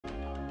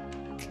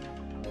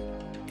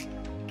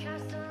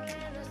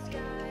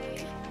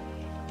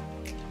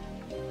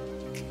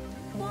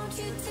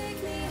Won't you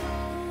take me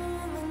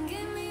home and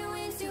give me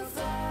wings to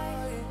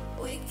fly?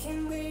 We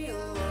can be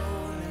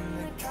alone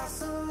in the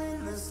castle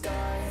in the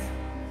sky.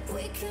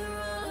 We can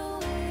run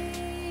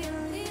away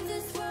and leave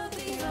this world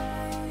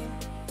behind.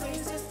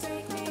 Please just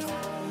take me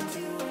home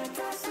to a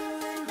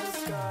castle in the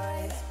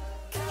sky.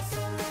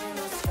 Castle in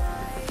the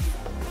sky.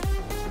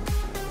 Castle in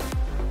the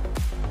sky.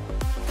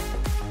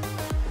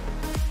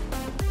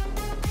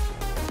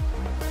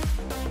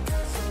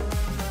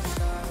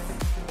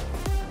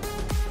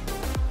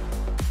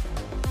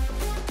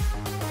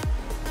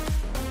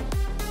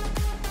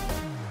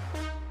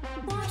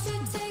 Won't you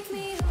take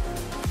me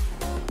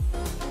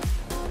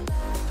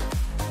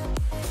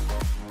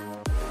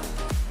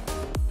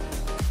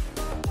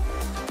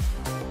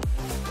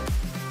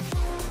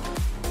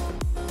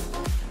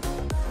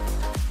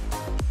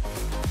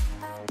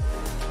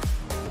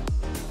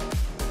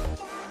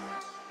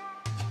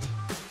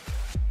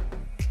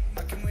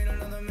I can wait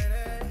another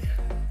minute.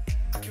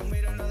 I can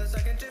wait another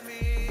second to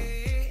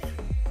be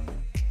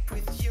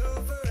with you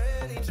for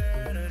an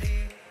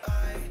eternity.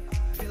 I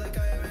feel like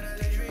I am in a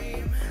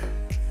daydream.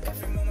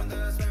 Every moment that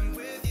I spend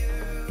with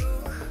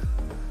you,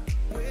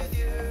 with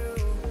you.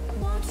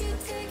 Won't you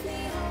take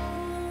me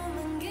home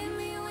and give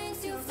me wings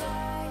to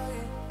fly?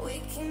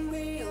 We can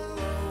be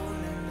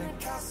alone in the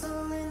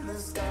castle in the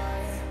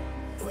sky.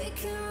 We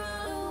can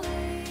run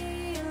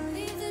away and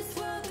leave this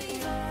world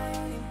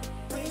behind.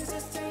 Please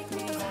just take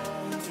me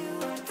home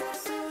to a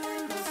castle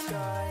in the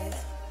sky.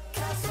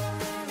 Castle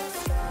in the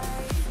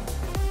sky.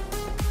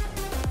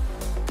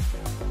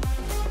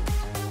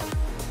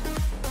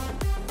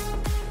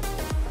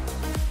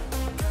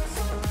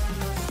 Castle in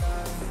the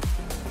sky.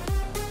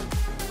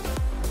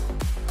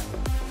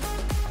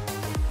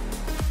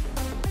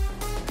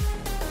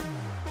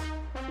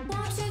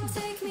 Won't you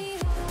take me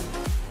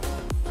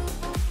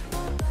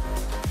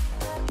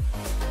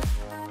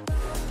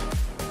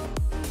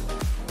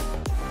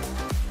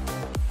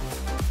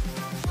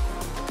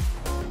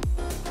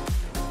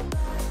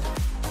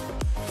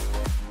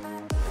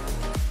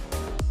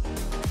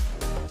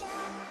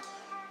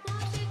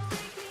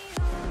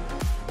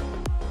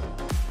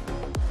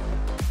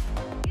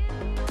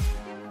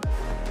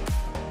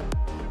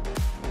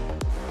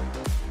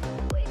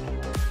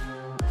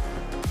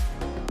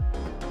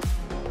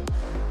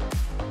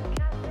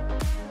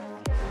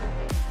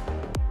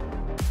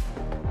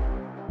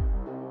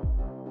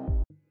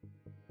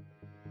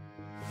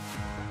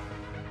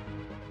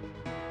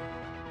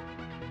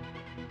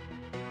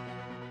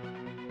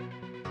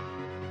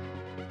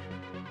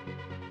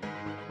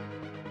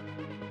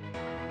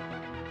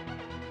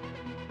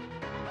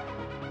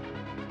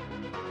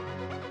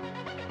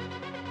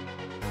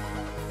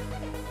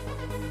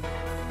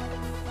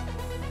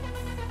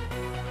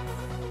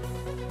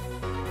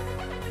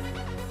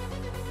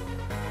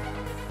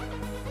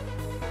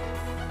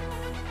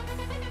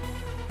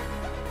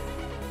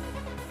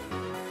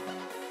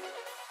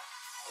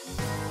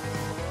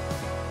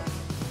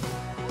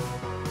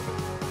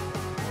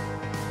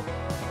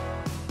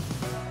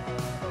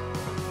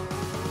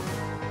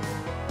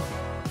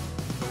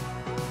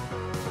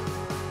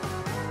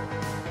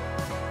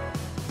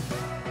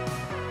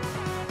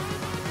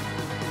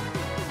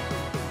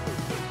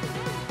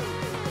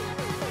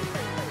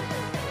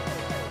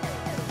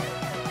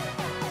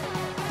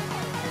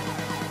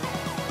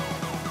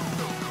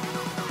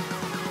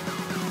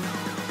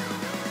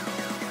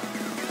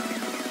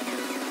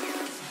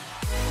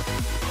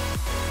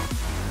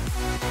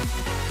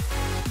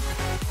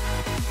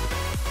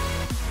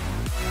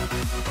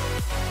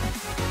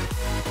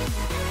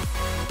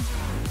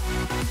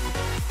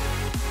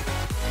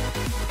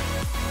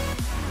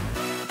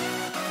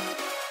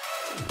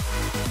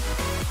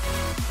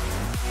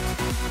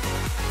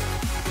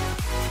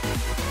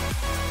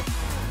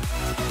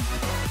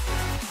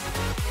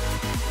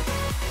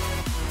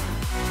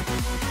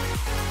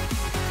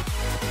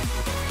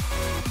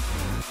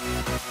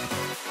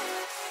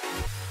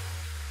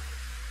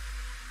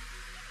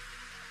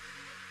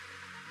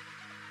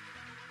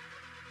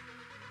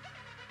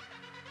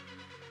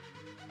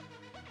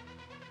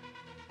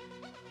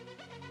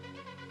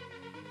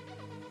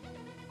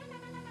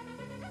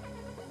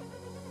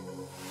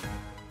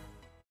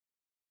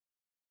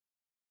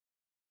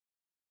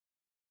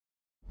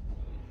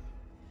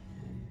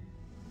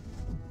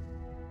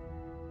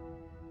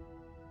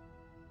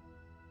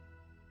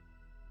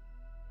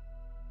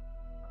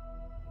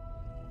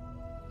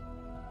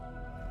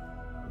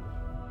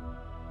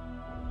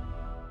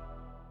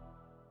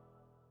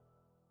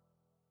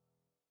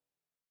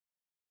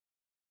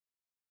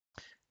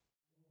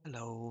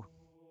Hello.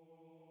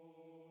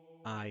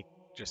 I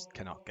just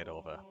cannot get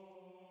over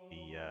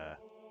the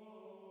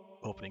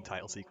opening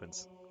title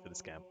sequence for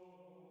this game.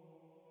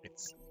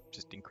 It's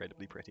just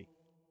incredibly pretty.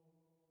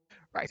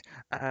 Right,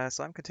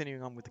 so I'm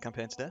continuing on with the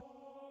campaign today.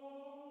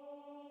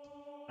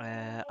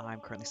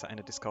 I'm currently sat in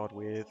a Discord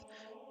with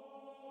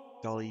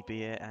Dolly,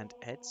 Beer, and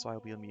Ed, so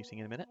I'll be unmuting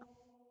in a minute.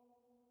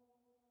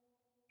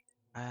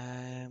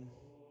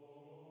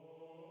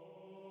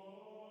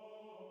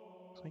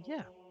 So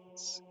yeah,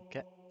 let's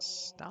get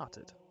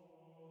started.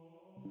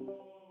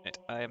 Right,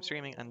 I am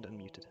streaming and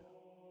unmuted.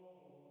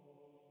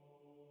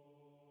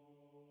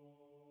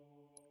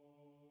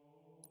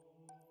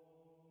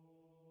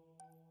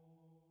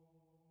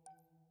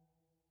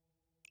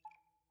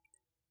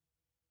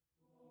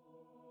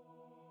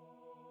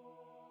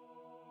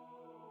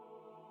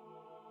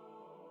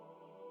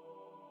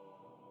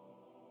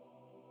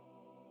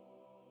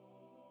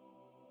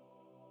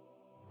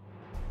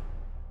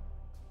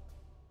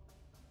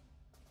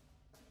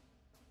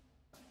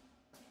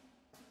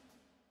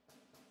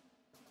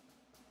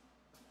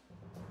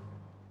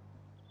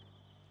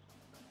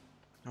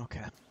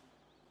 Okay.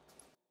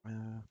 I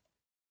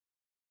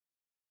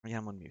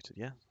am unmuted,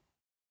 yeah?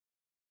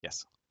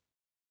 Yes.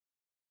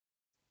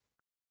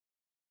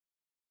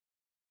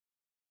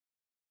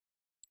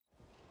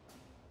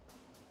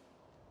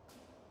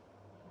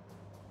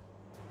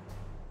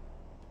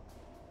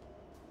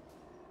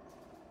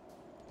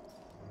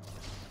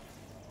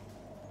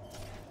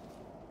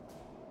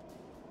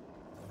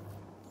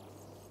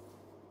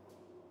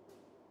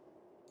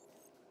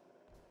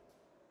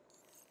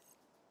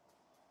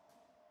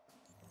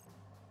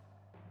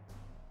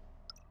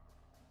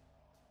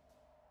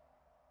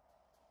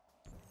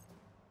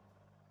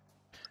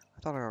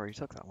 I thought I already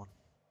took that one.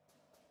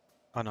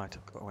 Oh no, I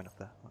went up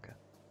there. Okay.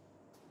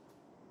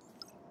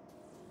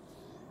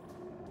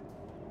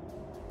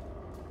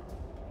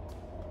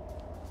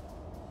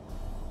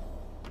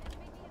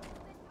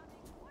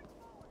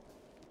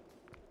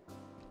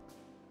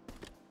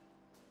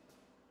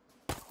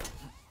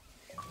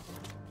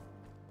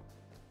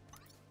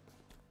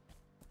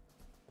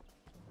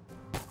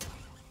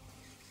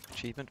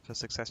 Achievement for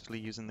successfully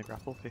using the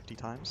grapple 50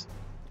 times.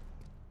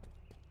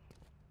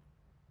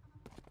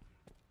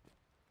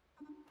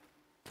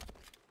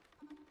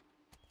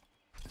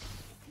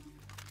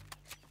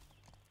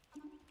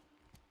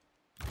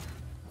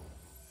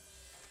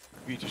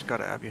 You just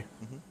got it, have you?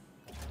 Mm-hmm.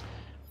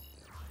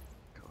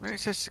 When it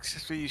says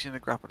successfully using the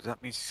grapple, does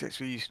that mean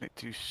successfully using it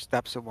to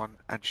stab someone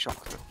and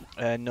shock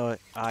them? No,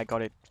 I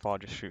got it for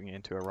just shooting it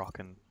into a rock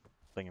and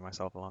flinging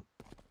myself along.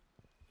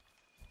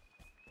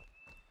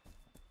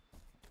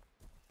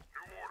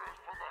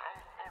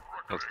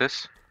 What's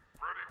this?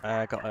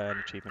 I got an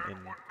achievement in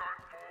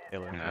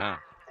Halo Infinite. No.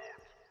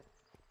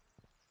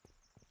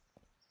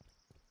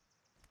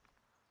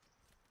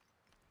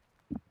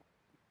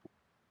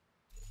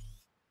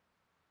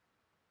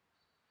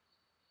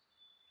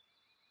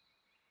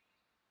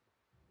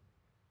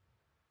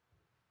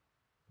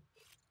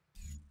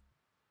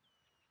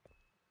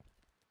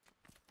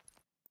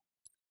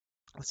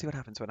 Let's see what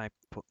happens when I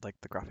put like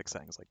the graphic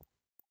settings like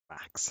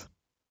max.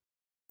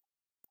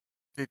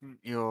 Didn't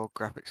your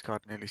graphics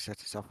card nearly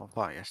set itself on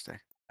fire yesterday?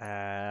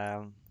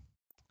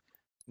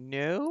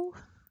 No,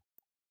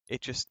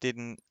 it just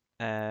didn't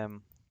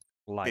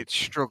like. It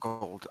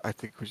struggled, I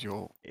think was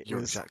your It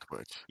your was, exact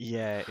words.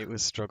 yeah, it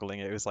was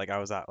struggling. It was like I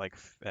was at like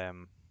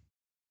I'm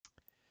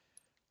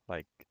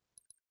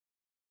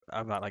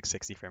at like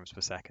 60 frames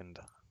per second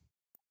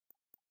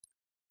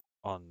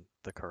on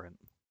the current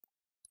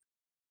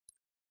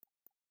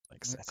like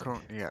I'm setting.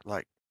 currently at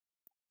like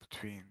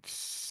between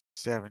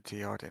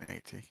 70 odd and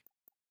 80.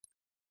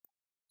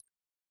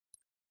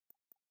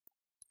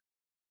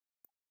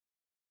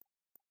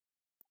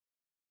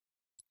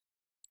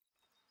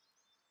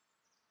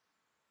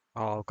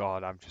 Oh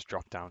god, I've just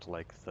dropped down to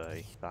like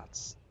 30.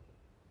 That's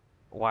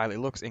while it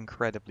looks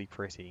incredibly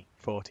pretty,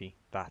 40.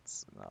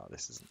 That's no,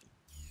 this isn't.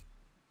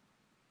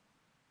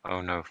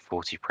 Oh no,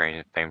 40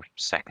 frames per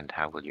second.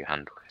 How will you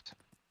handle it?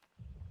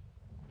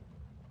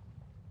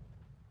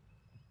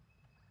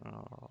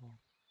 Oh.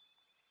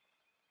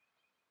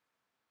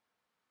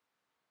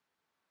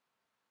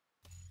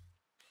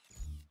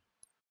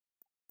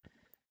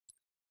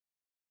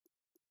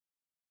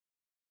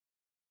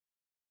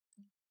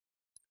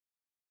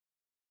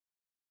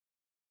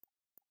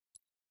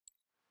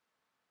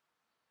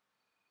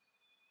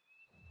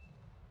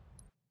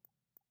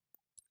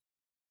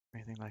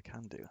 Anything I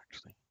can do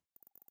actually.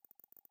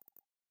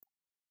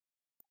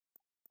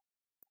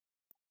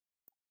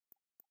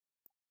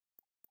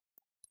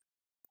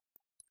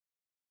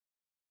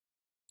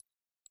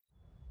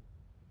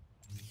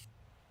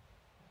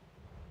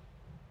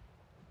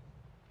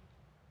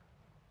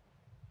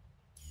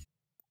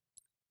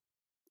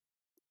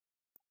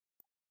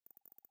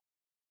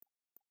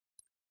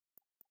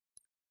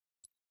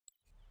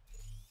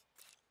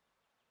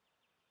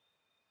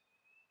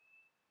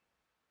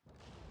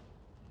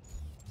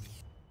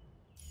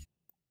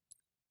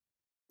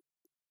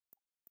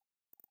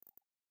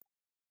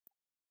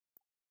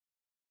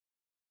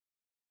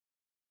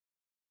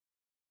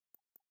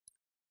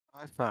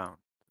 I found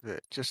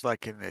that just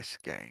like in this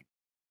game,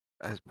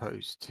 as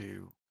opposed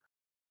to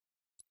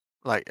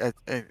like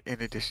in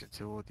addition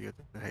to all the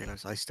other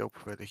Halos, I still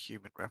prefer the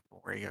human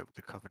revelry over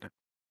the Covenant.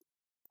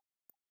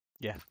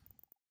 Yeah.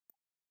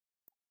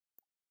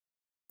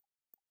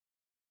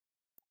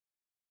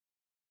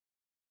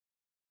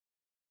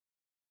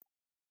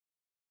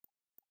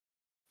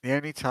 The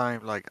only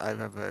time like I've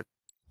ever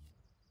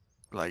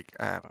like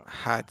Oh.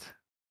 had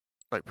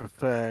like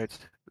preferred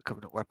the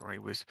Covenant weaponry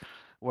was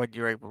when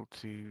you're able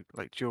to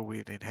like dual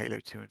wield in Halo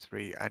 2 and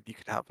 3, and you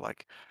could have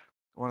like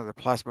one of the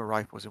plasma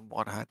rifles in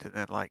one hand and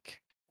then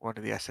like one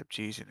of the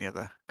SMGs in the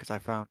other. Because I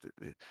found that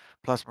the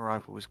plasma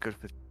rifle was good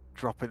for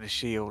dropping the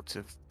shields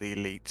of the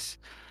elites,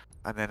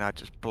 and then I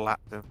just blap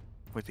them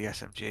with the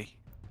SMG.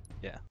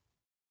 Yeah.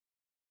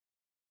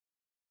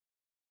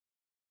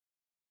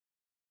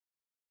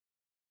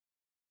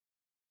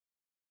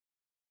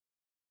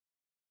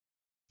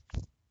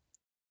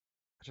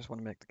 I just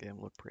want to make the game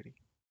look pretty.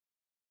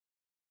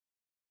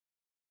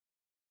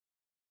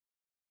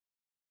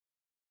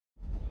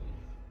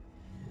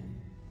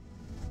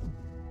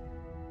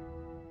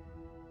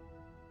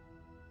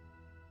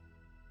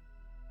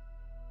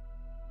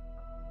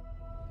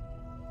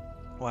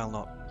 While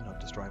not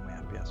destroying my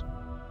FPS.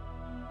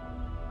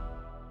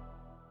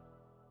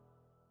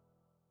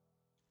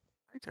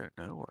 I don't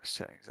know what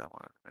settings I'm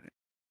on at the minute.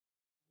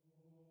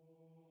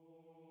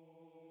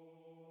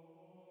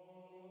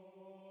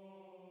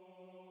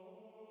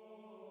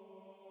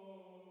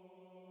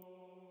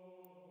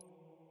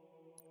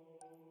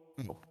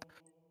 Oh.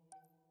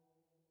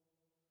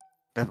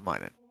 Never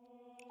mind then.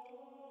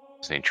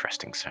 It's an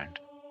interesting sound.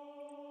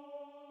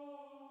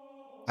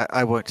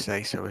 I won't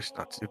say so as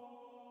not to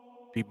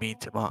be mean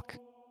to Mark.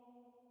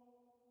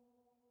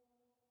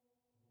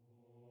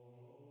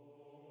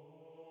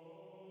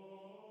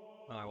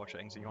 Oh, what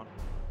settings are you on?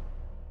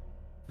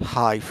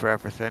 High for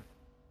everything.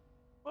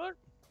 What?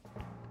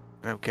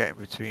 I'm getting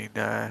between.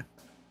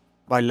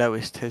 My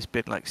lowest has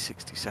been like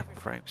 67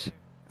 frames.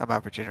 I'm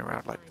averaging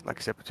around like I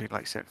said between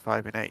like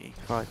 75 and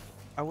 85.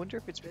 I wonder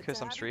if it's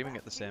because I'm streaming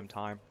at the same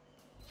time.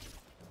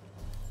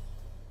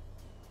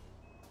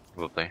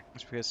 Probably.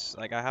 It's because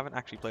like I haven't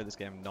actually played this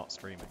game not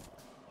streaming.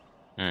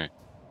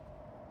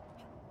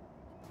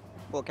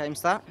 What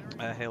game's that?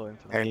 Halo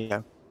Infinite.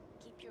 Halo.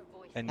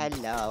 And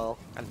Hello.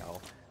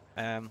 hello.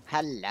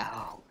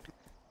 Hello.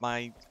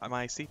 My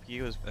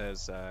CPU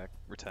has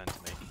returned to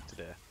me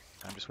today.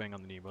 I'm just waiting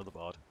on the new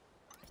motherboard.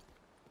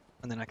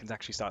 And then I can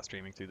actually start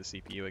streaming through the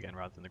CPU again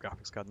rather than the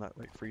graphics card, and that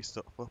like frees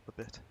stuff up a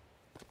bit.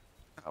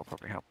 That'll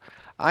probably help.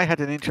 I had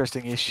an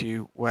interesting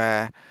issue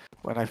where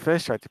when I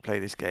first tried to play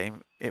this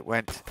game, it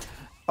went,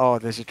 oh,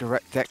 there's a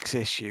DirectX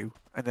issue.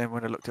 And then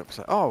when I looked up, it's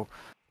like, oh,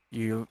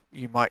 you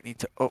might need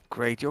to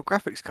upgrade your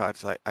graphics card.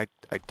 It's like, I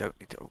don't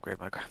need to upgrade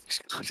my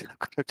graphics card. I've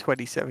got a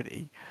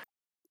 2070.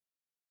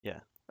 Yeah.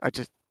 I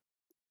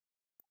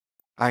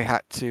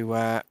had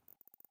to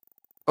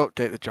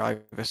update the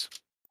drivers.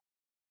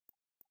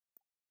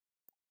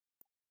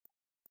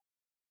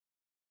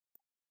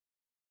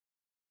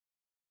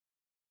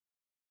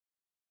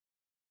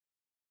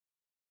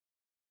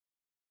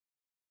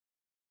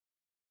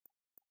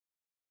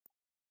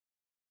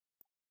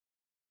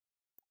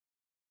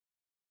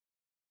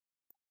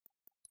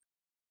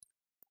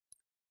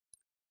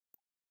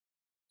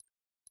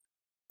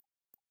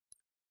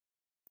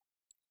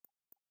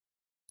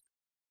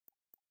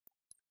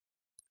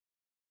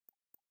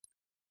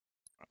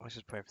 I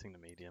should put everything to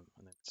medium,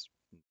 and it's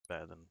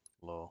better than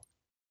low.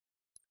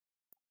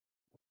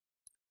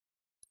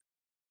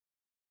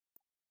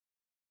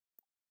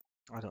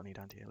 I don't need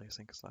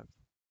anti-aliasing because I've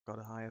got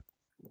a higher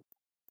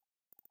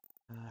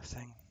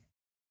thing.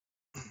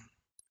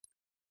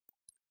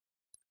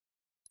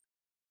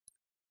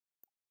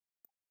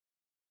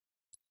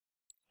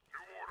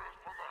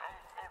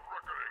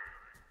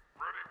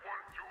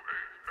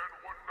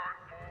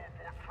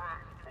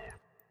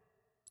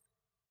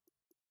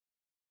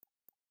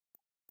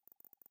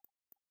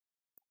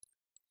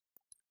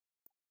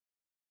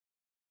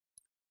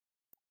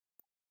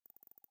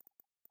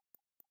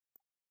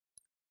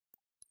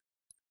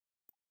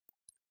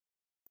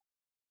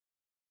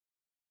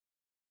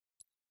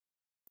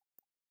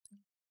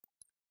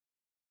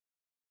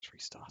 Let's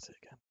restart it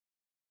again.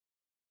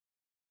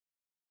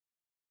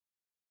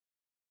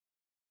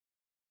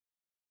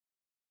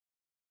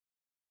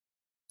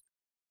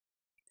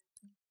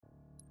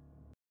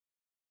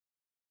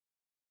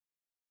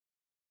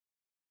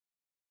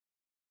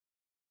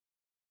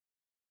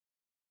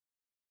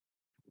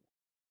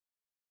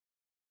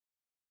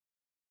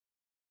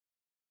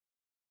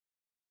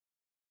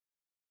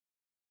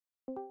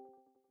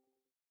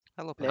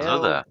 Hello, Pencil.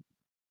 Hello there.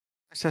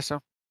 I said so.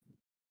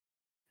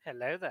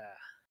 Hello there.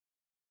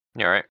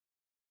 You alright?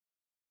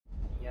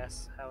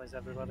 Yes, how is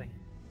everybody?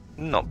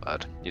 Not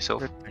bad.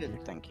 Yourself? Good, thank you.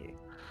 Good, thank you.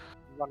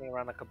 Running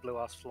around like a blue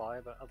ass fly,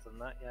 but other than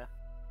that, yeah.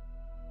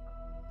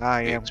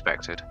 I Be am.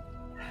 expected.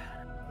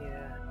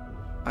 Yeah.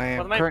 I am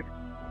Well, maybe- current.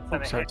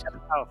 Then sorry. they had a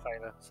power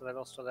failure, so they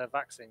lost all their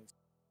vaccines.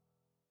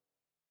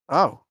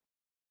 Oh,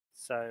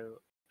 So,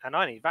 and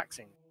I need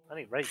vaccine. I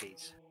need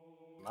rabies.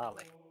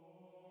 Gnarly.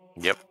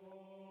 Yep.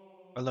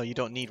 Well, no, you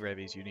don't need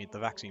rabies. You need the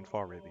vaccine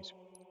for rabies.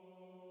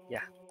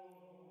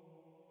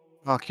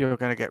 Mark, you're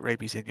going to get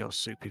rabies in your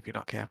soup if you're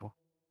not careful.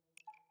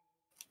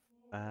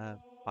 Buy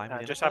me I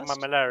the just had my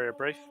test. malaria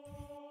brief.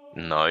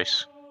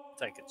 Nice.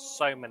 Taken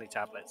so many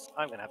tablets.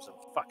 I'm gonna have some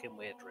fucking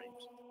weird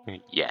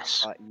dreams.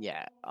 Yes.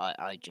 Yeah,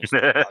 I just,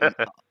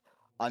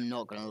 I'm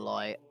not gonna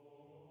lie.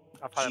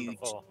 I've had them Huge.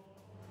 before.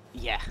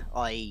 Yeah,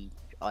 I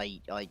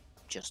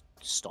just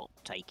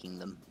stopped taking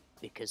them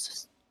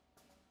because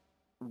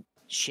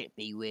shit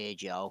be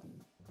weird, y'all.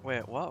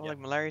 Wait, what? Yeah. Like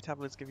malaria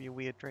tablets give you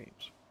weird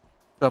dreams?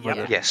 Some Yep. of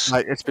them, Yes.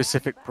 like a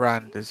specific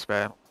brand as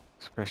well,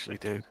 especially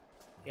do.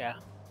 Yeah.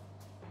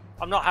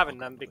 I'm not having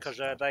them because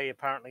they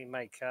apparently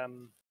make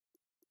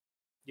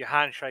your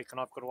handshake, and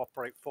I've got to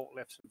operate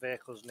forklifts and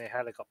vehicles near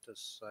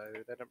helicopters, so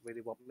they don't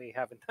really want me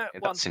having that Yeah,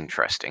 one. that's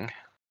interesting.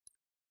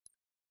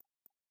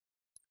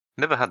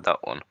 Never had that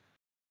one.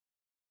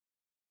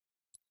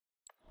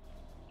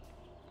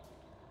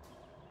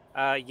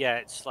 Yeah,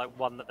 it's like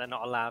one that they're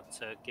not allowed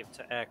to give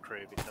to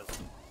aircrew because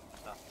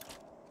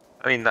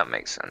I mean, that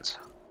makes sense.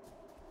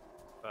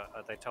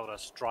 but they told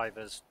us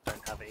drivers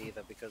don't have it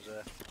either because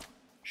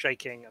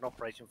shaking and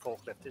operating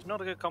forklift is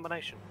not a good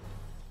combination.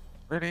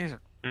 Really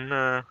isn't.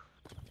 No.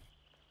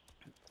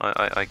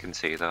 I can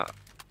see that.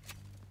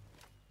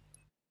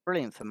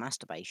 Brilliant for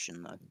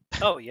masturbation, though.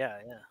 Oh yeah,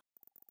 yeah.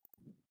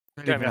 Don't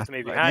You don't even even have to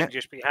move put your any hand, e-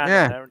 just put your hand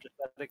Yeah. in there and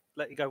just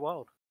let you go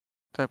wild.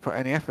 Don't put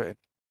any effort in.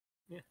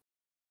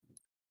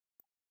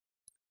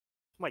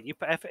 Wait, you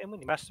put effort in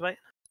when you masturbate?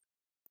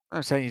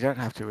 I'm saying you don't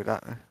have to with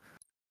that. Though.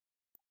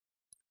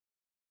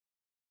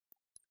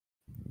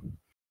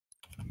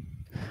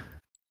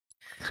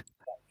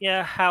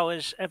 Yeah, how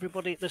is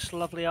everybody this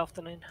lovely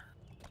afternoon?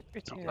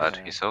 Pretty Not good. bad.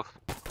 Yeah. Yourself?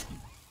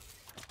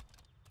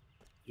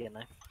 You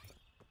know.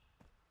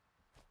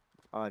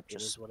 I've It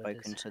just is what it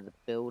spoken is. to the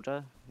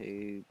builder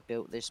who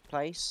built this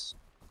place,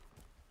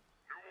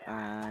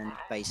 and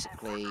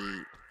basically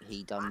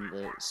he done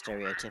the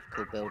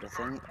stereotypical builder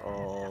thing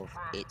of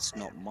it's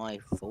not my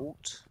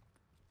fault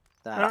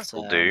that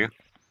Will do.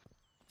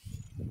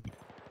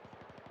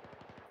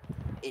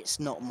 it's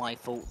not my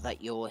fault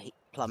that your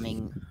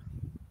plumbing,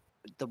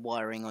 the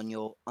wiring on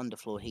your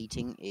underfloor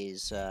heating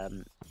is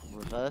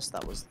reversed.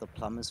 That was the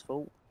plumber's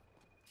fault.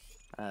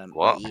 But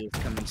What? he is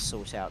coming to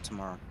sort out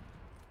tomorrow.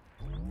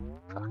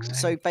 Fuck's sake.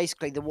 So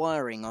basically, the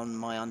wiring on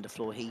my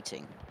underfloor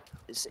heating,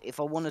 if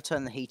I want to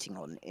turn the heating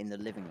on in the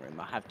living room,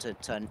 I have to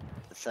turn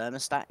the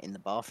thermostat in the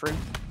bathroom.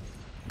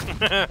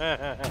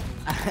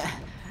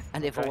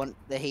 And if I Okay. want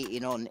the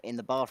heating on in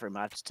the bathroom,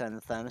 I have to turn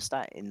the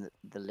thermostat in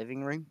the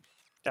living room.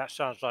 That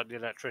sounds like the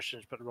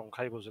electricians put the wrong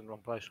cables in the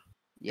wrong place.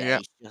 Yeah,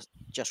 Yep. he's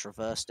just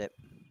reversed it.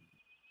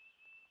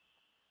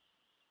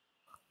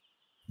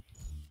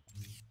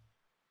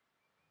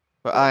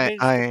 But Well,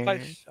 it I, means the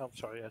place. I'm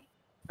sorry. Ed.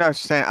 no, I was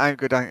just saying I'm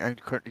good. I'm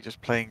currently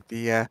just playing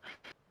the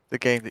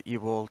game that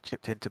you all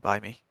chipped in to buy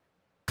me.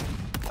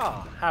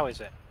 Ah, how is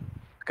it?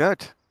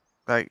 Good.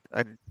 Like,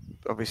 and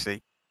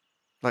obviously,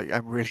 like,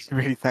 I'm really,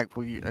 really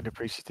thankful and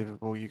appreciative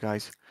of all you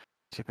guys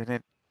chipping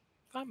in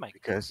Oh, mate.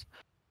 because,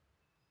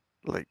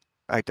 like,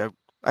 I don't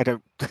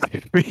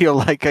feel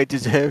like I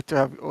deserve to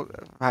have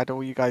had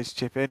all you guys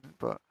chip in,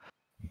 but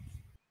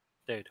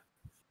Dude.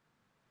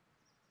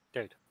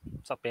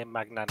 Stop being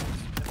magnanimous.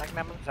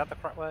 Magnanimous? Is that the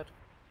correct word?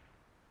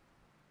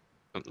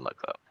 Something like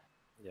that.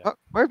 Yeah.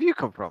 where have you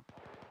come from?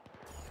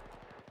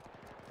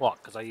 What?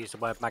 Because I used the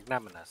word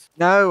magnanimous.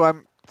 No,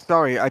 I'm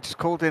sorry. I just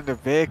called in a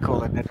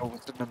vehicle, and then all of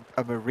a sudden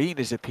a marine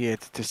has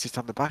appeared to sit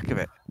on the back of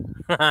it.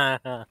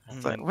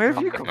 It's like, where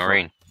have you come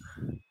Marine.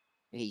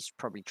 He's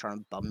probably trying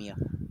to bum you.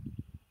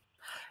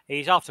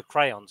 He's after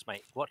crayons,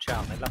 mate. Watch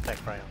out. They love their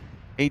crayons. from?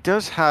 He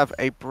does have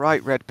a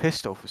bright red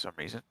pistol for some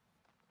reason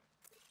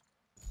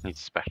He's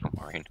a special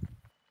Marine.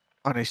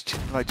 on his,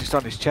 like just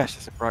on his chest.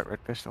 It's a bright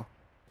red pistol.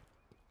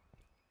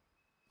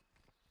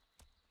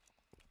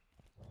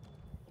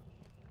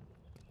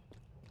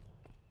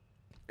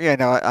 Yeah,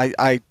 no,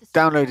 I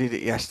downloaded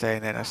it yesterday,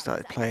 and then I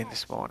started playing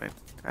this morning,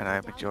 and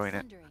I'm enjoying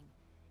it. Good,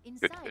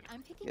 Inside, good.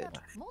 I'm picking Good. up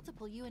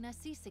multiple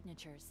UNSC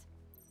signatures.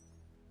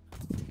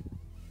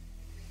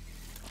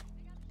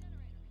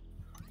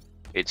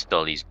 It's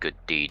Dolly's good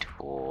deed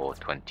for Look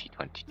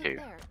 2022.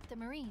 there, the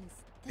Marines.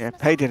 This Yeah,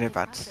 must paid be in how they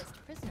advance.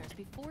 processed prisoners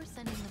before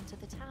sending them to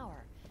the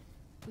tower.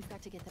 We've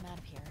got to get them out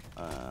of here.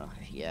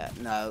 Yeah,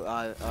 no,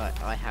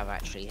 I have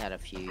actually had a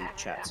few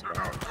chats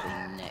about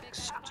the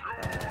next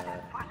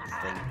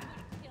thing.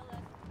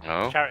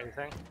 Oh? Charity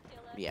thing.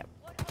 Yeah,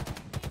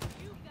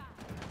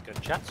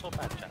 Good chats or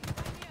bad chats?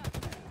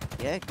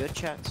 yeah, good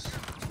chats.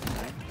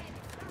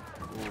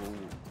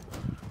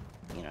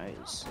 You know,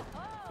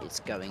 it's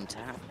going to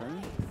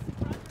happen.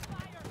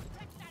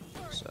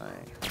 So,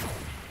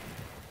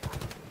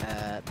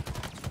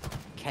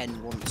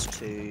 Ken wants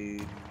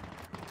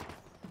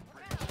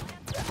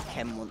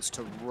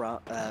to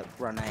run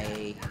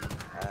a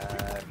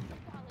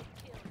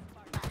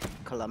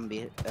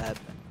Columbia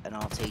an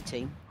RT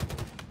team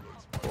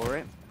for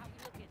it.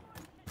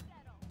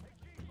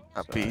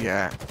 That'd be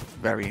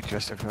very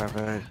interesting for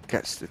whoever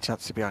gets the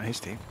chance to be on his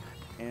team.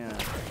 Yeah.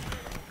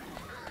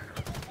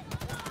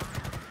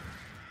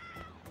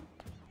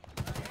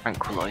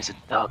 Tranquilizer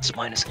darts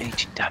minus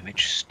 80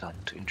 damage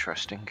stunned.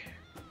 Interesting.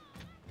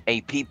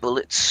 AP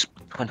bullets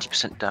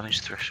 20%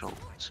 damage threshold.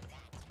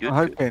 Good,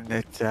 I'm good. hoping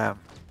that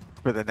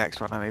for the next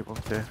one I'm able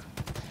to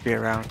be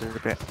around a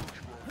bit.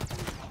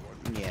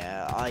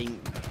 Yeah,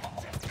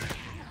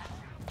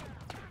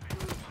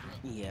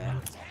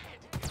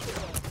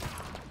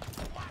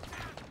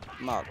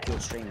 Mark, you're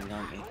streaming,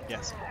 aren't you?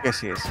 Yes. Yes,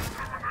 he is.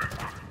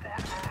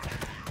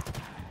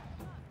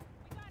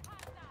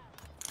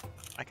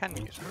 I can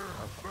mute.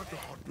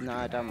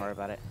 No, don't worry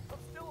about it.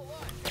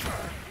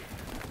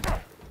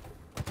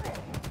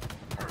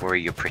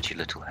 Worry your pretty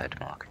little head,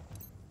 Mark.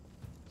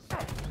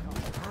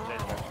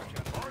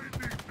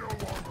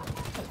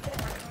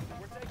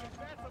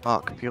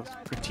 Mark feels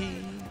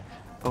pretty.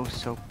 Oh,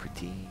 so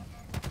pretty.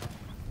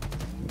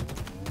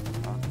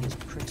 Mark is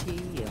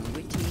pretty and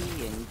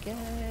witty and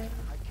gay.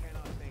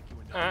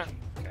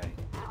 Okay.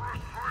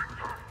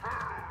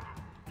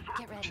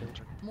 Get ready.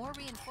 More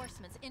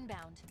reinforcements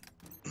inbound.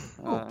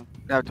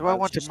 Now, do I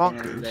want a just singing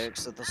the mongoose?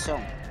 lyrics of the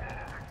song.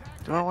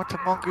 Do I want a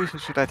mongoose or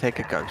should I take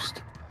a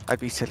ghost? I'd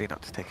be silly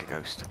not to take a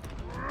ghost.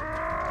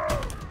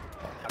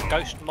 A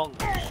ghost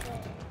mongoose.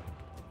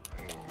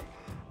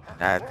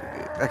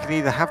 I can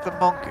either have the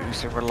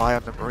mongoose and rely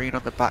on the marine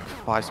on the back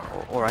for fire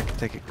support, or I can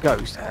take a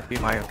ghost and be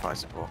my own fire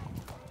support.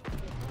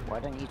 Why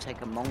don't you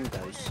take a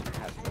mongoose and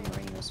have the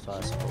marine as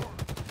fire support?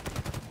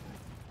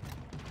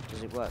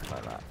 Does it work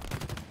like that?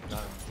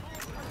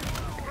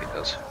 It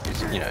does.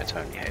 It's, you know, it's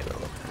only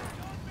Halo.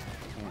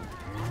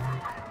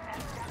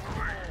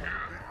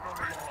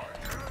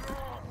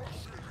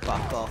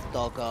 Fuck off,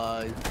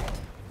 doggo.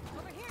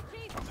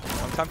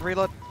 Time to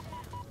reload.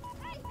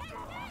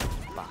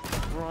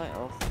 Fuck right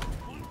off,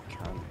 you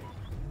cunt.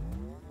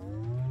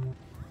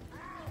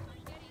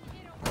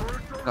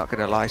 Not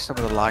gonna lie, some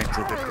of the lines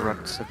of the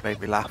grunts have made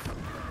me laugh.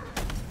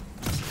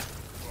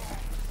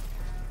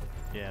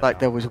 Yeah. Like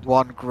there was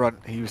one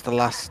grunt, he was the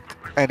last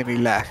enemy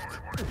left,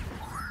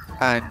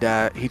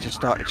 and he just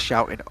started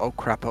shouting, "Oh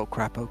crap! Oh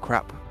crap! Oh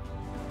crap!"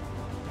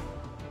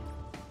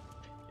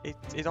 It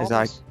As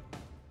almost.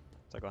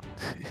 So go on.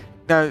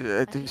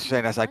 No, just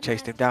saying as I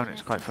chased him down,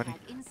 it's quite funny.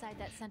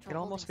 It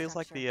almost feels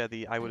like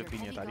the I would have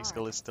been your daddy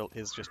skill is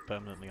just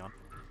permanently on.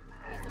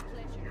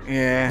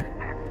 Yeah.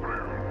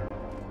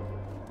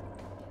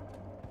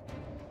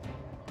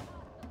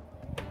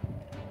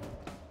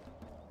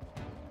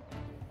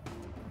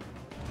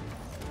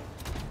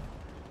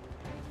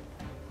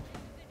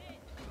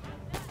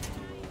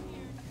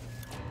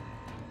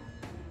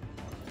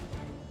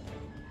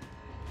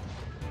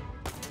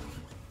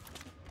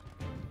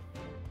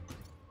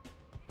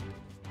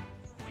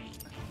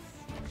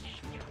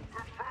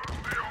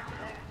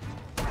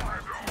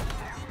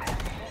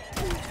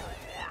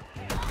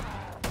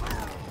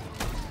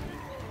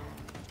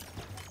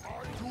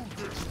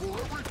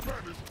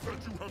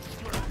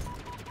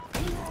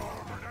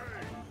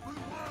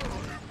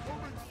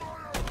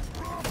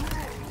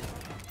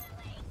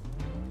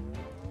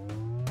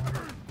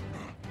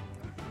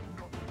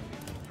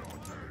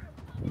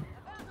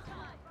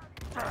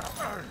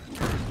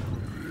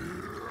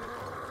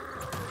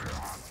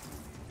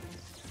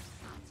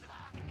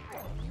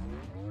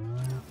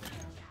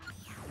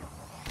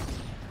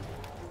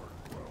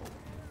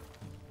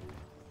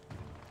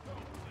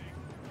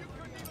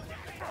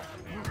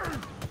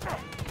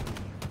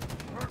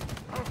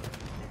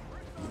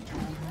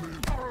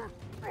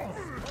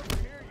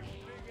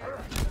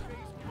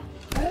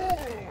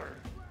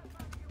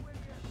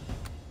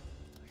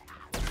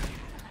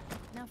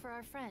 Now for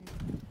our friend.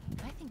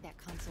 I think that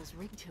console's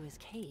rigged to his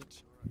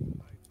cage.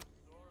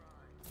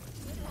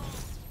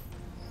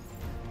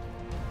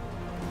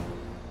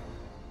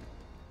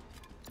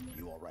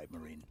 You all right,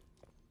 Marine?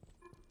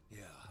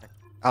 Yeah,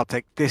 I'll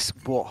take this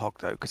warthog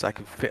though, because I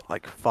can fit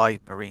like 5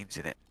 marines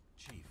in it.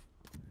 Chief.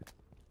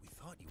 We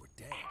thought you were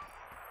dead.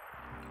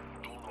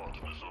 Do not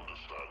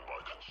misunderstand my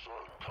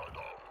concern,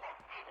 Kaidam.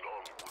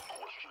 None would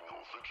question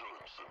your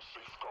vigilance in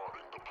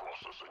safeguarding the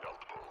processing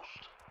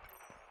outpost.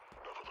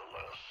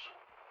 Nevertheless,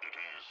 it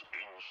is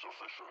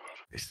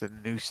insufficient. It's the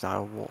new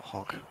style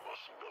warthog. You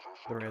must never The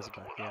forget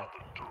Razorback, what yeah.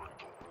 happened during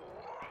the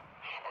war. A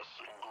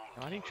single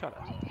No, I'm being shot at.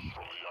 rose from the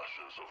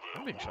ashes of their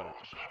I'm being shot at.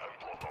 wounds and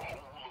brought the whole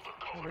of the Oh,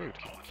 Covenant rude. to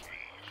its knees.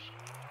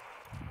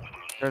 We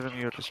believed Show them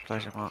your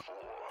displeasure, Mark. before,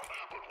 but were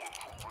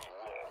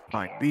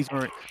proven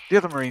wrong. Fine. The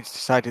other marines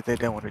decided they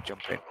don't want to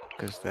jump in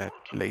because they're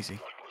lazy.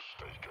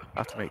 I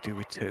have to make do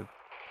with 2.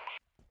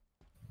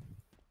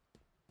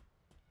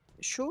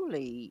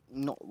 Surely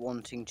not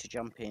wanting to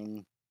jump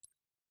in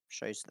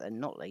shows that they're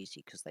not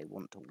lazy because they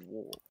want to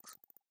walk.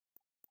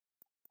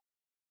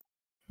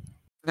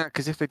 No,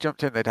 because if they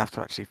jumped in, they'd have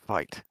to actually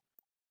fight.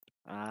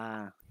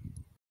 Ah.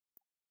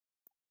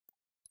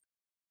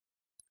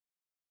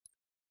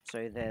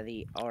 So they're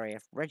the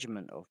RAF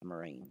Regiment of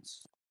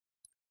Marines.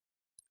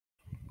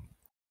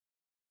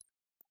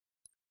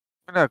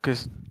 No,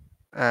 because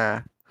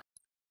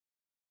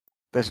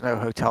there's no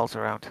hotels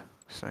around,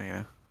 so you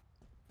know,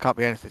 can't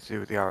be anything to do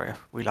with the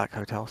RAF. We like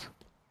hotels.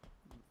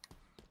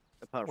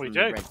 Apart We from do.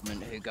 the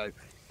regiment who go,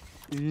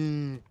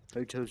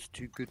 hotels are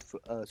too good for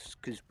us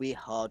because we're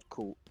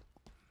hardcore.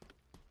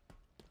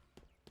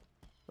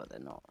 But they're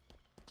not.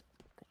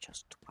 They're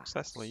just twats.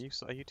 Cecily,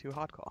 are you too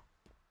hardcore?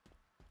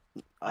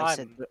 I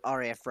said I'm- the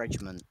RAF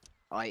Regiment.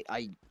 I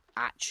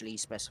actually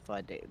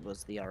specified that it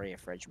was the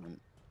RAF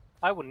Regiment.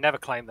 I would never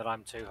claim that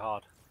I'm too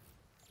hard.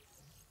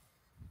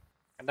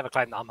 I never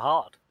claim that I'm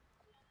hard.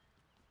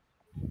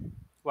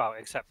 Well,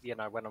 except when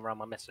I'm around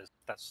my missus,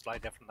 that's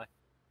slightly different though.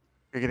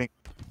 Beginning.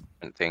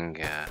 Different thing,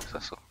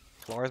 Cecil.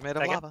 Floor is made of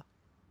Say again? lava.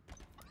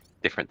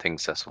 Different thing,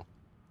 Cecil.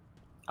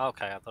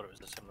 Okay, I thought it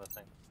was a similar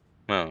thing.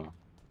 Oh.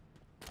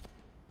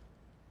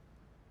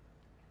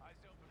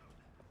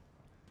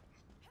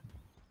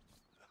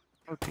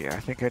 Oh dear, I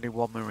think only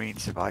one Marine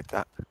survived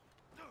that.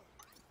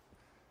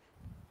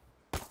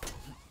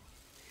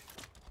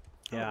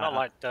 Yeah, Not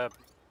like the.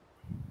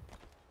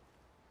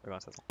 Go on,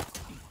 Cecil.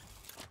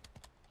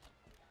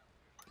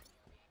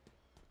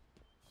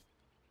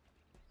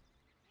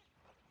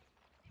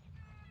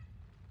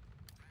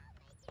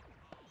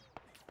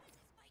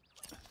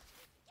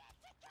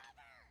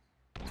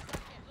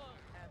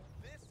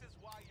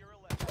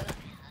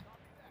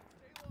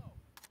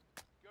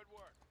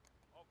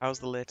 How's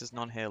the latest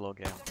non-Halo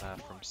game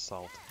from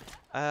Salt?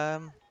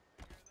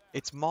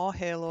 It's more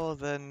Halo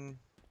than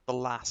the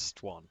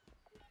last one.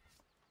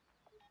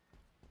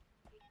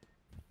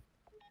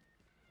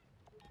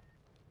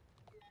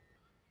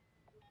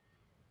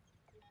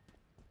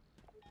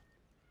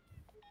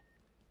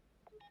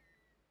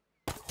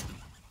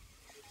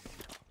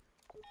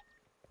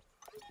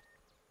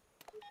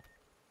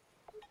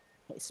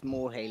 It's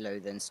more Halo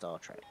than Star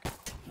Trek.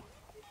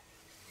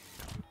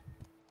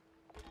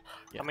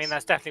 I mean,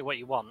 that's definitely what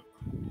you want.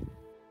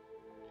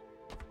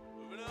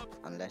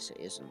 Unless it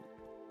isn't.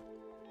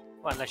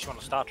 Well, unless you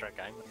want a Star Trek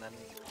game, and then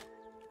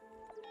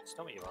it's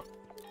not what you want.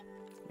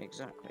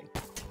 Exactly.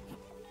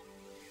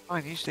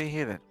 Fine, you stay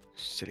here then,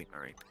 silly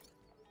Marine.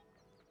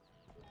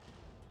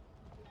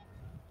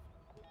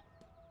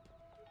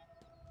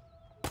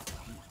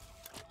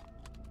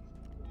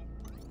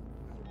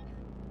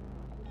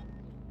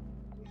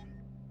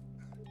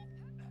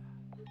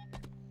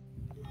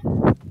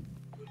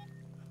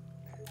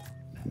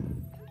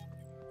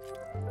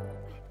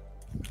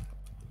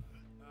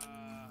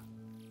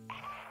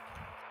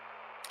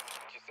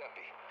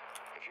 Giuseppe,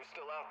 if you're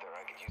still out there,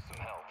 I could use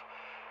some help.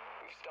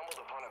 We've stumbled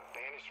upon a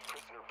vanished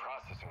prisoner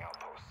processing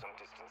outpost some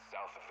distance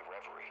south of the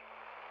Reverie.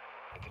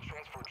 If the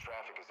transport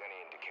traffic is any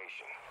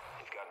indication,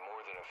 we've got more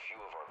than a few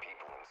of our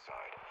people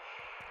inside.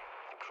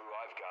 The crew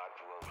I've got,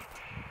 well,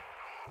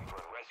 we've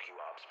run rescue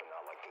ops, but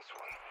not like this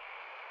one.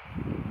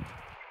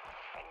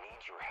 I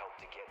need your help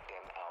to get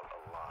them out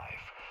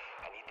alive.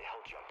 I need the hell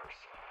jumpers.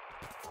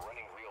 We're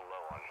running real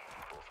low on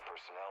both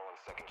personnel and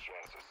second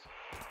chances.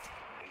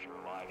 If you're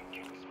alive and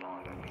can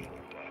respond, I'd be in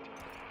your debt.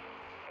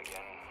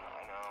 Again,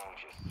 I know,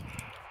 just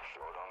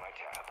throw it on my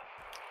tab.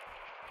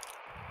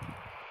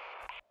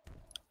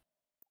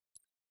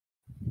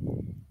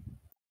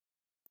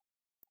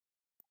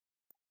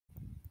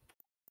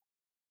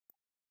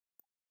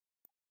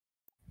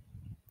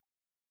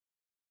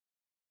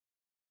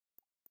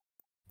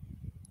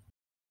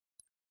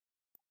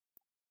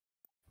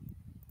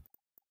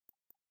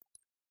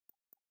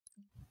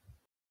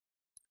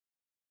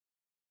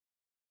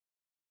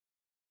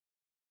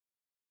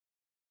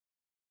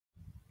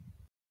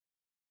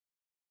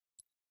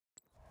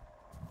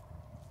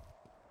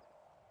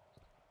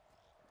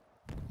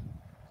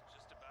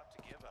 Just about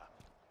to give up.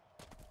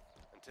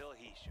 Until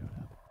he showed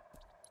up.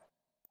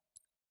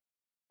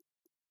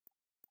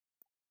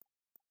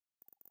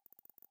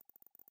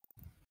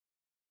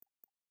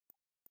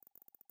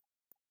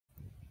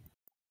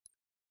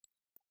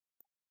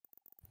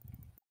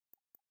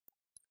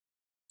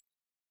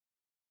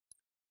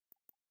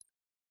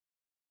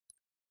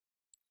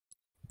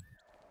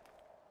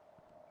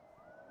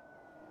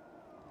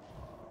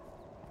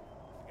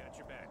 I got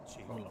your back,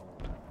 Chief. Oh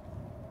lord.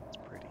 It's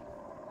pretty.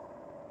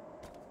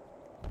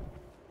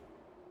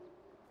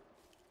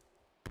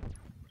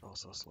 But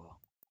also slow.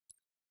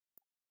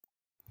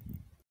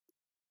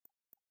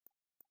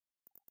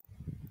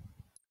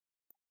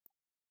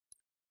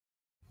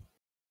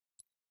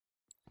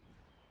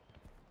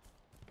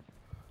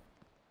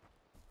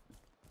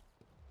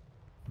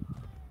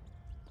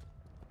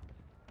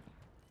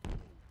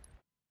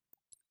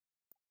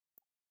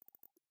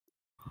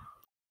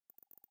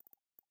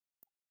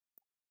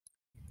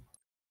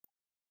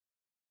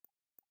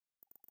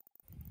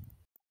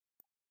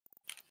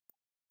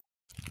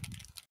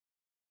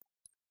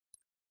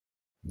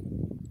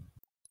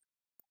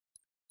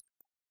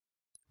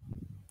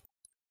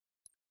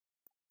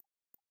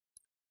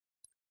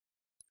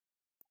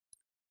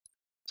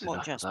 It's What,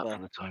 enough of that Jasper?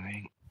 for the time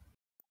being.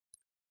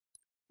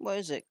 What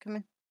is it? Come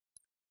in.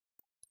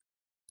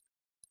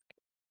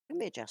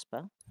 Come here,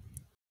 Jasper.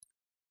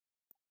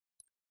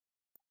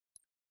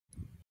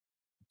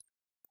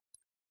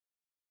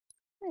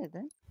 There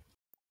then.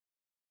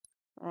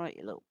 Alright,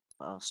 you little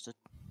bastard.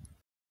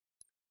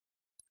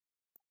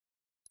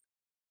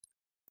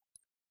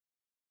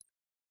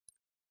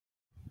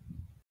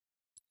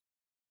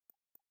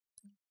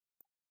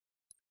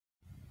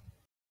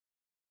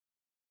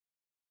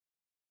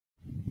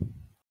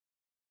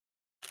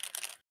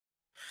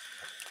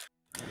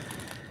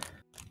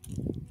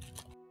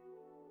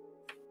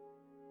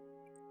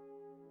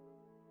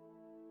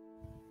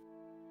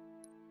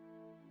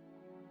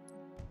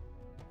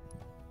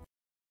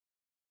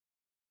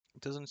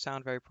 It doesn't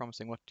sound very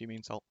promising. What do you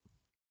mean, Salt?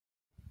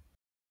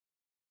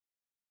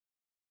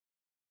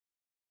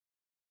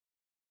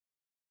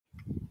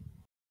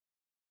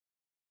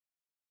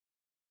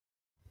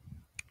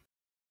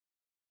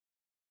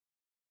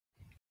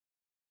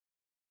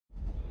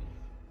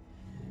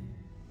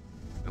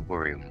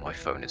 Worry my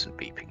phone isn't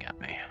beeping at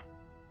me.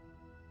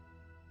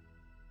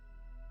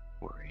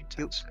 Worry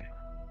intensely.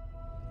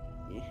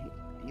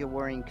 You're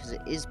worrying because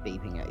it is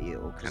beeping at you,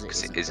 or because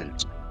Because it it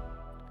isn't?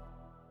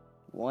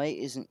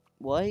 isn't.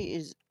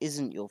 Beeping?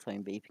 Isn't your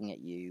phone beeping at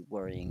you,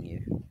 worrying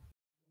you?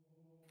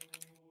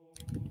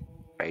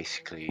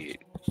 Basically,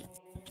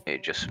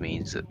 it just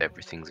means that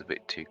everything's a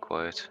bit too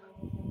quiet.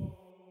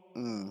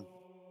 Hmm.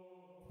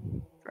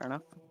 Fair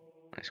enough.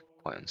 It's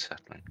quite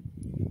unsettling.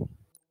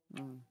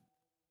 Hmm.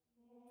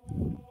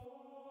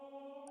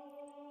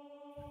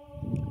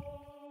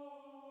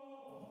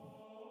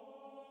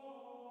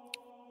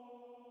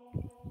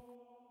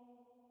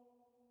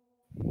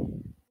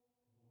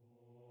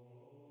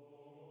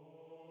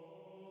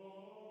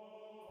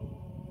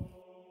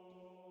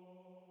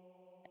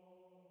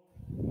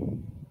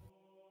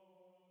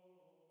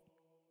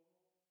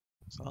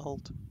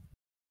 Salt.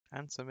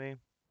 Answer me.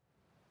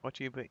 What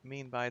do you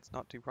mean by it's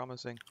not too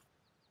promising?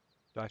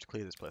 Do I have to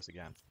clear this place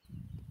again?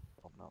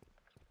 Hope not.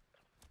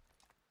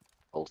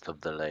 Both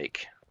of the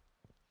lake.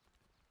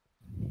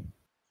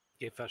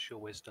 Give us your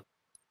wisdom.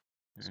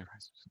 Jesus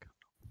Christ, just go.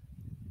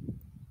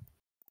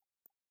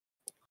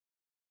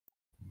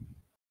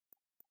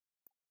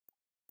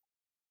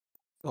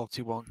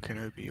 Salty one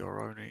can be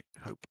your only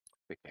hope.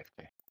 Okay.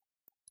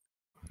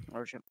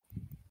 Roger.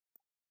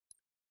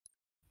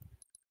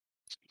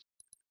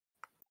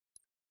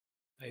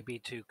 Maybe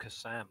to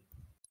Kassam.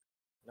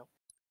 Nope.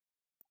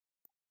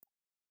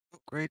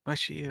 Upgrade my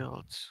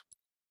shields.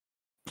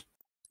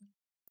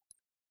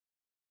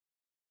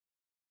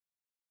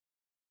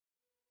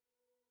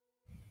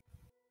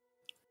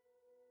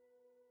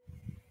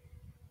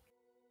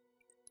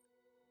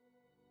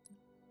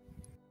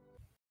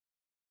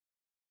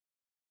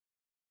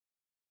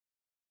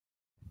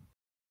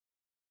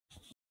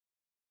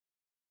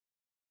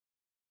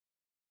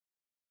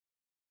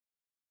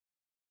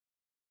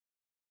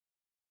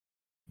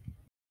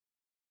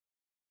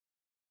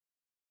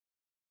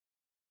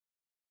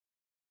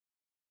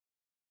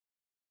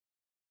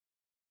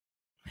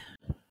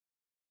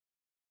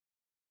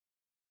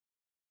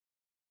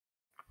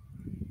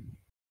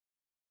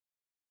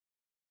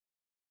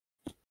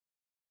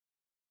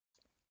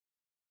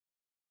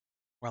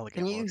 Well,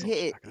 Can you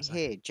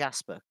hear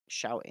Jasper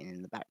shouting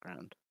in the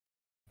background?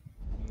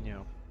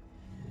 No.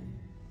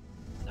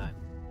 No.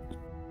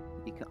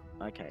 You can.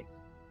 Okay.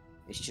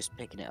 It's just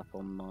picking it up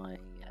on my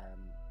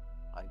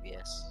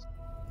OBS.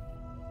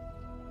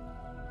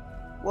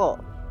 What?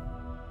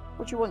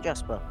 What do you want,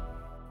 Jasper?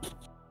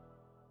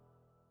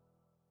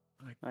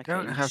 I Okay,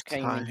 don't you have just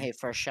came time. in here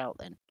for a shout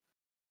then.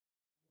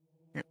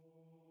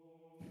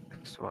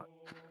 That's what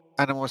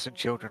animals and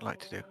children like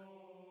to do.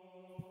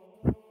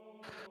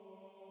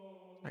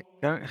 I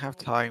don't have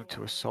time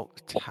to assault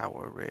the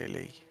tower,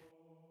 really.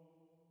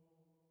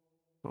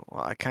 But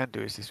what I can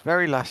do is this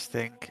very last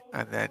thing,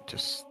 and then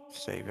just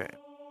save it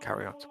and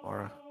carry on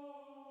tomorrow.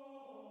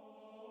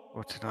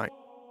 Or tonight.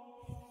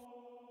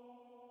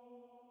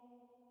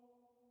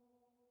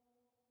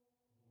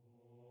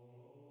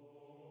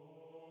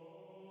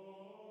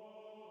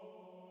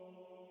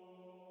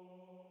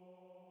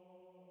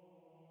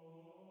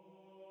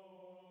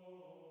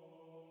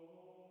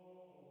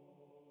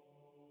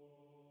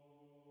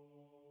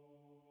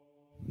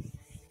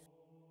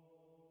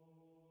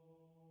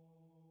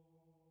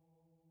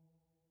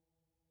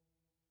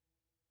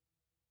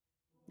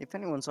 If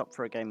anyone's up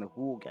for a game of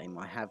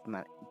Wargame, I have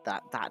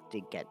that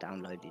did get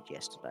downloaded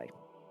yesterday.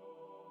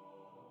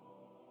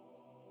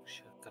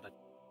 Shit,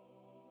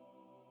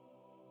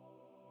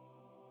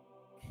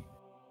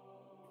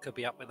 could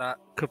be up with that.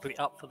 Could be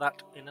up for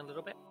that in a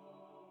little bit.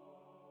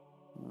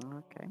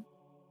 Okay.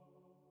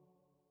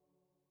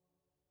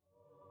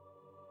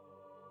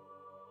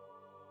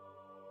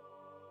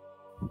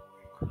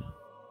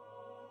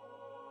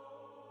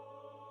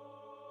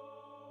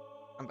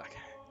 I'm back.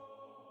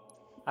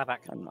 I'm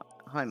back.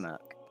 Hi,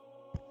 Merc.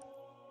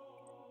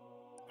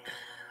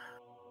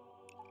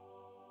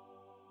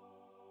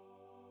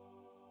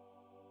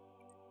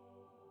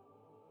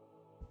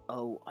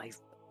 Oh,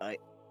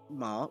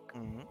 Mark,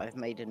 I've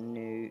made a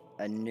new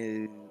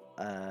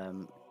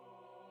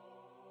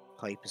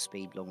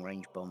hyperspeed long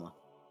range bomber.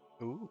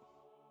 Ooh.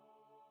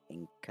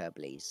 In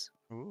Kerberos.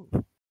 Ooh.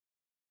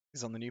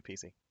 He's on the new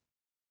PC.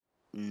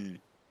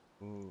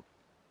 Ooh.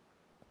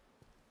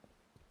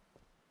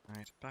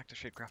 Right, back to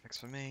shit graphics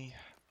for me,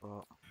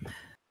 but...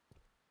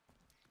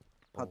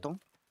 Pardon?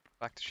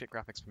 Back to shit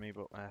graphics for me,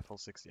 but full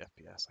 60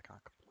 FPS, I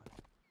can't complain.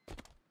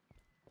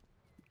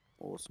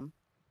 Awesome.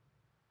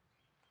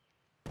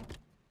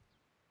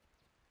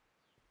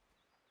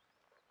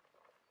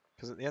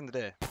 Because at the end of the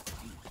day,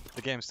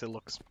 the game still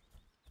looks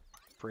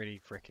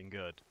pretty freaking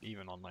good,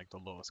 even on like the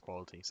lowest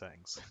quality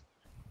settings.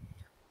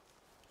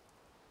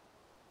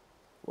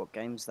 What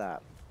game's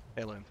that?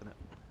 Halo Infinite.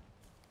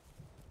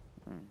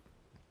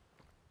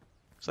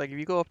 It's like if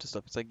you go up to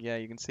stuff, it's like, yeah,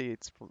 you can see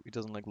it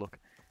doesn't like look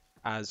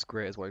as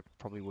great as what it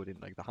probably would in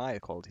like the higher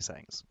quality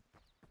settings,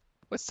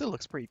 but it still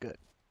looks pretty good.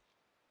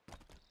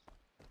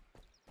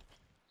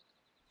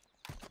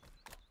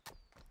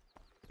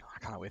 I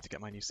cannot wait to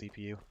get my new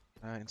CPU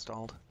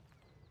installed.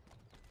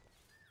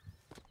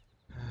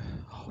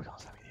 Oh, don't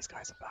tell me these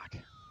guys are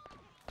back.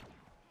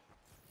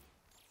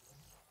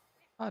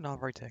 Oh no,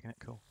 I've already taken it.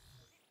 Cool.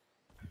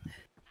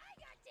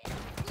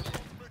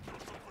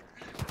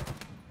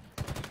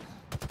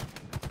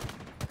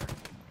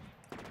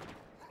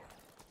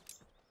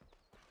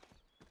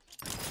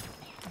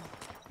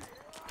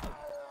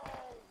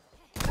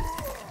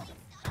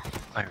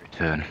 I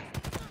return.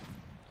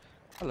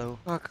 Hello.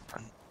 Look.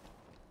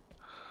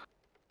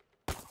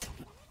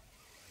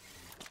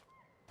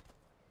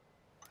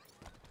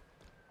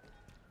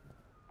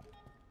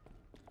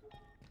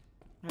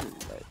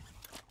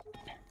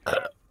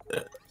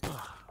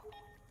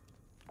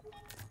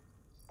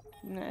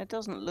 No, it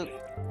doesn't look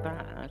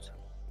bad.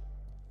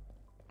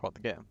 What,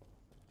 the game?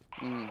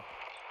 Mm.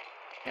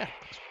 Yeah,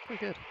 it's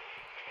pretty good.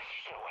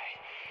 There's no way.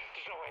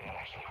 There's no way that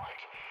actually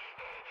worked.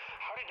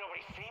 How did nobody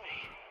see me?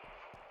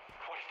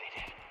 What if they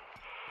did?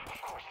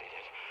 Of course they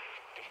did.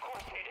 Of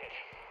course they did.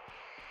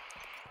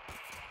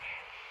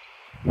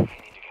 I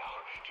need to go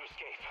to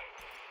escape.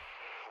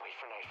 Wait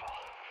for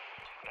nightfall.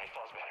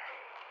 Nightfall's better.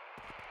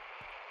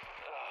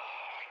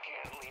 I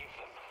can't leave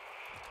them.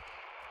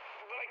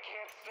 But I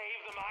can't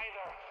save them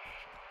either.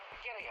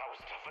 Getting out was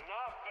tough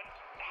enough, but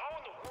how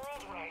in the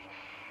world would I...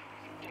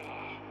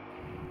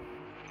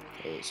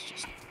 It's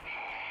just...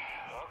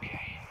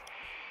 Okay.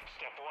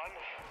 Step one,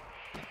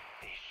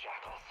 these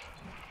shackles.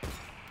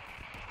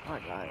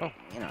 Like,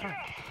 you know.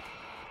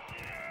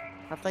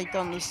 Have they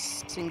done the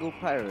single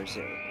player, or is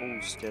it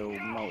all still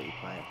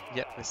multiplayer?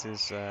 Yep, this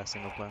is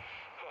single player.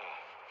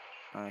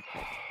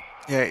 Okay.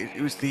 Yeah, it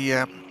was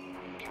the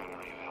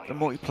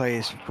multiplayer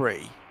is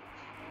free,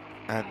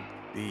 and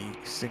the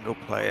single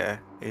player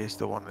is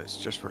the one that's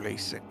just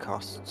released and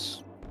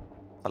costs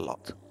a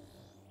lot.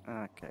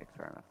 Okay,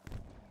 fair enough.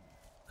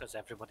 Because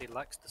everybody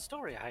likes the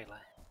story of Halo.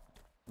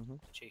 Mm-hmm.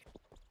 Chief.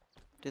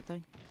 Did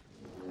they?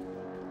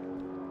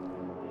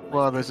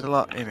 Well, there's a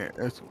lot in it.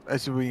 As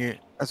I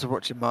was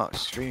watching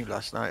Mark's stream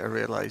last night, I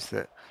realised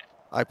that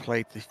I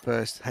played the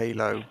first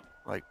Halo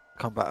like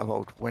Combat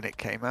Evolved when it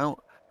came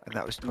out, and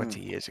that was 20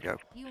 years ago.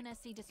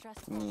 UNSC distress.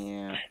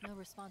 Yeah. No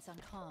response on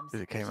comms.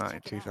 Because it came out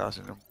in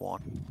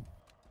 2001.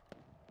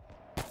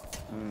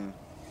 Mm.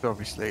 So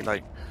obviously,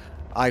 like,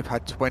 I've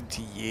had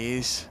 20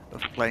 years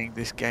of playing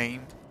this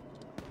game,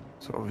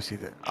 so obviously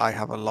that I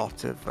have a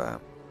lot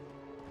of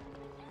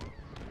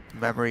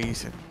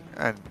memories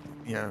and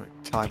you know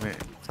time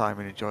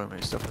and enjoyment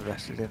and stuff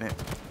invested in it.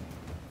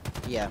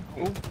 Yeah.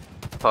 Ooh.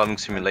 Farming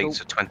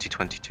Simulator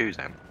 2022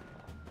 then.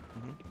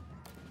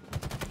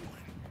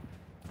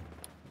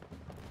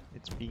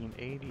 It's been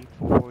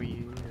 84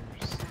 years.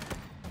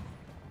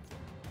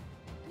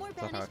 More Is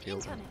that how it banished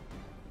feels? incoming.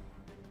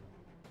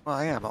 Well,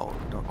 I am old,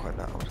 not quite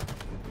that old.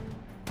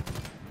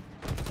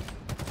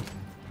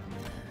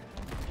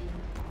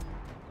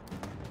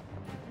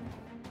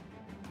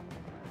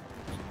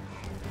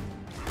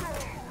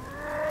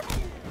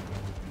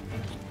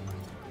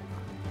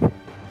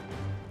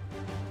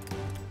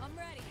 I'm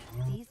ready.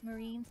 These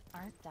Marines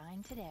aren't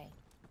dying today.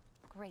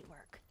 Great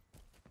work.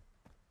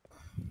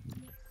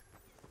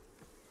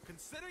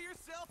 Consider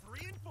yourself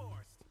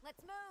reinforced.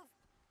 Let's move.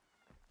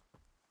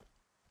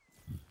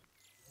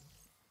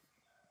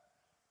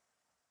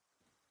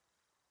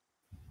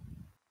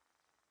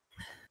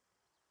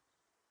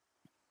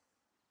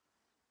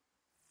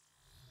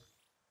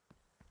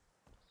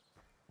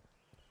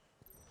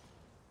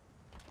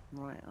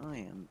 Right, I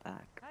am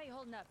back. How you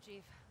holding up,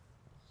 Chief?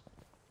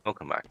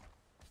 Welcome back.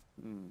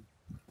 Hmm.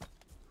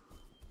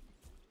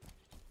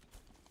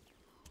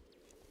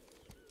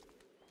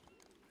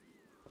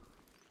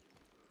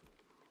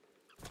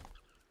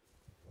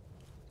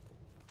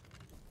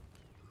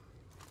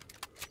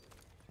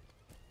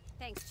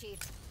 Thanks, Chief.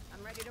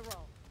 I'm ready to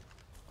roll.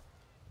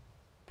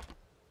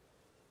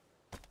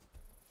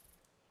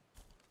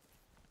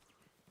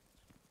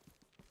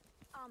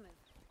 I'll move.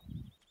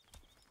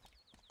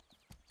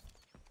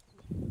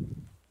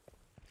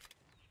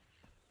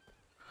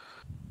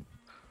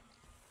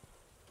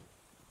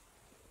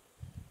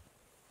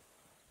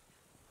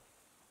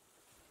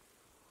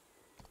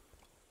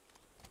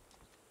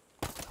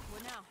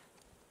 What now?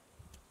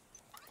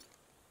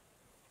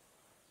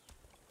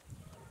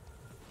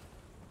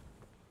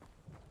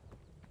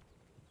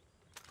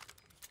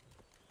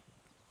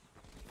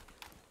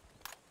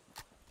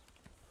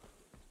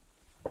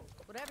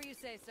 Whatever you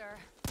say, sir.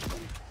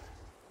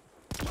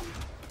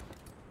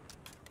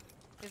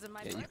 Is it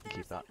my Yeah, you can birthday or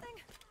keep that. something?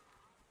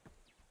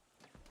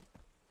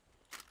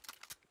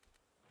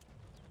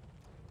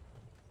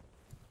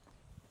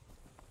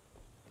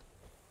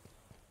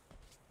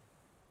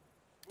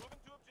 Moving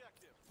to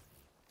objective.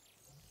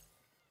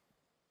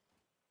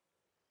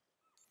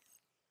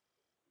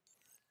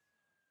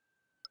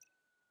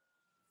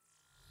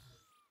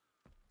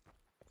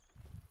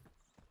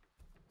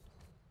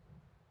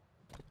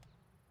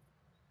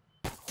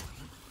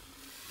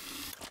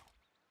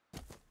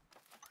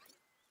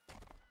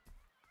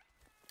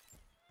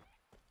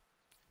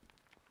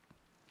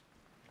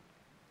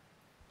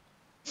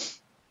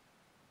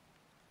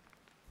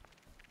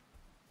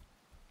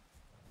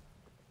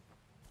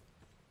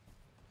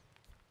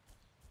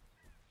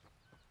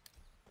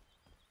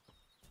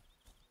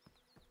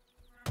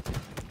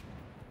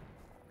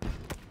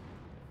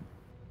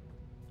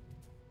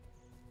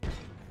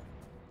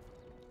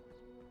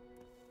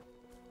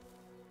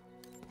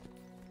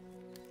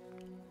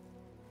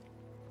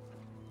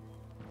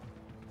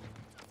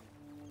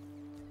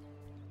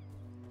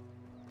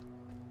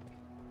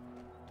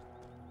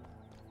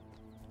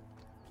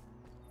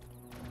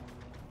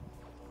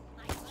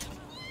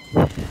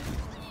 Pardon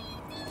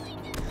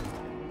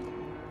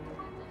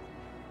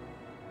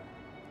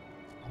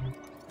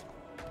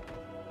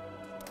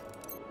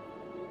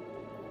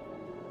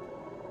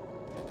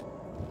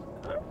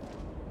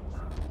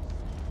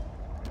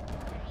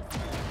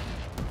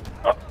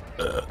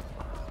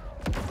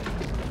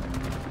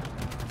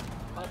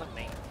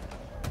me.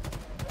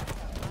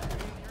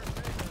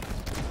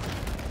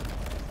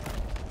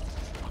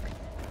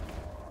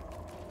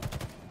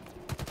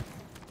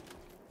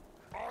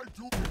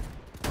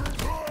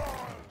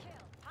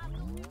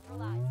 Hostile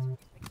neutralized.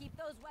 But keep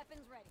those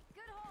weapons ready.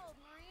 Good hold,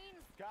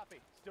 Marines.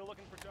 Copy. Still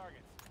looking for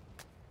targets.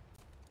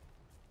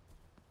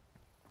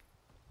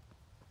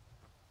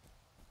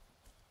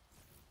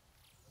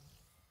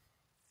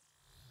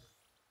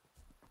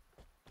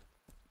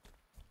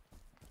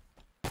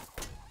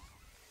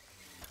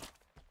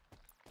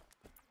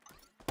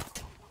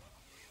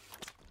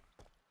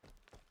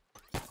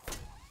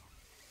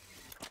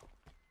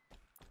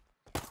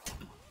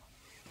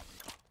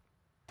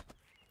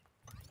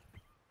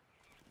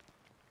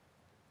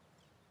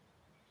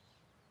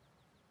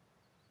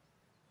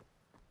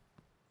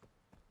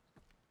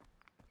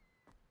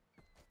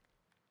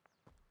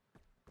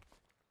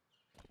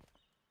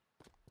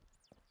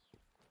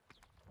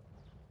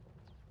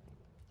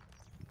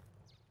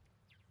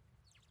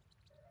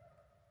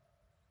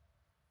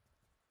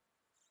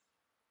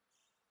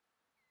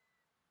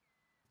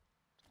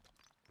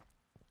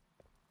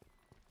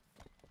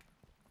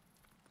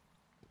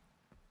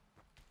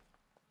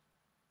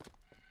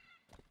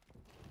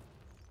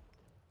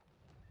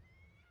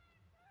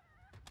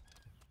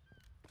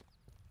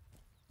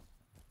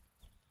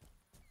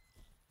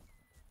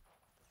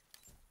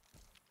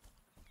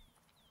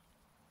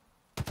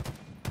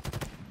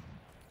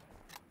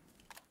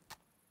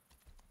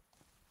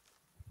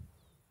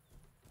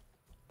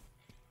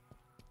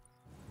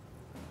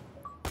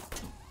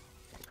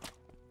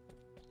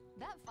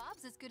 That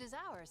fob's as good as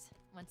ours,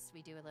 once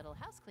we do a little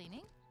house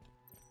cleaning.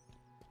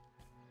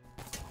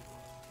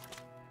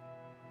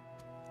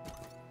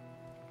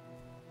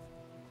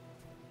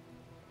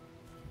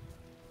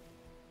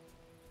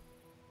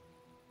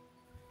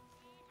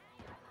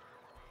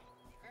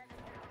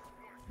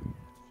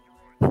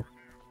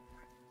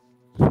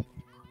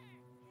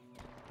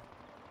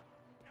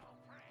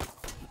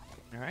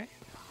 Alright.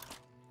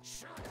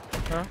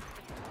 Huh?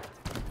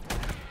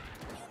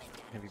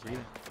 Heavy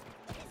breathing.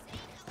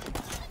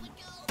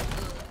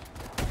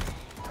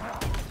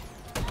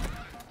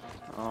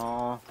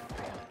 Oh.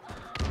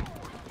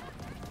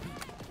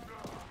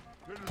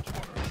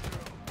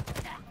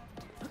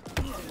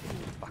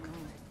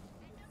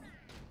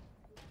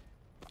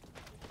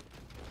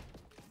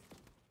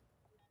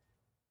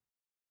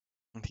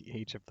 The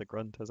age of the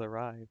grunt has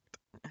arrived.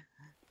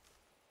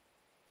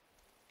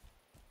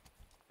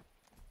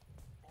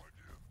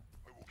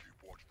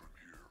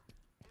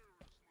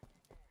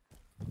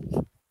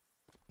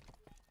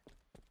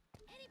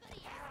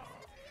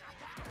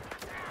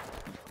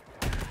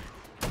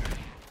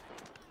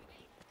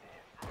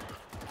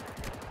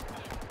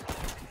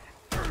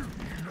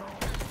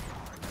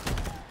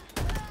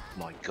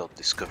 My god,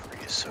 Discovery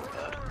is so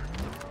bad.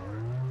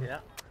 Yeah.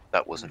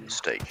 That was a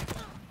mistake.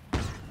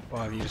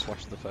 Well, have you just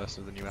watched the first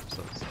of the new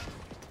episodes?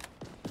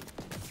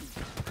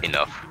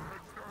 Enough.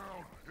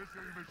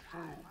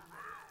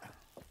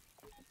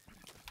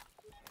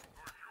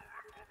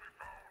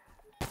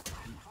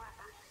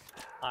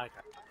 I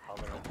can't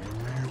bother it.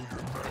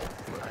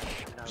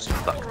 It's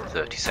like the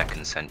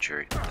 32nd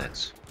century.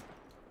 That's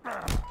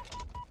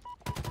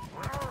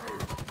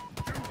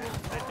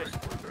They just,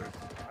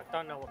 I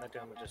don't know what they're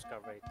doing with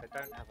Discovery. They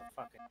don't have a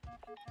fucking.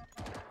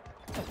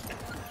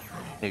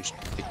 they just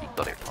completely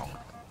got it wrong.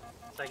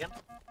 Say again?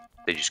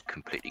 They just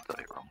completely got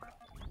it wrong.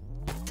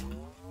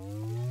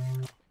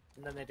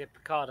 And then they did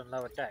Picard and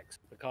Lower Decks.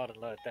 Picard and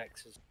Lower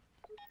Decks is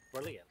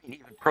brilliant.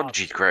 Even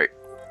Prodigy's great.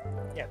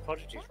 Yeah,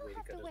 Prodigy's really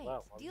good as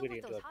well. I really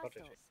enjoyed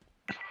Prodigy.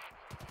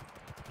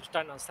 Just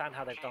don't understand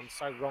how they've done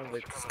so wrong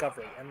with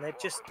Discovery, and they're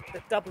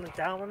doubling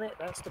down on it.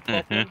 That's the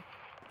problem.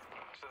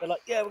 They're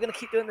like, yeah, we're gonna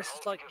keep doing this.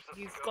 It's like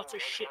you've got a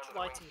shit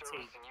writing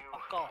team.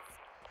 Fuck off.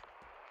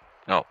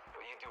 No,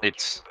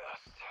 it's.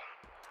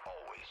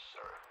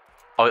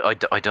 I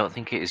don't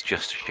think it is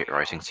just a shit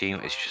writing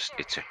team. It's just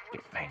it's a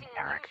shit main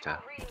character.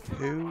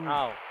 Who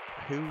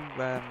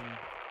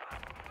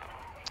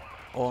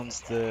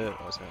owns the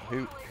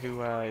who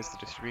is the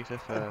distributor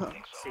for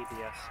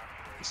CBS?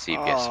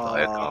 CBS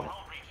Viacom.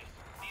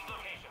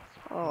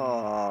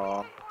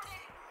 Oh,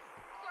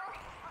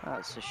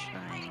 that's a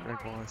shame. Greg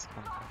Wallace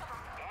contract.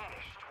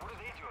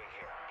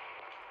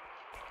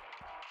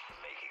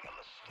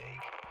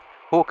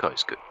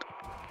 Hawkeye's good.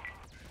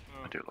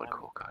 I do like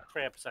Hawkeye.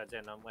 3 episodes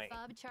in, I'm waiting.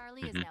 Bob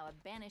Charlie is now a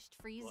banished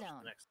free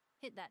zone.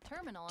 Hit that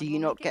terminal. Do and you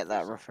we'll not make it get that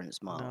official.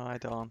 reference, Mark? No, I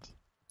don't.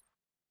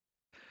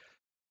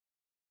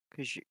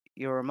 Because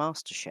you're a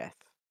master chef.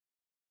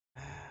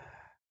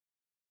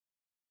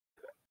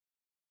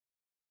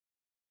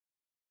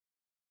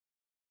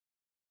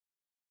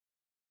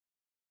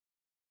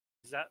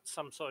 Is that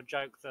some sort of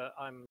joke that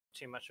I'm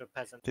too much of a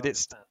peasant? Did to it?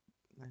 understand?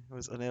 It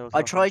was unable to I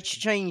offer tried to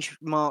anything. change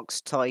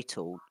Mark's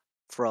title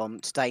from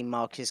today.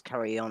 Mark is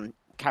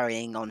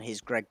carrying on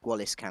his Greg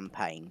Wallace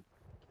campaign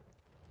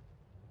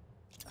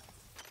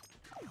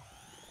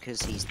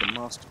because he's the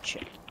master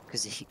chef.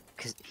 Because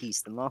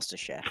he's the master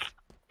chef.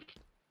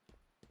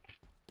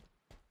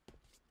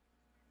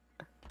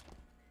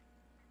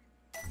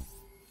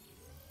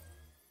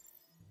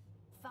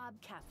 Fob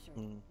captured.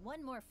 Hmm.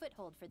 One more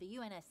foothold for the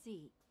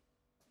UNSC.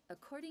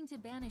 According to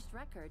banished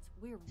records,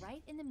 we're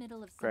right in the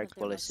middle of some Greg of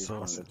their Wallace is most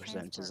one of the active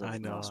presenters transport of I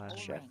know, routes in Master the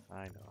whole Chef. ring.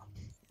 I know.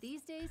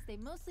 These days, they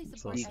mostly so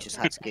support You sorry. just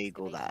SRM had to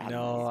Google that, excavations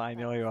haven't No, you? I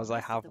know but he for was. the I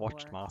rest of have the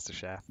watched war,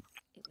 MasterChef.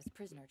 It was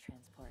prisoner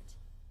transport.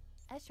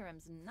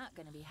 Escharam's not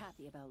going to be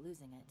happy about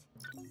losing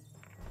it.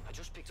 I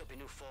just picked up a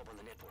new fob on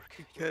the network.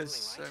 Because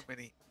so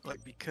many,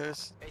 like,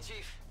 because Hey,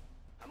 Chief.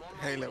 I'm on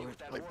my Halo, way with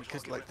that like, warthog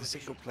because like the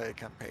requisition. single player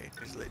campaign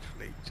is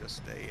literally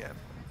just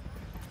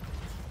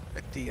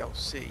a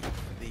DLC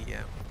for the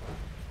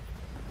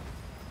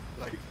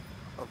like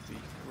of the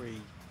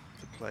free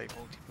to play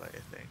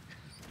multiplayer thing.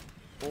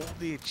 All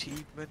the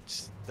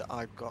achievements that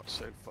I've got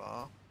so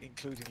far,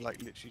 including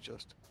like literally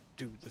just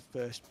do the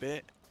first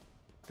bit,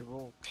 they're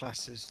all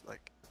classes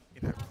like,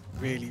 you know,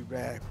 really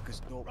rare because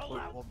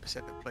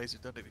 0.1% of players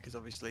have done it, because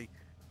obviously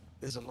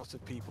there's a lot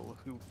of people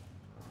who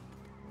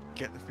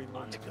get the free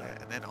multiplayer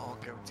and then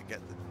aren't going to get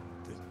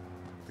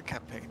the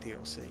campaign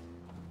DLC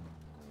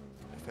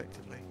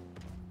effectively.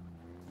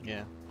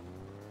 Yeah.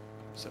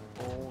 So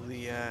all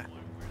the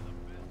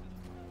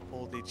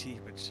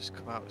achievements just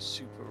come out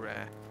super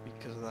rare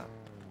because of that.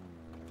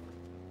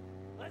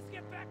 Let's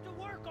get back to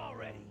work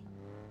already.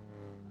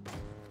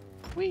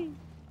 Whee!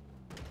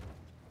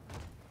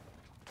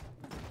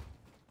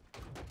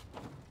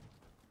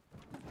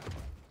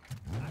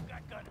 I've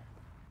got gunner.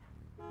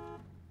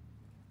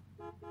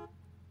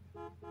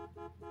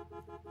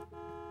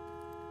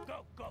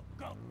 Go, go,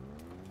 go.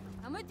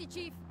 I'm with you,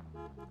 Chief.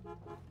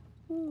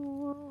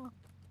 Hello,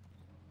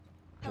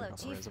 Got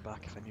the Chief. razor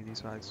back if any of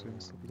these guys will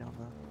still be down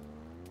there.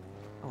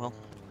 Oh well.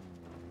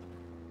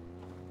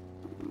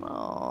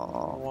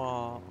 Oh,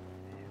 What?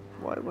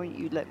 why won't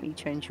you let me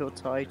change your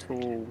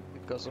title?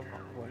 Because I'm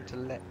not going to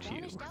let you.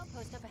 Banished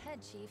outpost up ahead,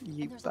 Chief.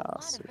 You and there's a lot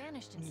bastard. of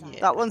banished inside.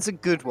 That one's a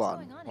good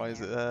Whatever's one. going on Why in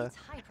is it there, it's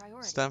high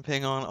priority.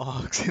 stamping on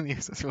orcs in the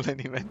accessible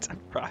element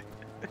right?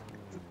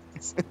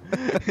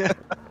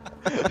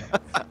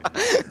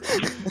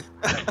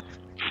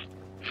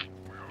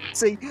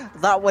 See,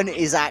 that one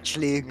is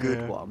actually a good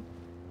Yeah. one.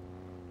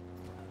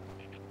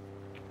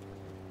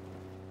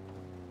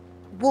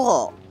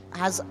 What?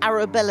 Has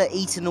Arabella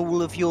eaten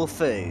all of your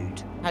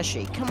food? Has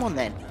she? Come on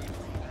then.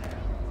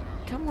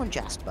 Come on,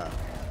 Jasper.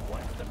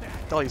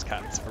 Dolly's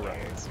cats for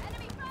roads.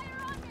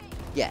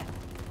 Yeah.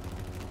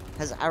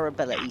 Has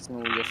Arabella eaten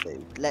all your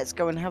food? Let's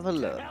go and have a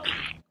look.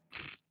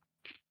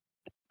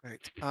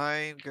 Right,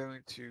 I'm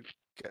going to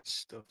get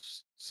some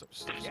stuff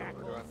sorted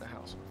around the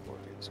house before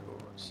I get to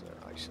school, so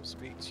I shall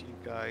speak to you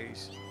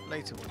guys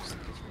later once the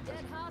kids are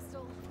Dead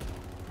hostile.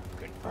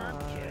 Confirmed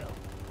kill.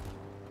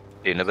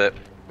 See you in a bit.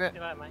 See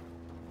you later, mate.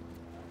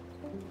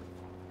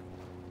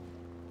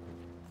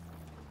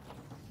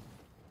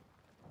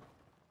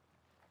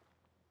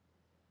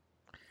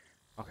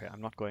 Okay,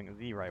 I'm not going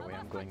the right way,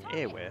 I'm going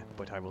a way,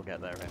 but I will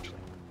get there eventually.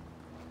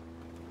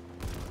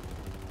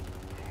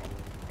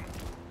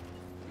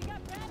 We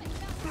got banished.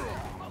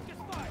 Focus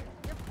fire.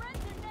 Your friends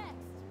are next.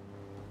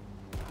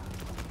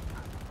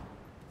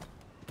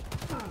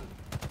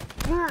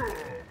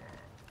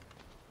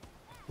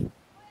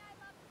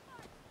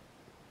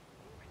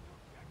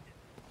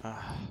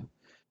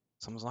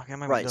 Someone's knocking on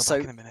my Right, window so-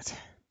 back in a minute.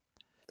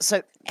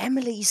 So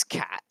Emily's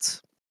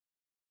cat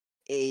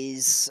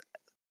is,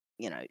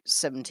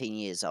 17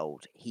 years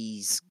old.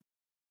 He's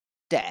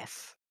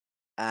deaf,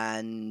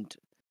 and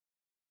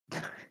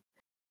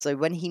so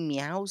when he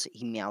meows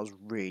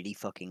really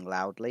fucking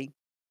loudly.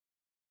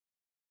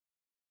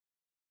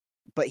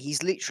 But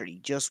he's literally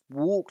just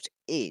walked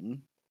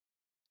in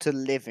to the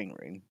living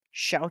room,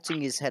 shouting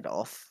his head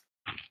off.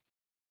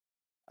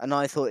 And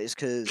I thought it's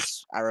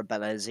because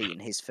Arabella has eaten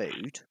his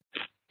food.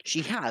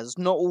 She has,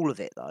 not all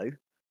of it though.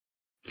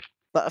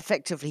 But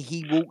effectively,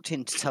 he walked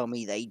in to tell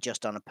me that he'd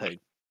just done a poo.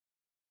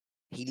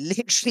 He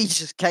literally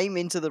just came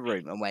into the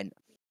room and went,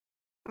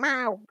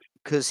 meow,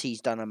 because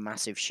he's done a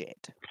massive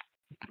shit.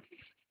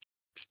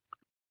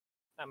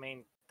 I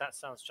mean, that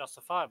sounds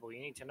justifiable.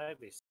 You need to know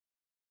this.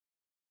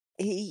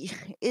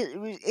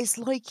 It's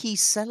like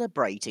he's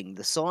celebrating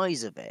the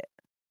size of it.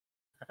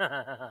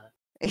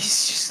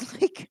 It's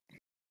just like...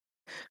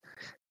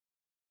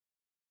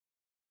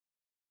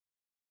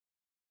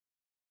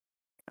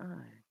 Oh.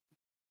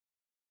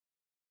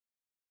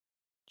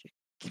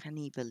 Can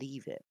he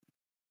believe it?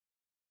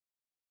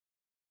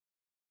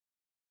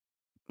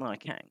 Well, I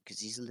can, because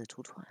he's a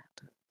little twat.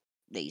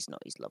 No, he's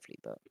not, he's lovely,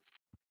 but...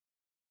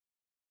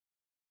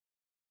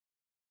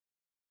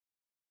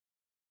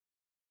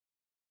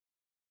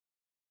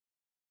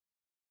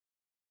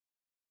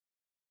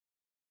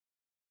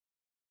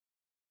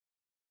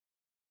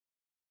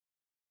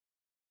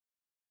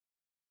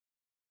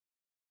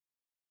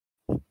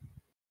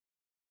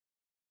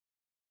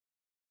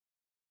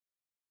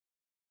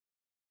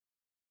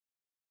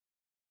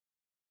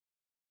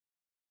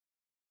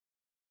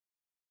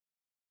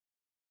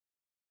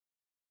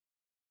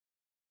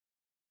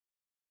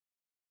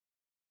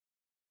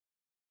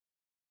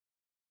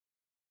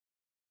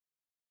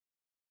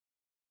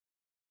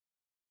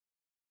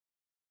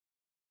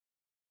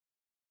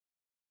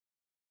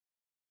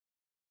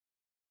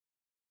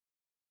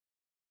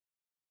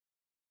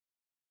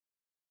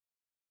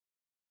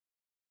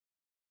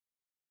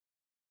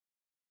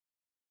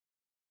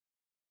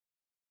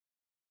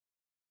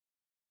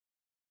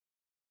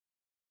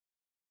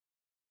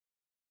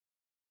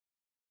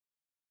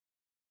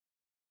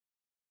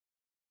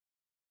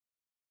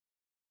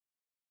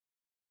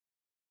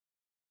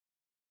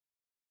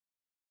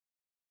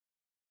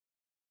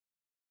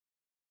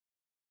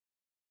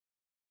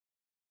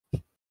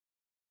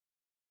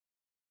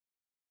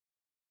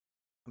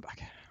 I'm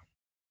back.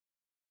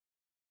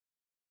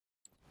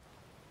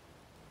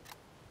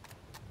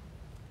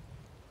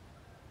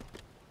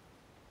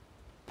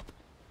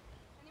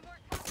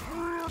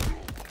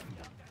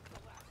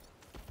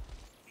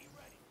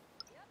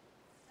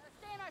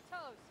 Stay on our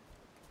toes.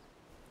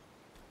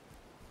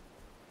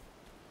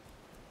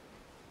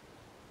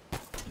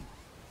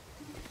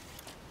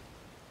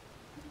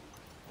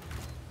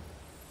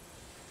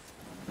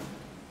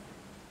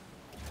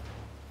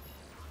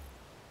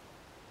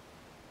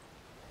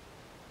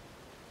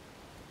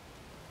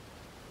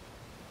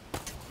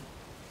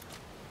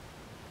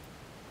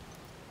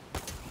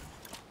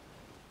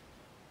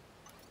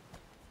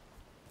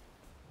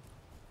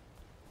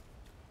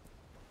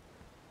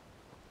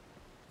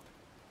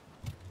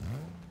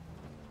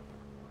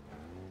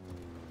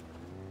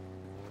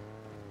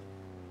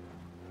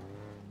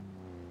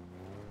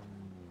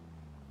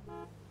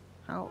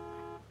 How,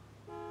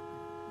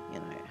 you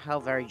know, how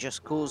very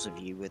just cause of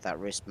you with that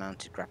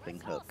wrist-mounted grappling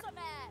hook.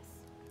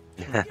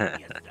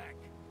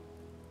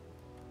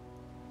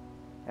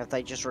 Have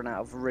they just run out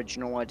of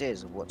original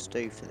ideas of what to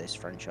do for this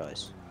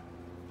franchise?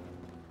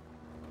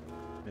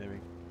 Maybe.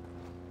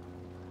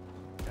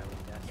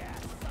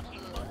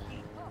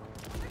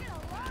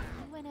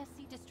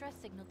 UNSC distress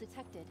signal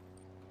detected.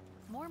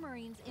 More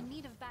Marines in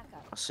need of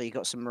backup. So you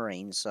got some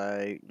Marines,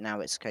 so now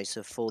it's a case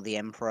of for the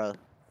Emperor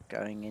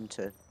going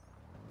into...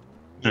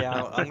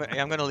 Yeah,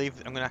 I'm gonna leave.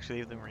 I'm gonna actually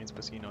leave the Marines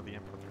because you know the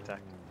Emperor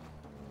protect.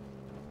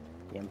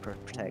 The Emperor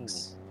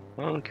protects.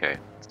 Okay,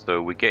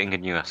 so we're getting a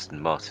new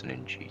Aston Martin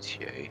in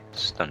GTA.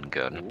 Stun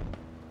gun.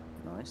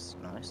 Nice,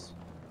 nice.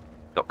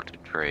 Dr.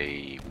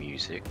 Dre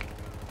music.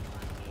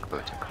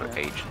 Quote-unquote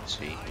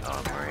agency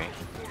armory.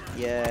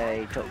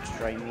 Yay, Dr.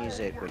 Dre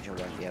music, which I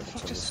won't be able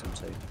to listen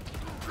to.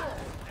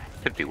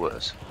 Could be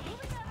worse.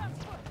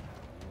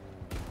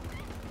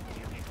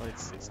 Well,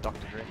 it's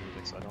Dr. Dre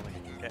music, so I don't think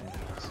you can get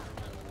anything else.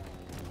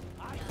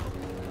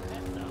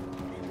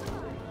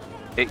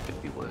 It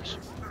could be worse.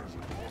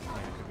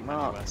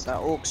 Mark, that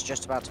orc's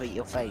just about to eat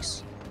your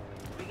face.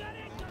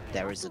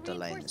 There is a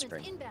delay in the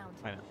spring.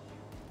 I know.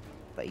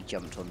 But he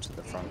jumped onto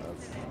the front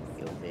of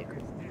your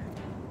vehicle.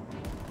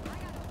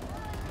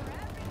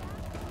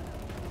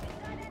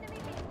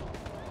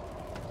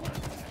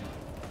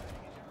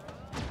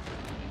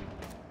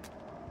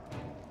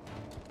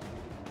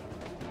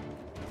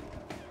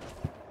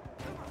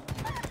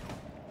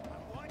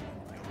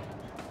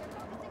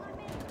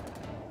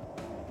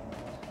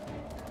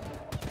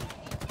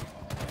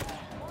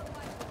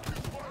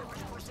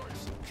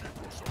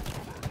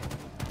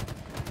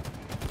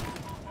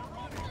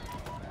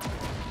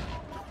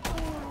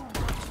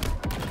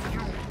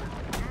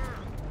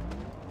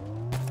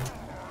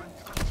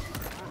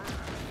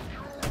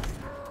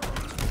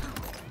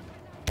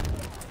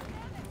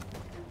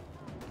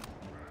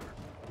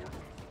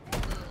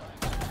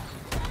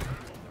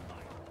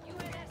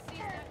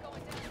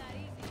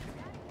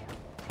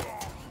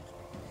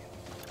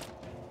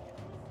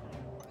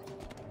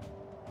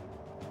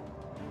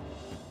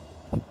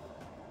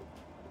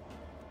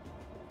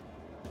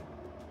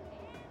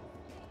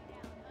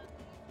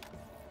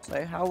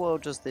 So how well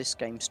does this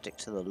game stick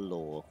to the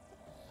lore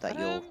that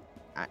you're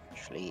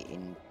actually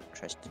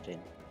interested in?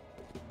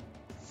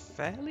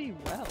 Fairly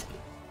well,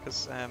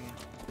 because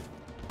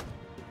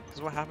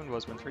what happened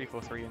was when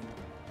 343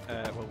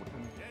 and well,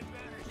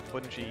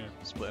 when Bungie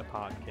split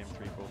apart and became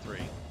 343,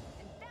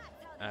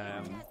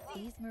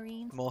 These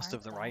Marines most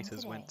of aren't the dying writers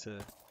today. went to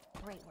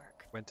Great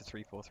work.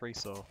 343,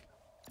 so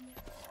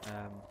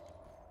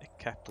it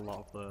kept a lot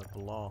of the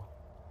lore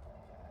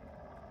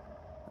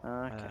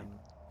Okay.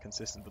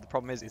 consistent. But the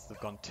problem is they've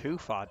gone too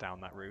far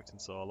down that route,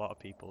 and so a lot of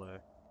people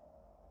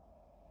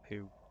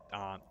who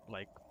aren't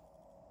like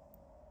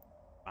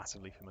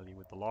massively familiar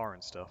with the lore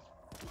and stuff,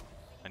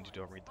 and you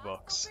don't read the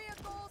books,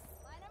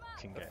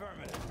 can get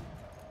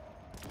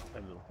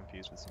a little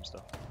confused with some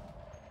stuff.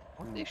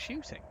 What are they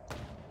shooting?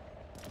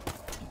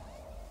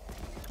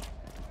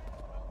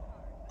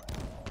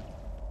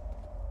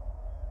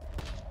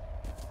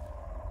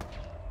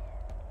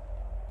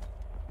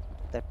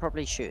 They're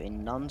probably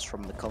shooting nuns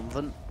from the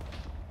convent.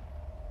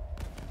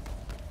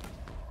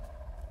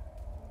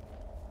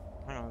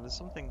 I don't know, there's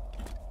something...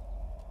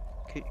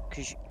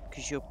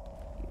 Because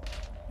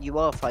you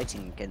are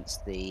fighting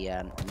against the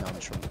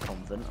nuns from the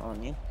convent,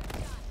 aren't you?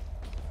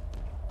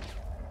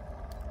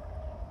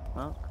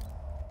 Mark?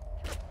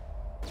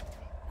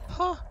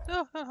 Huh,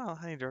 no, I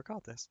need to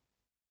record this.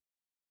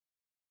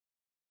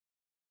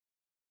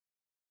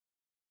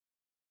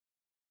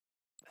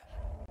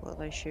 What are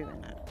they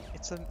shooting at?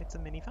 It's a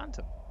mini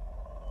Phantom.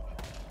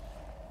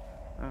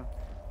 Oh.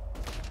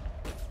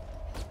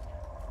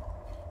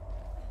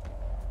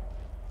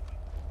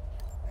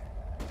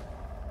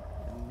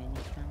 A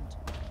mini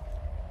Phantom.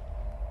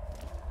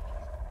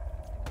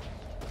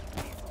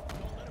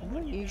 They're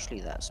not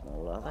usually that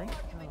small, are they?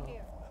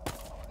 Oh.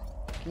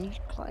 Can you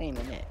claim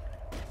in it?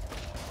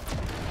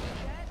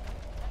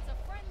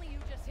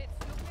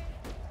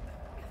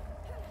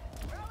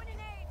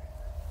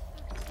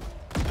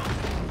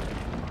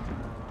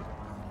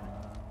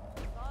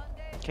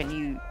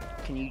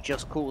 Can you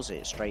just cause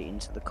it straight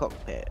into the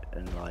cockpit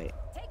and like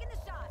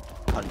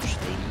punch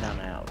the none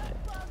out of it?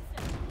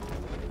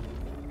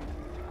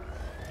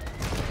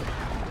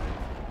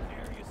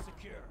 Area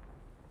secure.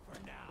 For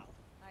now.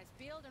 Nice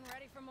field and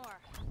ready for more.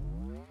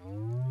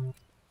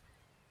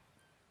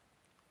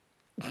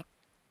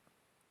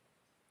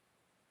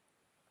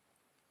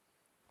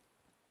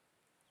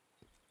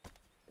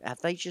 Have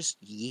they just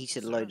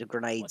yeeted a load of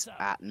grenades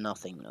at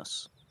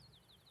nothingness?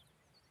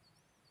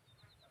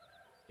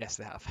 Yes,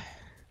 they have.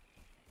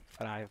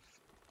 And I've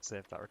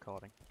saved that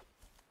recording.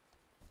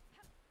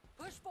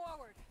 Push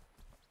forward.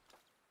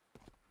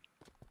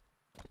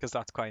 Because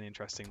that's quite an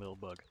interesting little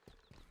bug.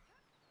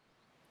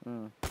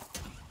 Hmm.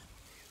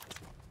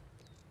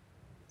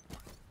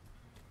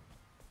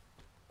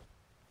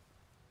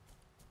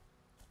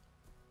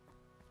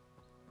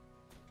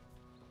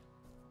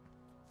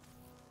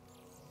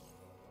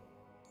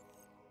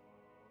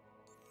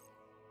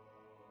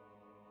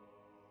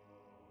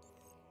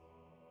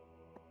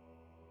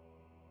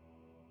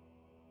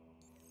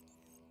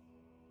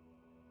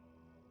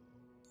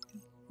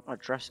 Oh,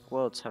 Jurassic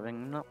World's having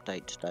an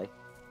update today.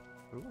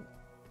 Ooh.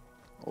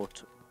 Or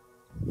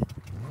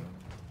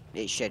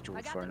it's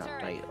scheduled for an the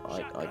turret.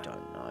 update. I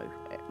don't know.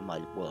 My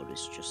world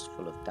is just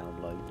full of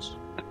downloads.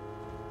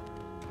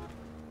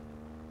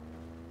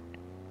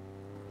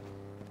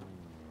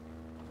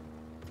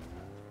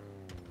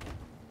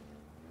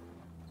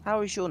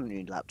 How is your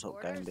new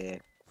laptop going,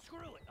 Beer?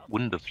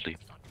 Wonderfully.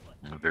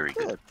 Very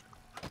good.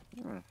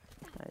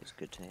 That is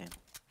good to hear.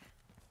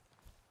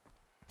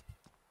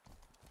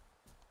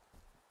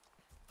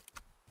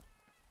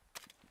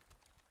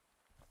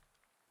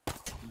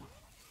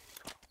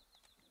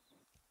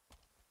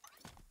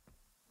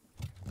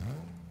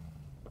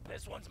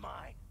 This one's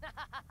mine.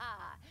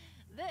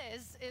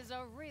 This is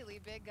a really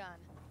big gun.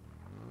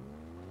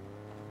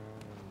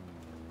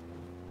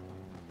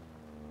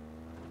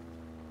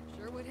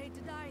 Sure would hate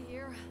to die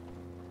here.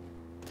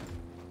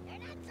 They're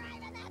not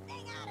driving that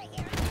thing out of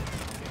here.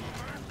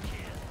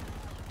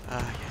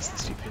 Ah, yes, the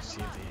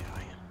stupidity of the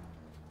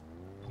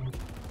AI.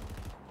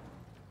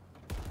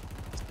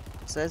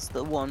 Says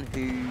the one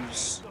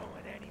who's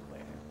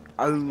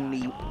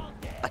only,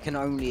 I can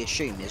only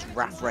assume, is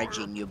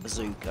raff-regging your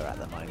bazooka at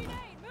the moment.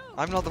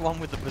 I'm not the one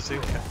with the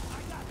bazooka.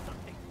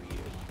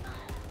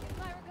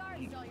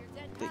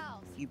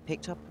 You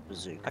picked up a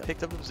bazooka. I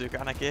picked up the bazooka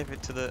and I gave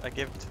it to the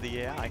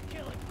AI.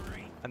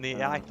 And the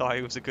AI thought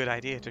it was a good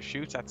idea to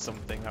shoot at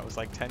something that was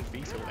like 10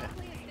 feet away.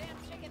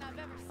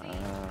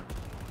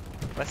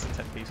 Less than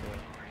 10 feet away.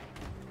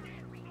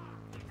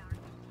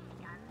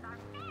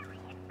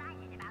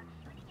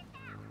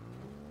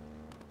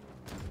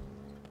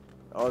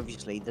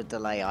 Obviously, the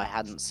delay, I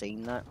hadn't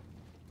seen that.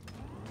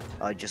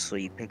 I just saw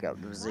you pick up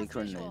the bazooka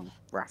and then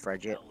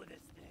raff-reg it.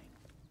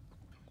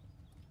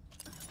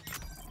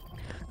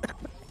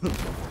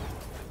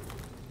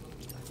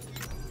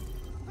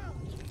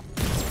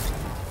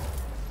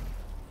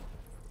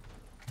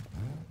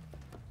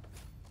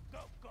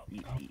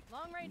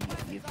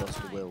 You've lost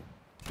a wheel,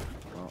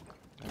 Mark.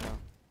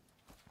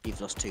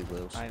 You've lost 2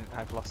 wheels.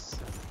 I've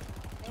lost.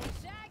 Hey,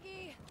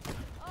 Shaggy,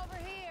 over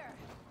here.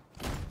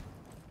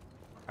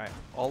 Right,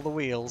 all the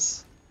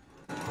wheels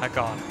are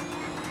gone.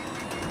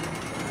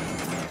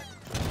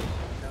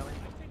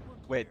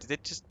 Wait, did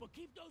it just?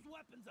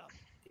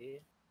 Yeah.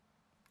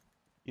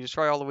 You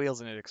destroy all the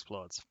wheels and it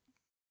explodes.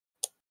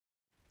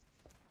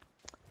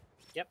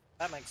 Yep,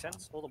 that makes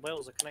sense. All the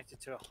wheels are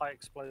connected to a high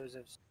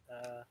explosives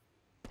to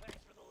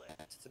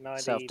deny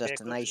the self-detonation vehicle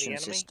to the enemy.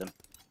 system.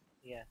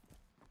 Yeah.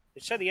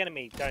 It's so the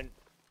enemy don't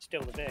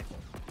steal the vehicle.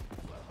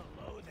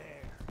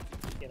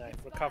 You know,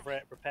 recover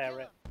it,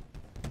 repair it.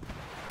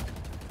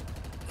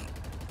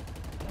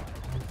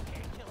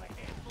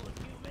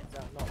 Is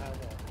that not how it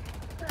works?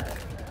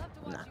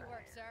 Love to watch you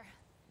work, sir.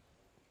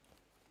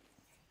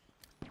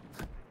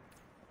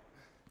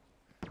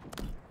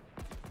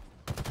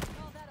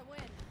 Call that a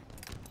win.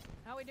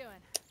 How we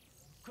doing?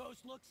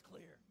 Coast looks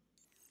clear.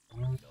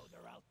 We know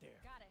they're out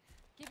there. Got it.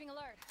 Keeping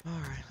alert.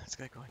 Alright, let's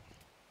get going.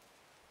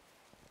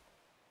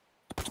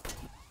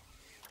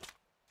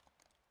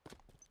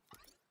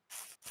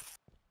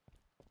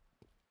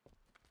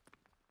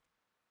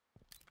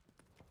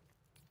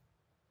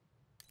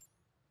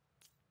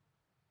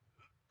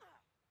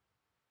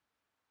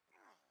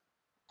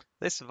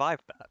 They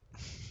survived that.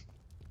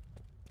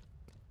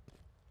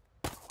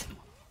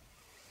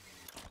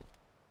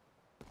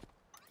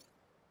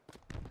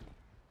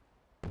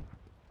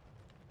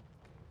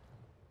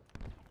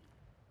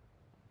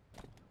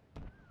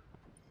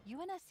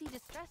 UNSC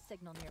distress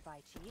signal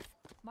nearby, Chief.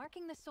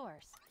 Marking the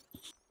source.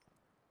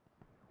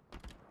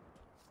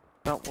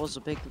 That was a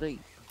big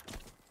leap.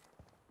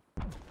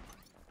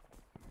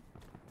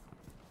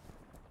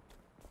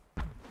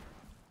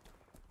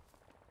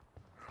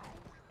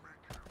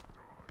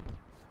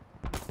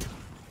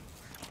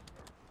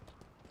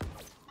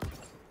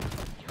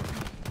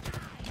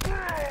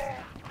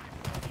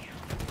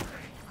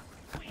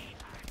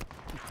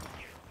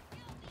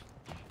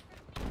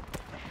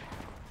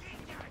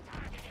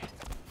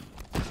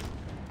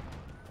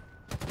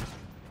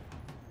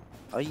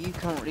 Are you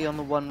currently on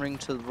the One Ring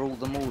to rule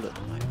them all at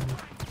the moment?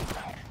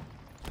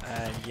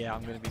 Yeah,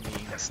 I'm going to be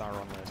meeting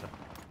Sauron later.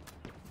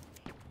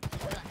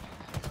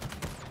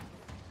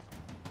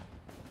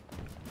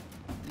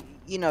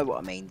 You know what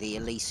I mean, the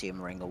Elysium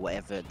Ring or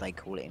whatever they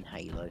call it in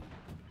Halo.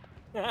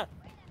 the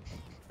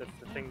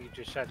thing you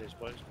just said is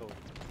what it's called.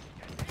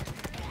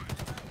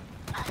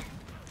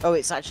 Oh,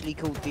 it's actually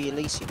called the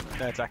Elysium Ring.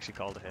 No, it's actually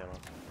called a Halo.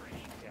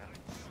 Yeah.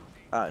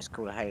 Oh, it's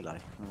called a Halo.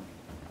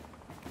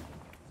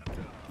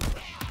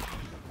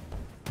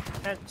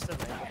 Hence the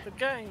name of the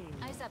game.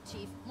 Eyes up,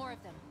 Chief. More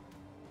of them.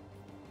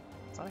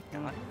 Sorry,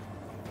 can I?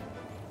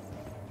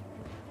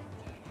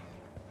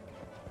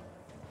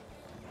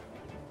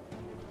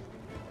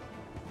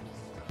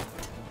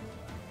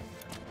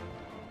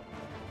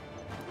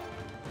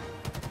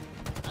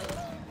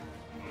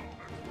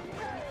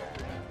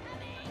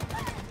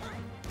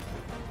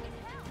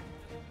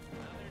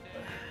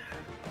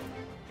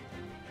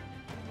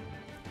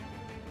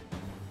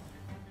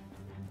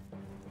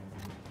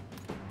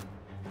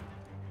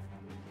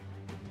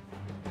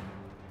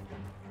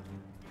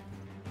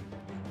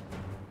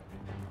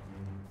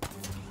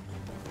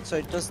 So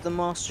does the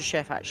Master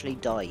Chef actually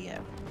die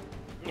yet?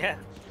 Yeah.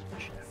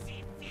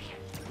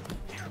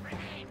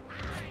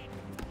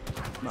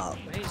 Mark.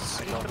 He's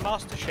the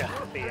Master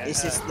Chef.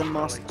 Is this the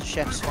Master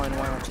Chef's final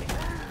outing?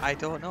 I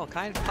don't know.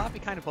 Part of me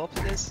kind of hopes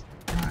it is.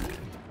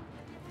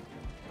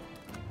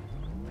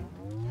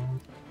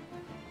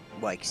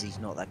 Why? Because he's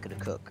not that good a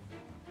cook.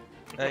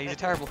 He's a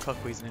terrible cook,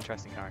 but he's an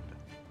interesting character.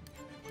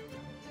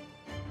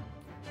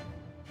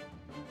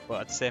 But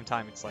at the same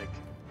time, it's like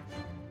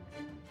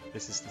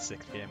this is the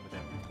 6th game with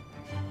him.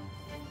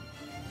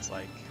 It's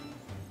like,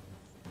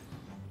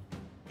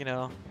 you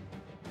know.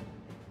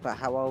 But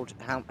how old?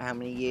 How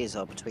many years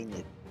are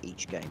between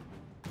each game?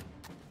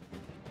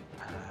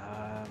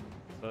 The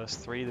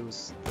first 3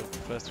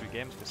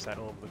 games were set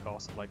over the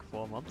course of like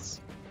 4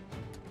 months.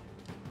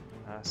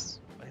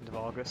 End of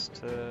August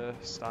to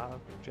start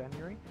of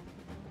January.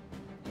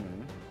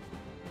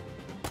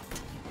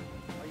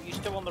 Are you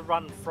still on the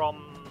run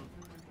from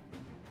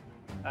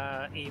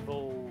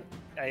evil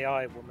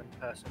AI woman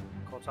person,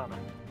 Cortana?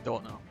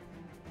 Don't know.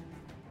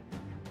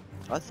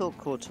 I thought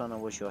Cortana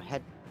was your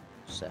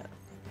headset.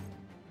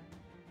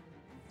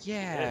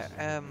 Yeah.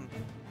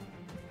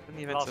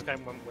 The last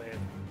game went weird.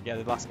 Yeah,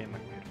 the last game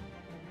went weird.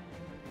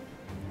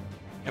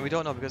 And we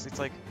don't know because it's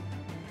like...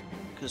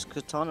 Because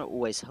Cortana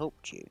always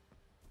helped you.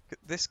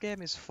 This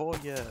game is 4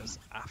 years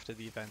after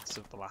the events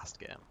of the last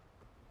game.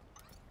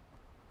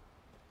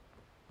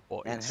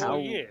 But And it's 4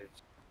 years?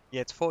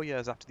 Yeah, it's 4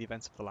 years after the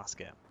events of the last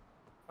game.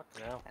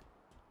 Fucking hell.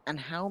 And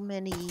how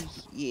many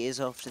years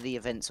after the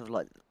events of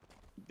like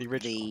the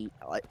original?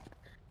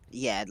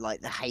 Yeah,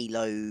 like the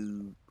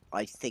Halo.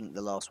 I think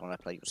the last one I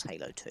played was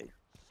Halo 2.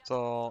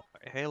 So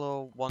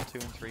Halo 1, 2,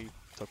 and 3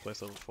 took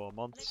place over 4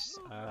 months.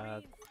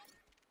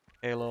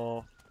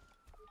 Halo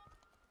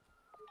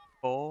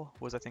 4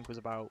 was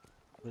about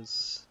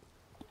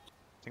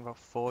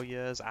 4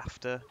 years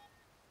after.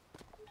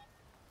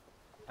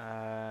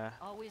 4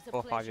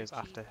 or 5 years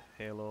after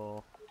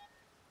Halo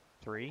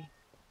 3.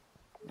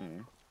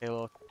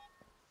 Halo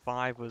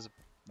 5 was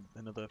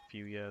another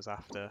few years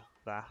after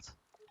that.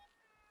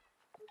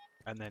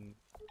 And then,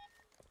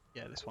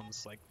 yeah, this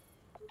one's like,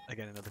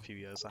 again, another few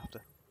years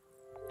after.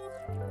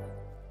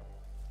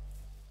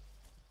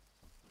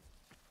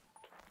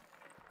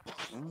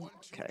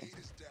 Okay.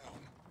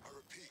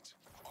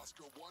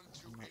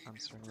 I'm not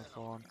answering the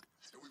phone.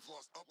 And we've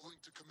lost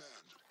uplink to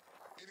command.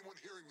 Anyone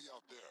hearing me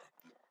out there?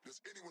 Does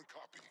anyone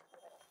copy?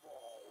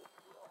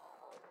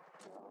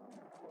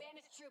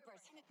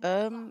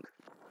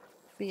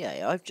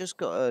 VA, I've just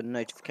got a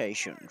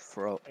notification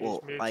for.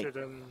 Well,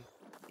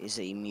 is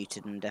he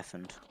muted and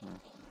deafened?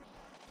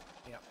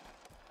 Yeah.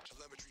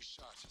 Telemetry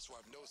shot, so I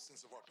have no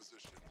sense of our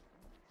position.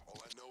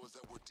 All I know is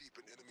that we're deep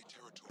in enemy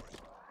territory.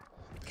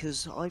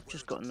 Because I've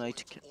just got a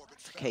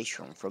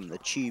notification from the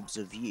Tubes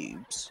of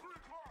Ubes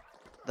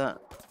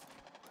that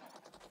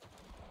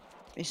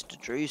Mr.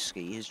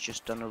 Drewski has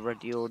just done a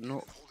Ready or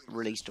Not,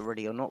 released a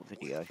Ready or Not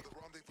video.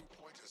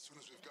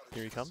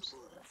 Here he comes.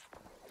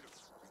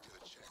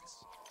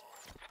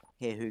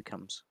 Here, who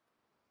comes?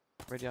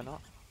 Ready or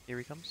not? Here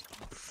he comes.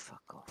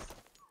 Fuck off.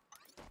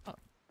 Oh.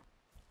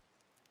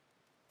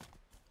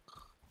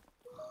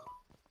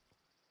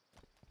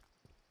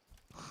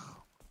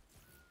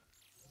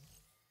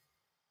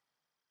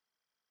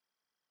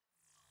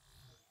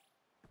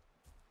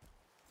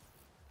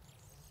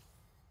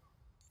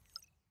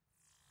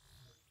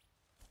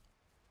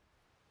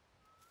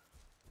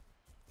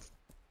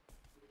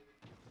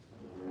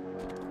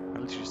 I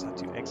literally just had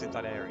to exit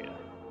that area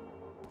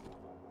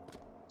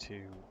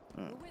to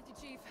We're with you,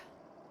 Chief.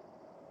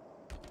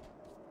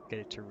 get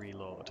it to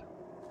reload.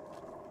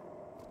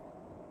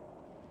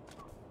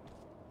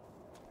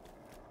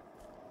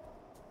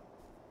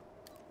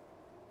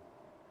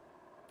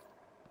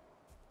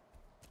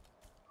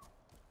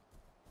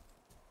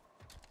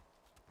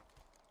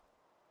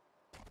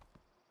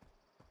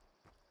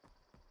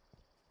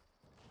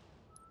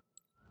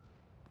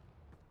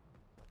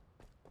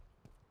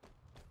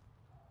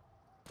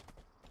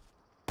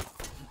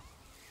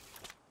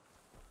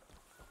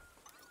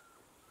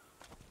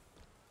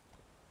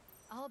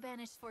 All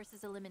banished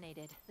forces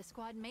eliminated. The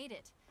squad made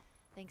it.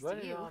 Thanks Where to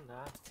are you. you on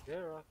now?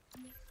 You're up.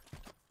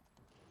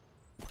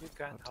 You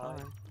can't About hide.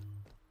 time.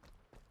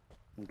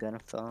 I'm gonna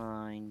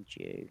find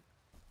you.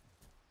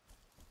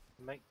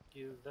 Make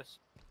you listen.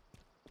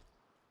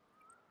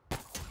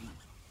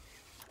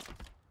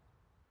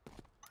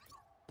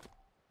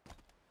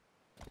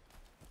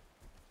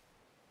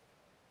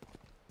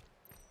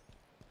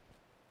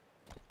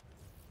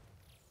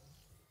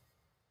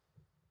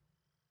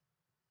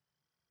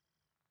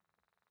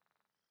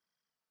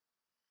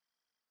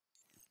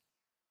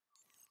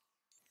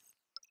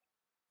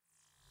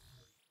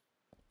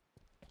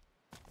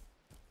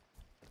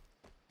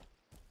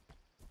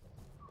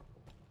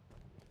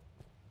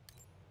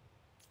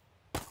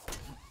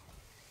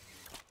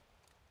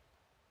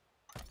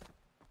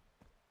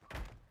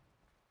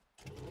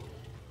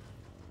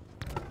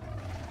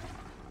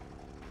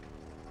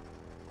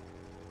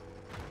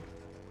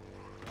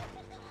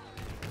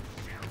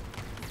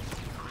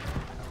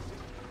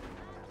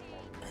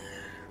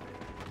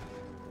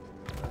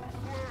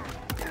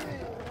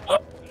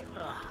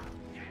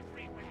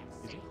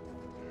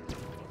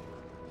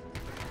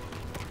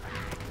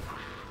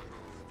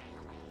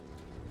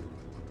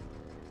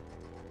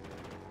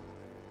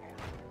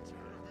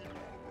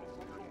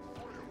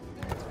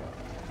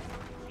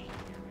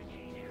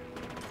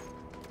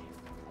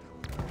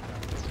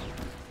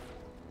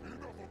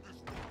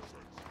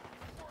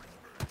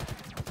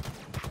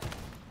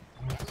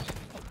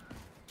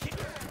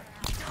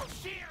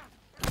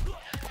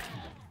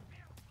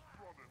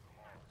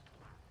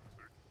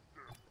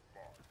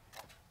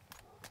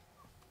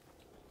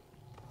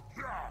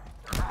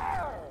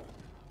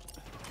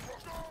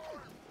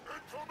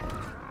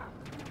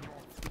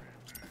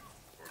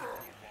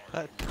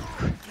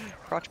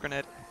 Crotch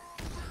grenade.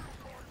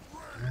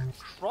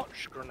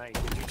 Crotch grenade,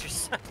 did you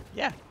just say?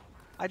 Yeah,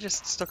 I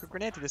just stuck a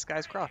grenade to this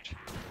guy's crotch.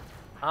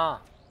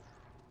 Ah.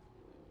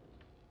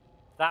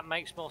 That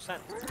makes more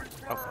sense.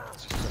 Oh,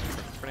 it's just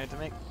a grenade to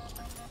make.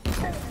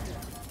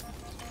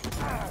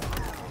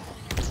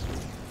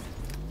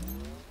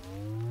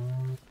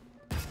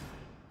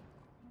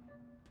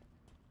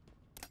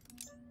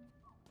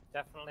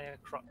 Definitely a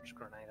crotch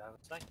grenade, I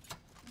would say.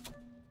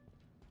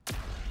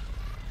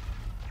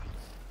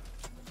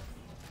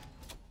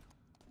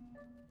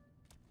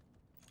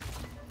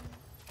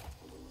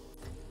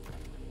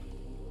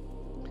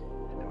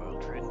 Hello,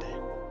 old friend.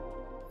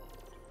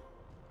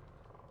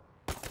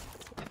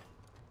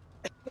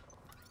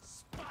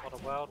 What a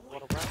world,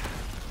 what a world.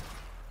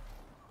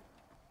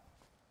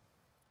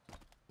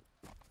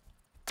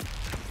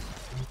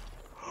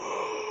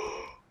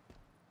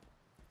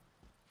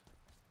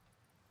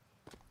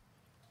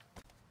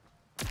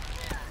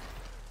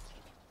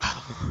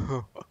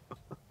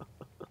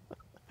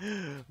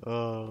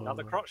 Oh.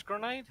 Another crotch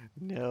grenade?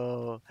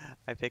 No,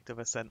 I picked up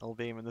a sentinel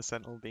beam and the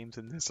sentinel beams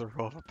in this are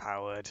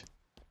overpowered.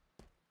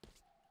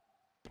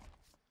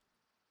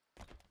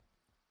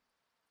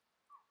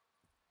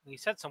 You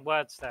said some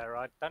words there.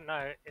 I don't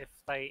know if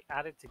they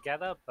added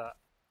together, but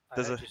I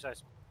There's heard a- you say.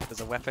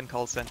 There's a weapon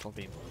called sentinel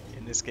beam.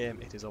 In this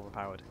game, it is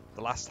overpowered.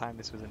 The last time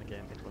this was in a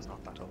game, it was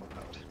not that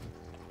overpowered.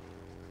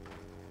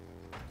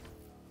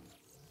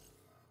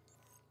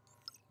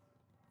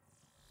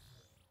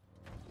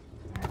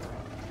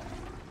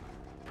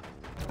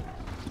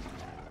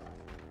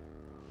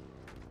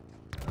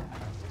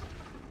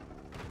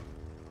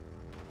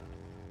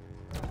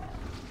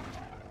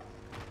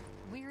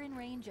 We're in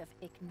range of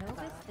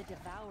Ignovus the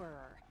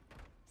Devourer.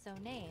 So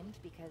named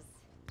because,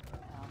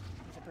 well,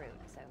 he's a brute,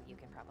 so you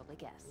can probably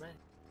guess.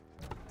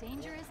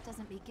 Dangerous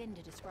doesn't begin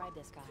to describe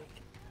this guy.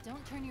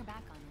 Don't turn your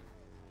back on him.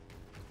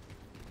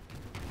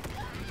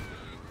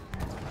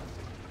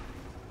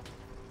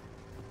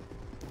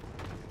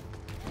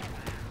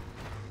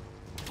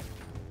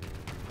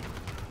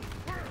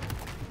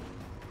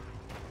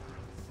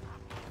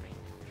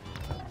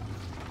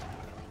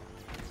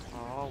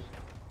 Oh.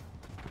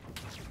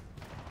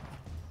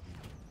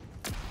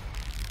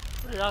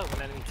 I really like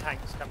when enemy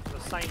tanks come to the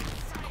same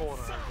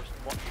corner and just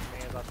watching me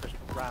as I push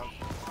round.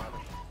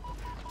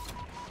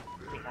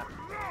 Be happy.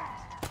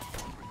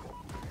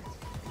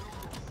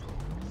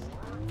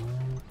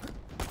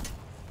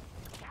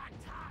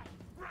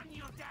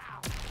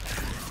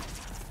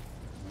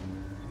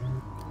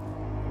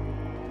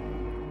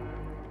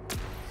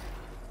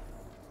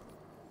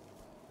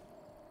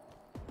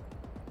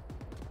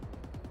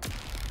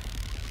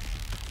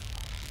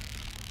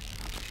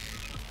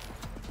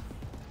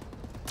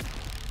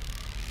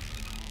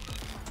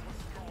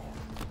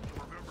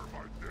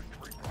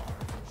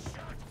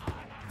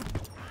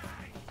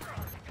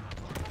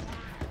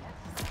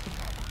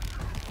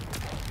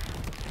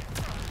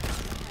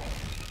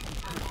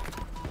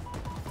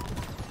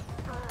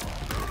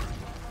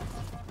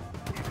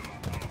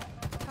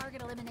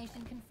 Target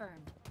elimination confirmed.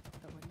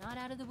 But we're not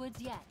out of the woods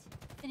yet.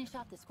 Finish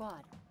off the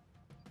squad.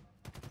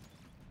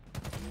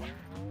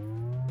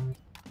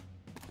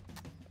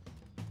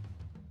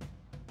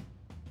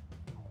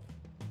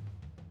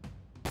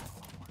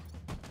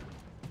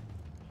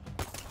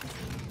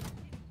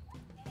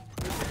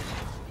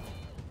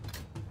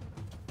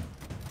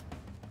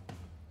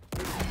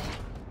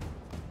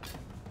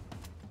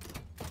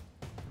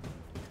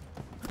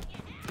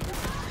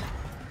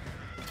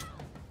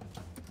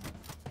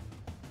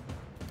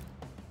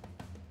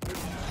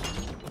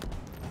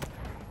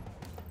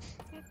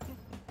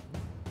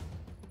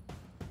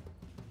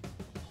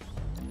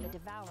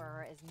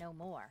 Devourer is no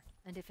more.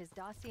 And if his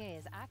dossier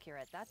is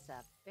accurate, that's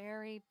a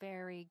very,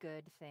 very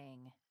good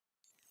thing.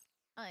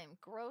 I'm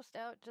grossed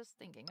out just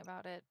thinking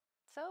about it.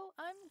 So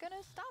I'm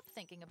gonna stop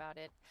thinking about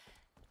it.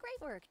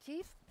 Great work,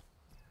 Chief.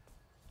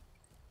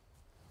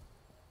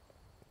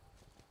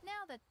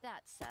 Now that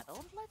that's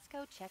settled, let's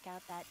go check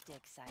out that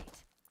dig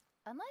site.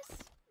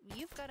 Unless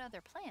you've got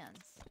other plans.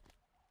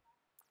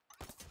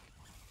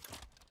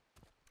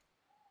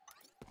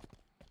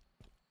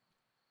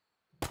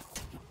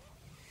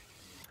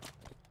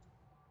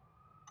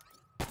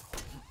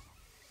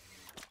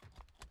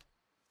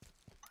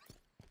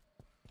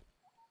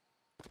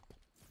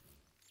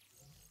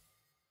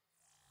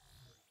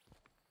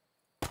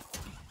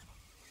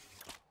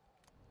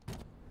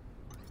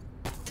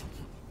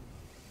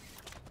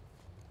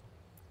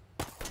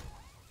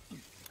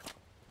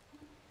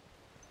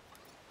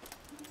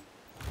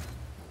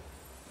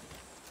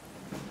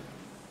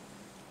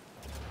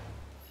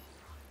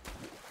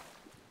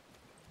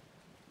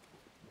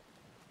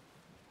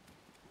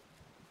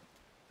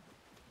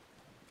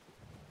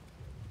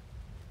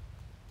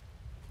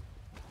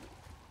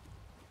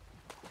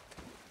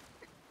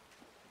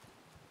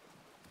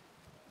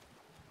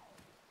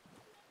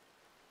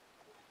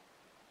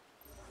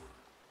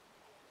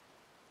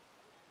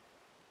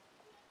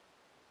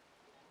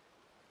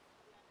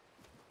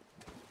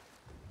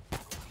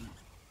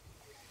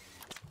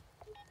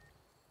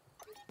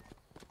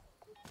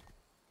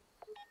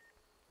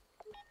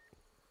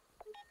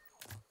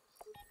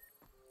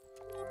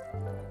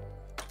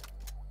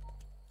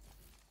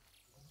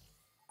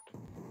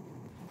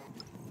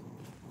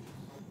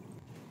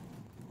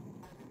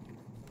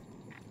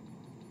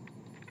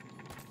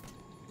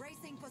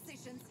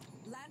 Positions.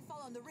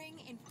 Landfall on the ring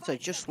in So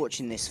just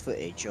watching this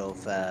footage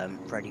of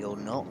Ready or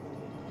Not,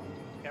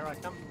 Here I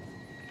come.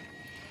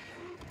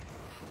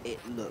 it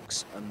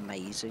looks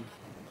amazing.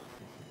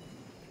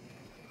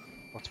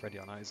 What's Ready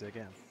or Not is it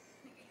again?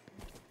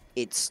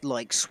 It's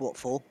like SWAT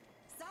 4.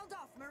 Sound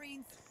off,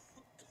 Marines.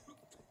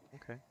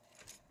 Okay.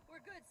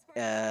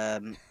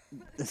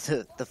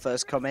 The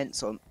first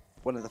comments on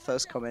one of the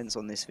first comments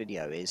on this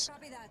video is,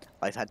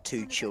 "I've had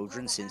 2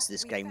 children since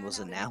this game was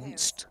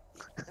announced."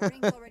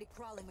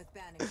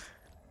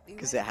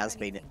 Because it has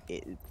been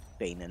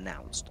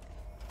announced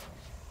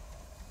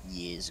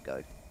years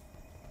ago.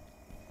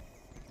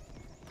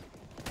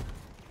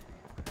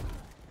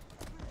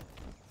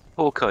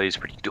 Hawkeye is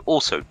pretty good.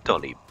 Also,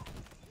 Dolly.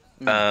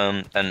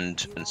 And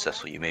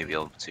Cecil, you may be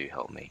able to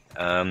help me.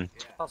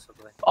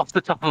 Possibly. Off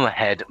the top of my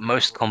head,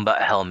 most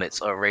combat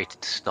helmets are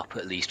rated to stop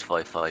at least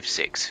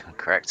 5.56,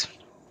 correct?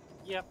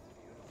 Yep.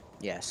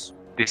 Yes.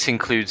 This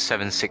includes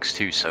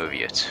 7.62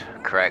 Soviet,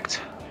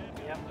 correct?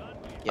 Yep.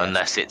 Yes.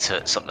 Unless it's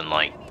at something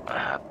like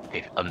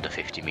under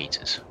 50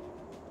 meters.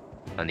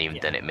 And even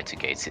then it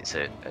mitigates, it's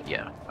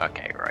yeah,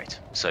 okay, right.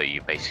 So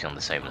you're basically on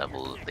the same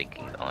level of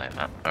thinking that I am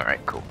at.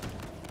 Alright, cool.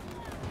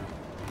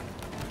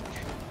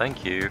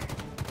 Thank you.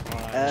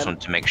 Just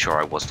wanted to make sure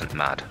I wasn't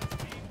mad.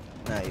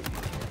 No.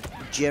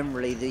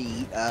 Generally,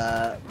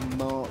 the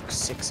Mark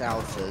 6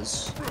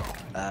 Alphas.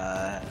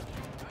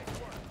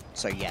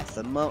 So yeah,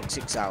 the Mark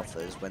 6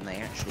 Alphas, when they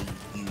actually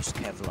used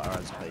Kevlar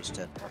as opposed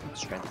to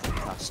strengthened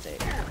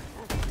plastic,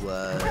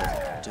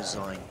 were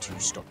designed to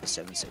stop the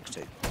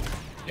 7.62.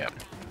 Yeah.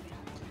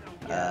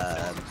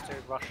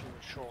 Russian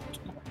short.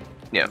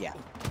 Yeah. Yeah.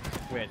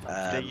 Wait,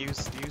 they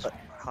use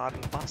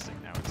hardened plastic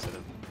now instead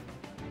of...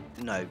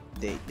 No,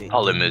 the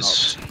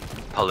polymers,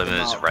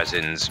 Mark-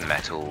 resins,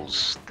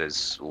 metals.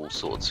 There's all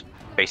sorts.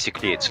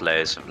 Basically, it's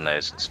layers and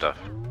layers and stuff.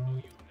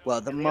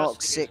 Well, the Mark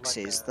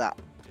 6s that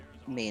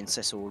me and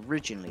Cecil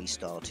originally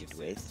started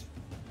with,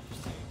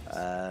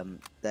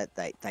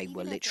 that they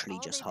were literally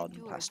just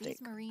hardened plastic,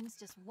 These Marines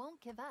just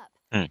won't give up.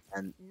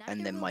 and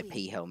then my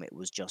P helmet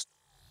was just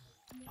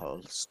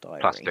polystyrene.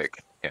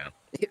 Plastic, yeah.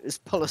 It was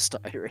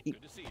polystyrene.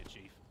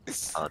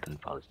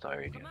 Hardened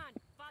polystyrene.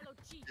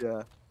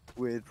 Yeah,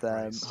 with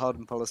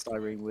hardened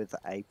polystyrene with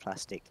a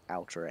plastic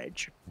outer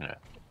edge. Yeah.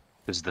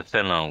 Because the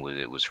Finland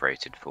was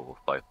rated for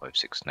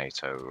 5.56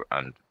 NATO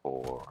and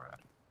for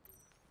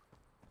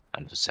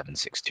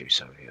 7.62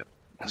 Soviet.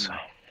 So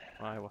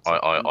I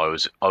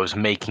was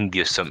making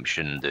the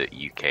assumption that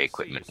UK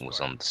equipment was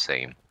on the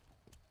same.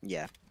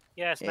 Yeah.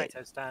 Yeah, it's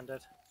NATO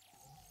standard.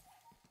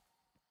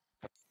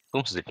 It's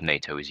almost as if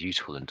NATO is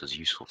useful and does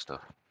useful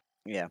stuff.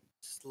 Yeah.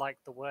 It's like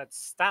the word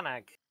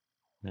Stanag.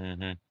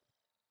 Mm-hmm.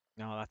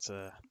 No, that's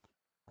a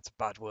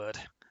bad word.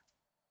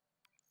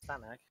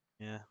 Stanag.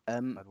 Yeah.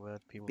 Bad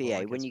word. People don't BA,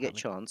 like when it, you get a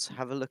apparently. chance,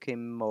 have a look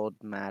in Mod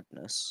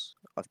Madness.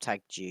 I've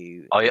tagged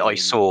you. I in-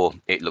 saw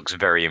it looks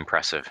very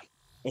impressive.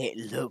 It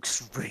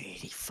looks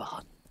really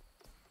fun.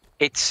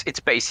 It's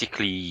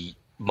basically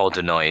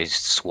modernized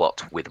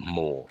SWAT with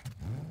more.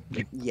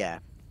 Yeah.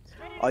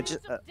 I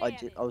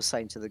was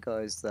saying to the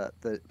guys that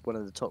one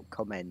of the top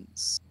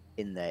comments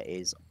in there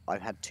is,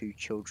 "I've had 2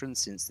 children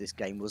since this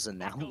game was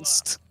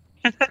announced."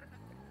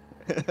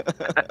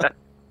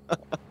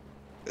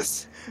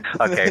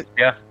 Okay,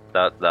 yeah,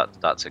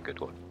 that's a good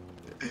one.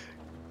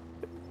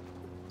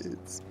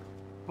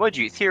 Mind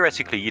you,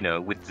 theoretically, you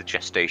know, with the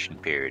gestation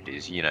period,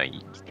 is you know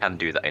you can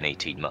do that in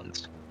 18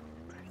 months.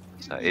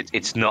 So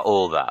it's not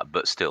all that,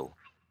 but still.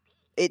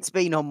 It's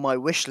been on my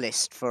wish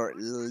list for at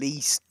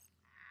least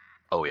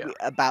Oh yeah.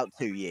 about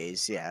 2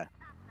 years, yeah.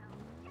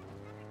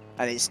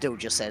 And it still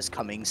just says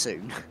coming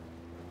soon.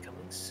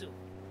 Coming soon.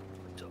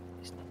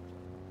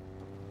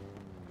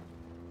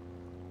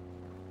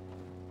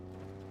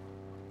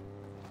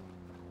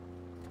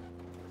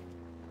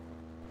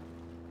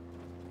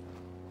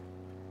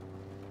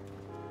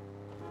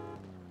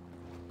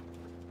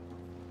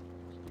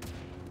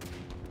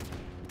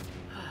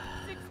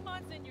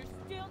 And you're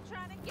still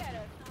trying to get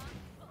us,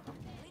 huh?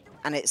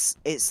 And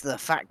it's the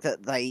fact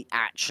that they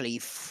actually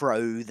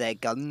throw their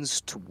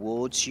guns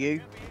towards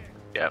you.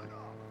 Yeah.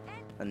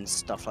 And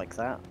stuff like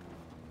that.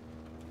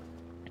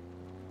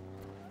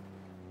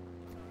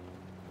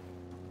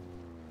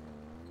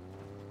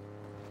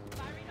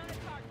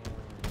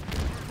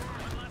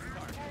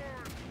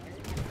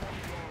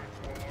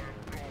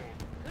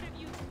 Could have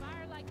used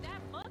fire like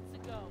that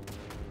months ago.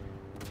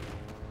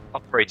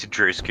 Operator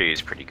Drewski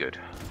is pretty good.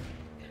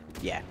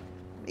 Yeah.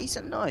 He's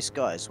a nice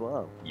guy as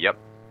well. Yep.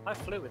 I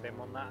flew with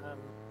him on that.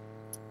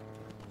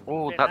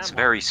 Oh, Vietnam that's one.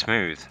 very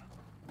smooth.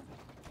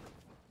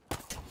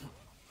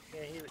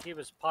 Yeah, he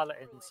was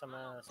piloting some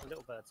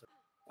little birds.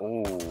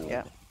 Oh.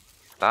 Yeah.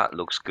 That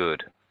looks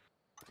good.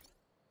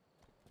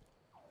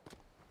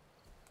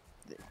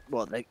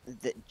 Well,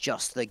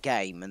 just the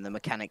game and the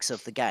mechanics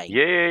of the game.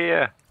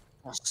 Yeah.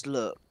 Just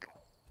look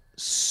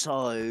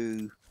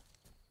so.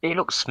 It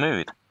looks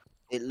smooth.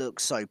 It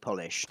looks so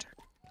polished.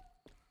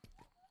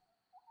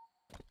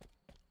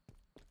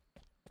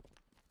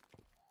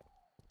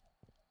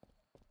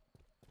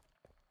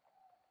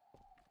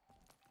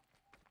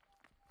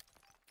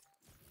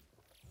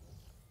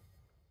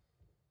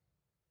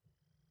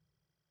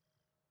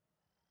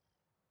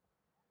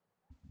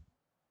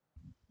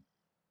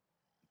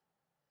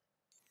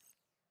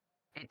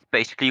 It's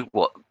basically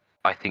what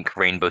I think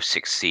Rainbow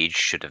Six Siege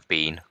should have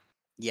been.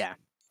 Yeah.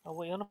 Oh,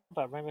 what you're on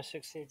about? Rainbow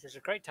Six Siege is a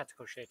great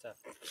tactical shooter.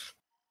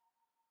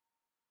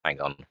 Hang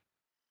on.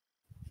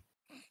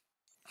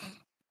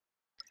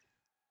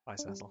 Bye,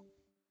 Cecil.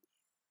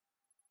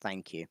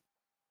 Thank you.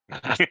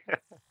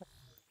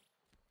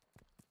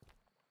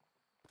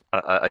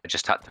 I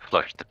just had to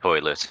flush the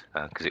toilet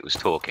because it was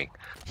talking.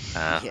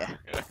 Yeah.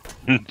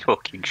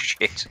 Talking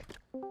shit.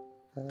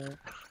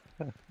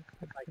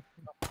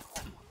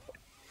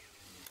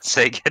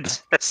 Say again,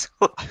 Cecil.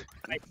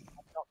 I'm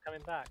not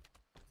coming back.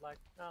 Like,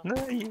 oh.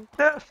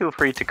 No, feel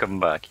free to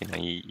come back. You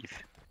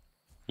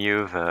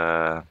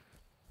know,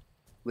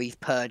 We've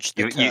purged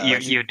the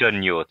you've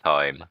done your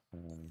time.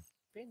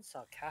 Being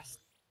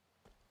sarcastic.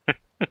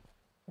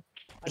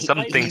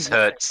 Some things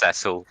hurt,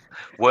 Cecil.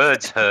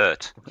 Words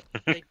hurt.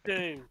 They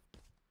do.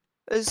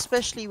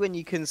 Especially when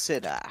you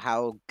consider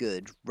how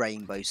good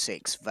Rainbow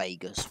Six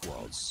Vegas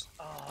was.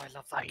 Oh, I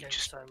love that game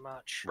so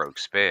much. Rogue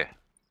Spear.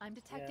 I'm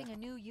detecting a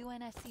new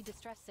UNSC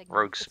distress signal.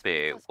 Rogue It's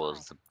Spear pretty close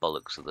was the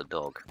bollocks of the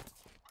dog.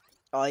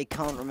 I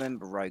can't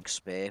remember Rogue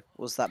Spear.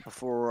 Was that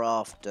before or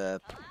after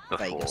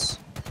Before. Vegas?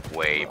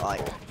 Way I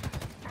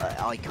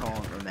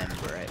can't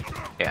remember it.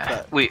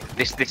 Yeah,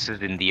 this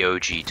is in the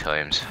OG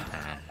times.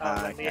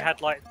 When you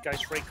had like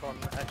Ghost Recon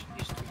that actually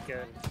used to be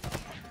good.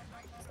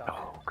 So,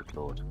 oh, good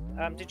lord.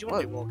 Did you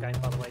want to do War Game,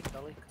 by the way,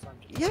 Dolly?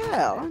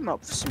 Yeah, I'm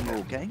up for some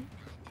more game.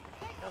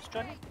 Else,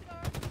 Johnny?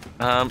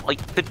 I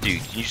could do.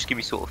 Can you just give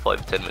me sort of 5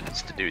 or 10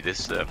 minutes to do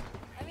this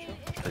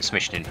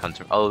mission in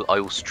Hunter? I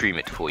will stream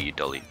it for you,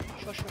 Dolly.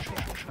 Sure.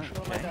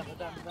 Okay.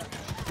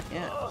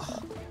 Yeah.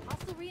 Also I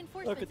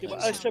reinforcement could do my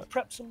team. ISO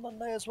preps on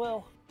Monday as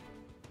well.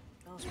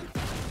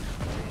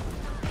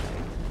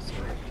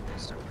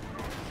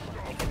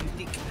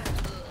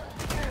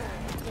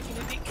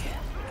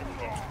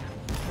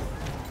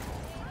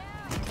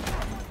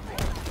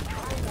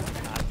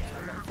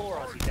 Four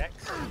Aussie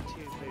decks, 2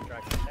 Blue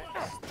Dragon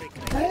decks, 3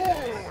 Canadian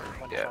decks,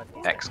 1 Yeah,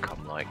 Chinese XCOM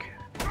like.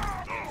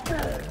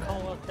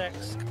 Commonwealth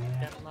decks,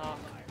 Denmark,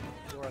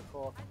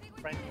 Eurocorp,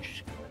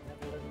 French,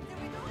 Netherlands,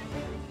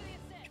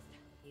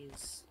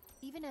 Japanese,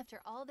 Even after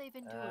all they've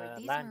endured,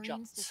 these Land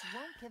Marines Jats. just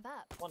won't give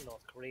up. 1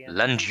 North Korean.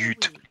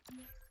 Landjut.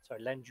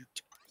 Sorry,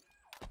 Landjut.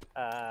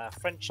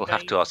 French. We'll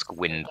have to Danes, ask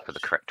Wind for the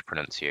correct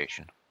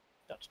pronunciation.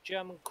 Dutch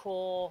German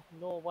Corps,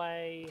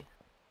 Norway,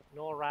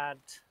 NORAD.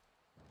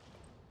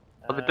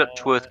 Are the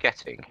Dutch worth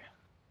getting?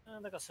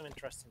 They've got some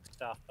interesting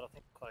stuff, but I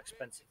think quite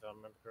expensive if I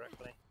remember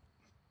correctly.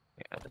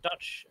 Yeah. The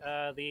Dutch,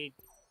 the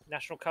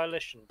National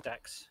Coalition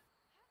decks,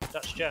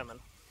 Dutch German.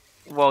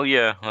 Well,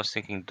 yeah, I was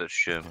thinking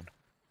Dutch German.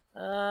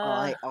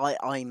 I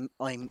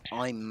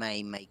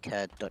may make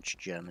a Dutch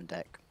German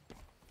deck.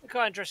 They're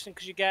quite interesting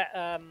because you get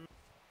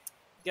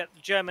the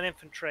German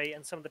infantry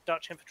and some of the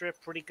Dutch infantry are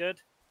pretty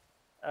good.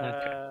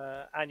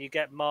 Okay. And you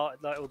get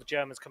like all the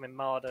Germans come in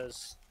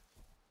Marders.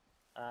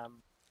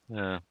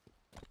 Yeah.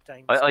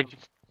 Danes. I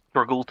just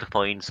struggle to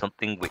find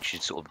something which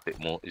is sort of a bit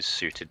more is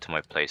suited to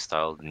my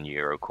playstyle than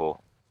Eurocore.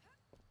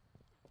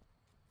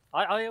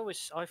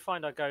 I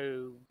find I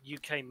go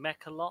UK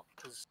mech a lot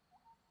because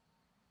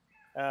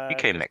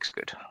UK mech's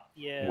good.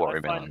 Yeah,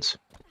 Warrior I find- Milans.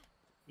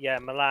 Yeah,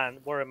 Milan,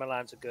 Warrior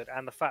Milans are good,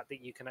 and the fact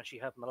that you can actually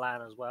have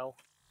Milan as well.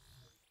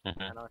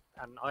 Mhm.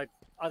 And I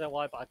don't know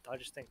why, but I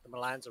just think the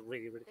Milan's a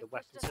really good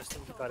weapon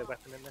system, guided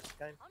weapon in this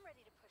game.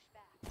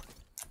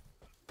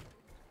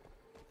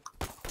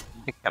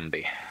 It can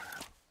be.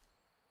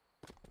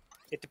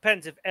 It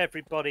depends if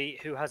everybody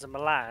who has a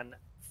Milan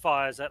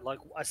fires at like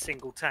a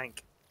single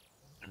tank.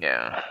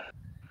 Yeah.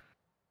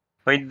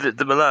 I mean,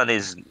 the Milan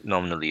is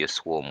nominally a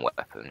swarm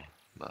weapon,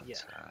 but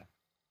Yeah.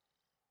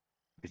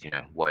 with, you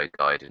know, wire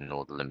guide and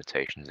all the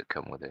limitations that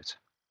come with it.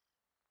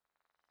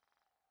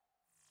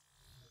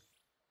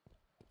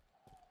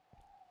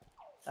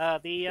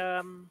 The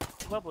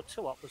World War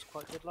II op was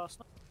quite good last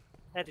night.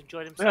 Ed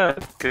enjoyed himself.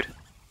 Yeah, good.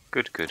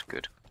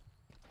 Good.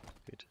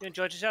 You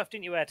enjoyed yourself,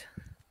 didn't you, Ed?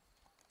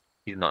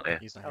 He's not here.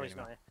 He's not Oh, here he's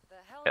not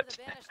anymore.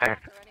 here.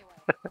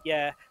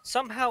 Yeah,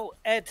 somehow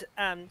Ed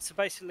and so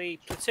basically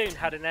Platoon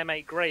had an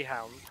M8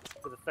 Greyhound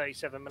with a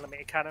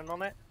 37mm cannon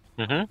on it.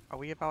 Are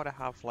we about to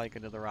have like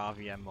another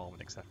RVM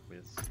moment, except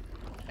with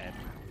Ed?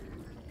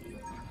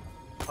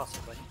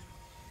 Possibly.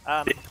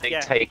 Did they yeah.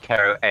 take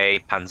care of a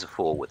Panzer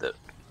IV with it?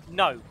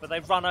 No, but they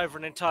run over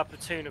an entire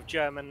platoon of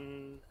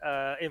German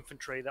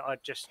infantry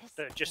that just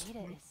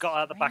got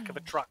out the back of a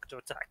truck to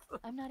attack them.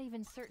 I'm not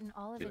even certain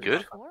all of Is it it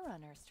good? is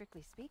Forerunner,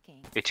 strictly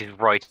speaking. It is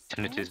right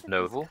and it Plans is of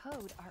noble. this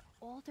code are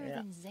older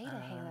than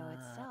Zeta Halo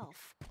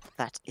itself.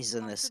 That is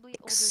an Possibly older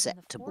than the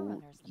acceptable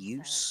Forerunners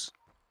use.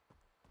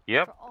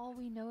 Yep. For all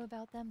we know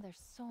about them, there's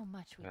so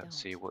much we don't. Let's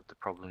see what the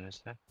problem is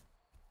there.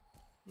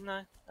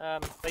 No,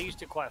 they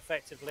used it quite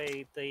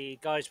effectively. The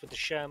guys with the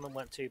Sherman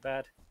weren't too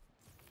bad.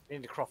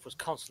 Lindencroft was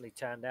constantly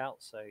turned out,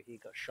 so he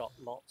got shot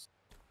lots.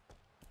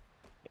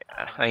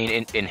 Yeah, I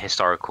mean, in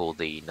historical,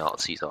 the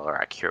Nazis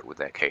are accurate with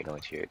their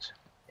K98s.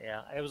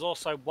 Yeah, it was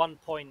also one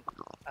point,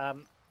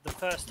 the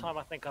first time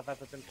I think I've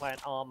ever been playing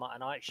Arma,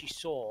 and I actually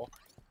saw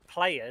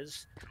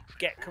players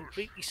get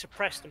completely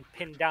suppressed and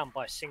pinned down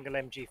by a single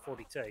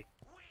MG42.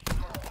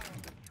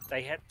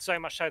 They had so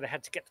much so they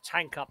had to get the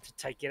tank up to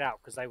take it out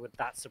because they were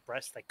that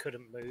suppressed they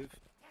couldn't move.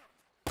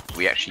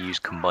 We actually use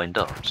combined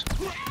arms.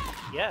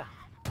 Yeah,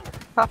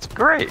 That's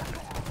great.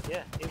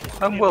 yeah.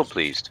 I'm well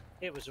pleased.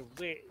 It was a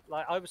weird,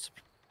 like I was,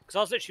 because I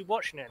was literally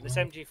watching it. And this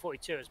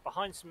MG42 it was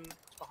behind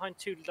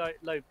two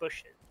low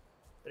bushes,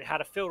 but it had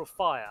a field of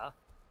fire,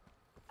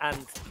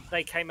 and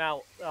they came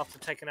out after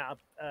taking out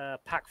a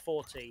Pack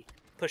 40,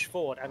 pushed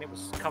forward, and it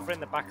was covering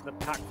the back of the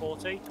Pack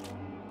 40,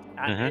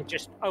 and it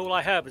just all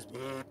I heard was.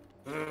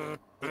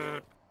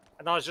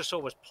 And I just saw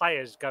was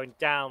players going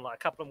down, like a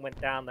couple of them went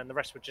down, then the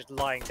rest were just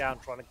lying down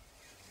trying to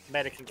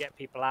medic and get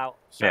people out.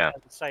 So Yeah. I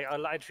would say, I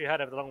literally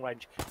heard over the long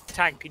range,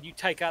 tank, can you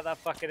take out that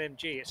fucking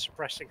MG? It's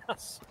suppressing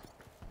us.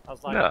 I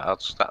was like, No,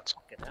 that's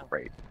 "Fucking hell."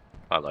 great.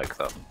 I like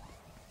that.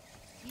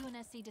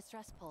 UNSC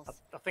distress pulse.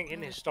 I think in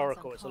Really feels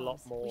historical on it's a lot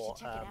comms. We more,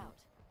 should check it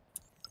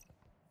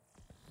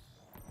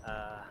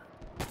out.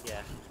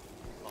 yeah. Do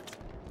you want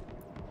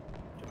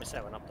me to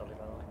set one up, Dolly,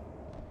 by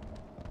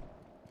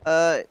the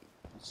way?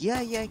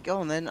 Yeah, go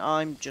on then.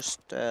 I'm just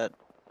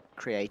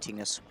creating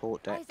a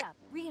support deck. Eyes up,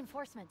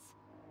 reinforcements.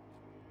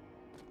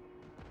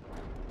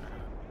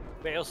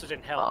 But it also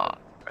didn't help. Ah,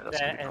 right, that's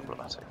their gonna be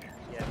problematic.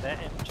 Yeah, their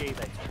MG they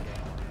took it.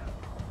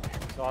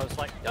 So I was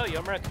like, oh,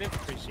 you're American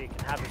infantry, so you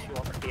can have, if you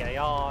want, the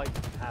BAR, you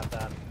can have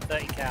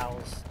 30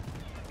 cals.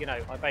 You know,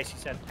 I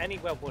basically said, any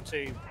World War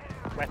II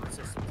weapon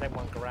systems, they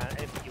won't go around,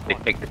 anything you They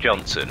want. pick the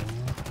Johnson.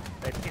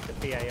 They picked the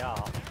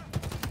BAR.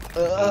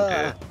 Oh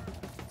dear.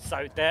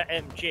 So their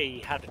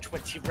MG had a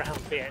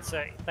 20-round BAR,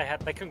 so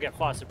they couldn't get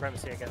fire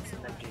supremacy against an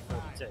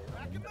MG42. They're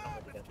not really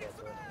going to be able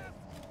to do anything.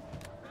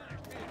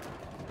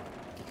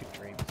 You could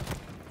dream.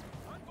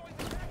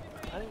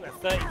 I think with a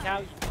 30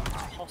 cal, you can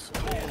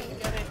possibly get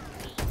it.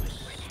 Just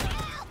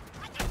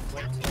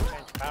wait till you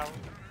change barrel.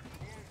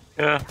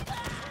 Yeah.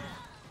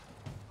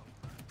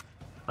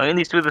 I mean, at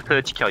least with a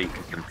 30 cal you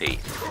can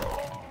compete.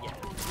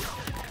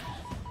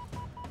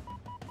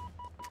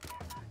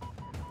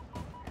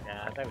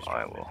 Yeah, they were I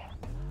strong. will.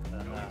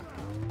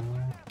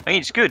 I mean,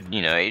 it's good,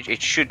 you know,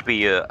 it should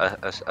be a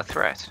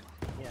threat.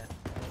 Yeah.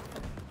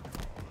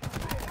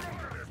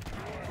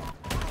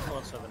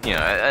 Also, the You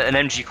know, an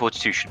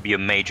MG42 should be a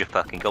major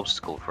fucking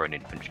obstacle for an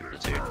infantry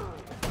platoon.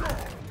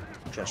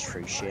 Just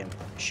through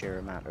sheer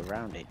amount of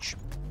roundage.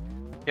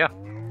 Yeah.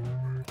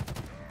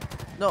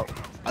 Not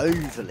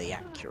overly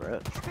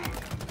accurate.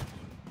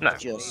 No.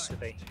 Just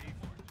be.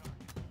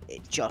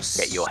 it just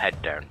Get your head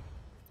down.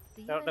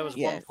 There was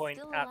Yeah. one point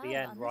at the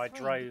end where I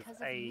drove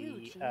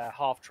a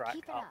half track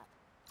up.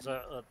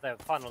 So their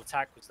final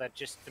attack was they'd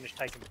just finished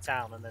taking the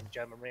town, and then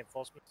German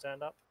reinforcements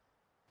turned up.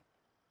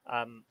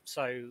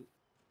 So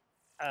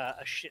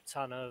a shit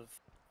ton of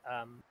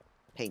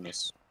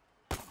penis.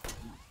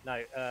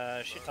 No,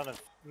 a shit ton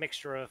of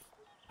mixture of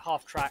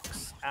half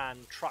tracks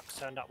and trucks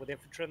turned up with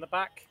infantry in the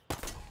back.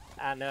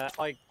 And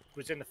I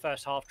was in the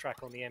first half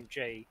track on the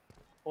MG.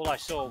 All I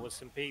saw was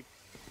some people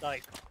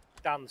like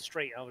down the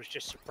street. I was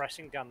just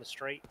suppressing down the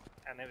street,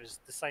 and it was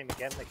the same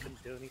again. They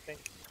couldn't do anything.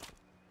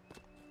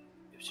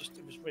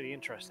 It was really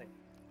interesting.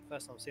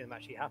 first time I've seen them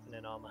actually happen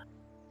in armor.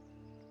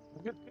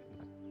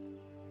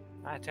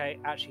 I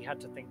actually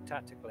had to think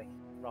tactically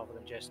rather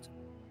than just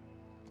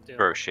do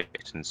Throw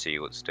shit and see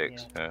what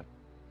sticks. Yeah.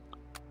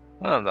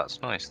 Oh,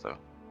 that's nice though.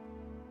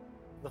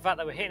 The fact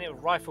that we're hitting it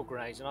with rifle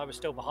grenades and I was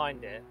still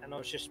behind it, and I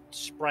was just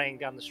spraying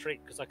down the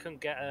street because I couldn't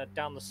get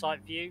down the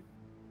sight view.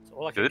 So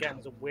all I could get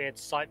was a weird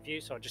sight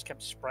view, so I just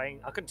kept spraying.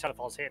 I couldn't tell if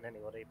I was hitting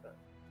anybody, but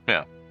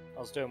yeah, I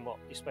was doing what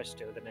you're supposed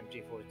to do with an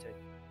MG42.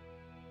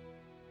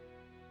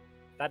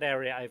 That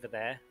area over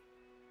there.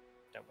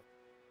 Don't worry.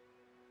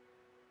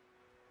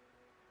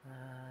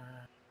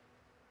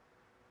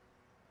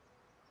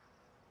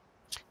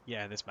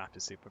 Yeah, this map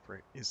is super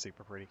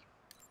pretty.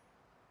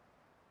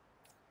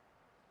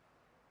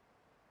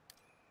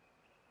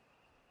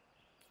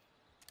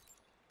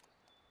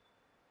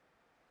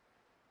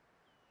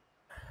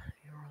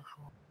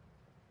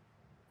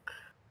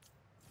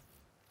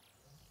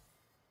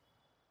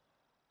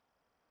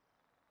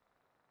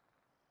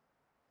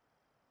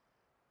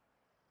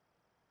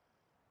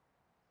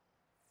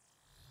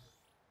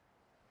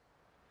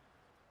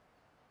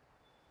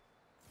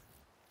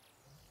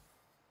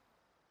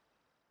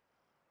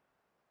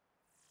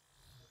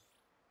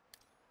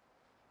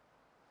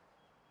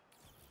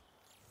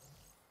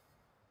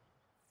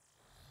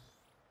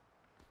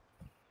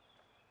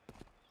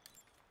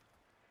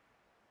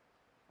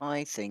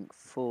 I think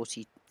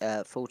 14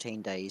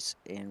 days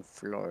in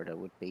Florida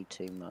would be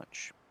too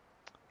much.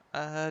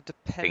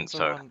 Depends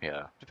so, on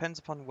depends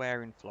upon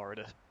where in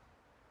Florida,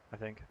 I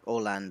think.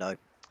 Orlando.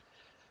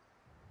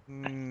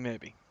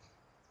 Maybe.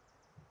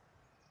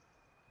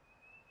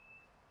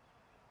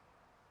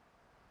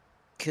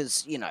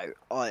 Because, you know,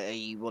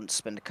 I want to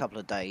spend a couple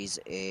of days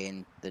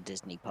in the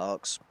Disney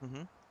parks.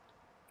 Mm-hmm.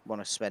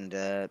 Want to spend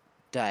a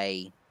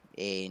day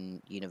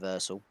in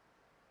Universal.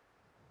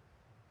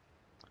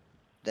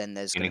 Then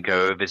there's going to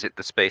go go visit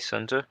the Space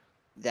Center.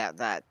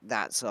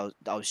 That's I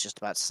was just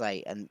about to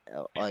say, and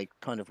I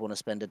kind of want to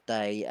spend a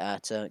day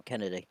at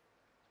Kennedy.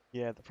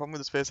 Yeah, the problem with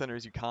the Space Center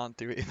is you can't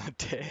do it in a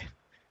day.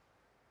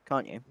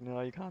 Can't you?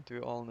 No, you can't do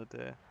it all in a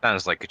day.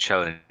 Sounds like a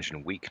challenge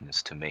and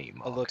weakness to me,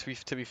 Mark. Although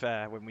to be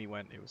fair, when we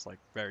went, it was like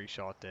very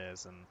short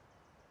days, and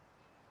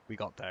we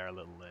got there a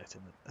little late.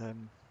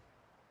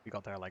 We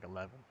got there like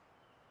 11.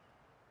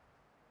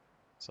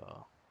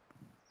 So,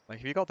 like,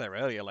 if you got there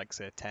earlier, like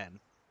say 10.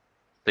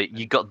 But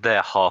you got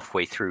there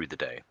halfway through the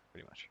day.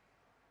 Pretty much.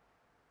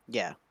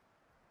 Yeah.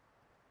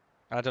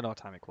 I don't know what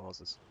time it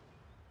closes.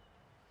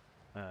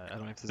 I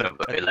don't know if there's. No,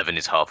 but 11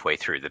 is halfway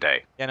through the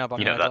day. Yeah, no, but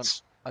you know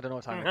that's. I don't know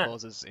what time it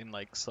closes in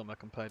like summer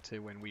compared to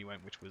when we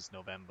went, which was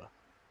November.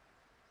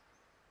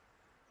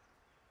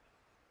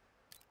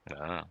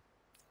 Ah.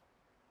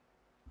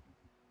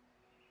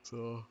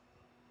 So.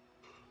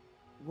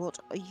 What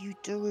are you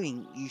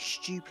doing, you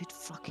stupid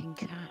fucking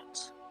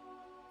cat?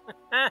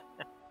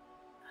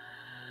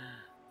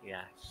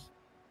 Yes.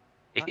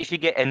 If you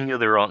get any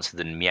other answer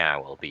than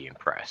meow, I'll be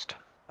impressed.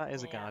 That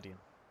is a guardian.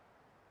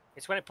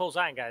 It's when it pulls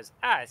out and goes,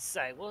 I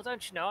say, well,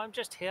 don't you know, I'm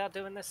just here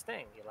doing this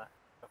thing. You're like,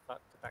 the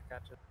fuck did that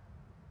catch it?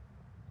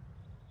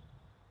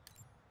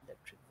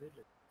 Electric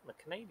Village. The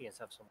Canadians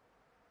have some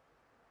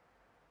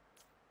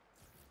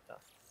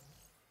stuff.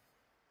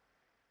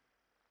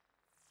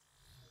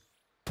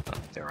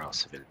 There are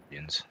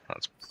civilians.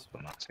 That's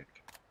problematic.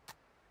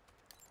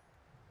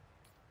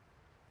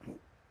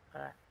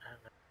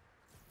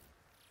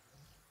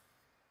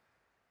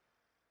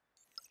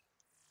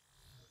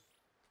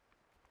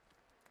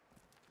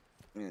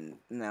 And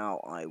now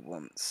I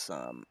want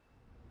some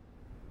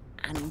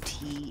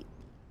anti-aircraft.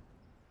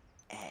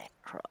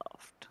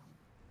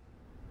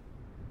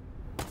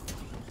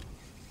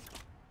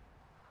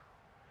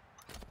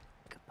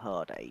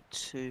 Gepard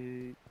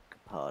A2,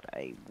 Gepard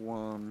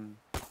A1,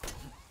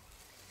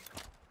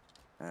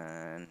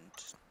 and...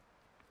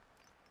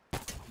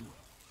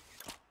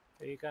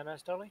 Where you going,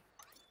 Nice Dolly?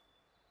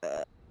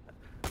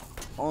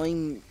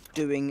 I'm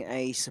doing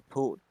a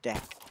support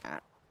deck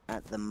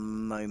at the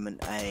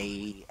moment,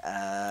 a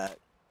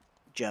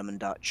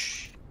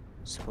German-Dutch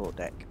support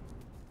deck.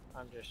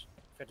 I'm just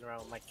fiddling around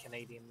with my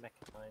Canadian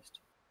mechanized.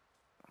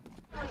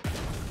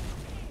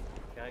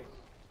 Okay.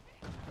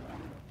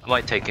 I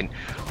might take in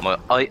my.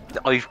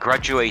 I've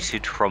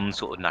graduated from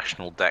sort of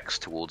national decks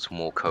towards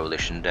more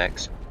coalition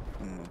decks.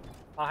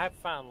 I have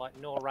found like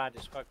NORAD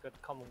is quite good.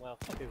 Commonwealth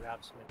do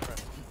have some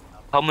interesting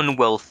stuff.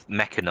 Commonwealth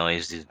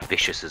mechanized is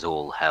vicious as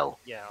all hell.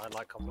 Yeah, I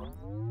like Commonwealth.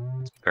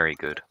 It's very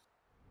good.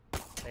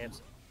 They have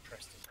some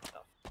interesting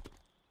stuff.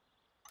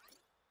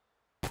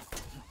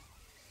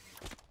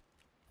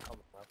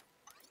 Commonwealth.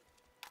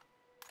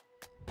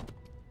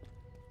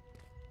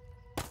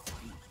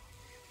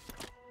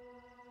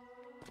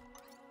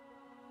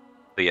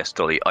 But yes,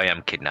 Dolly, I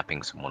am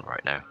kidnapping someone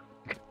right now.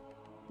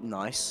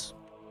 Nice.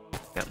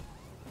 Yep.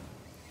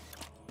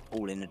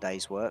 All in a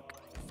day's work.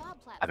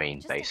 I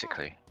mean,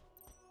 basically.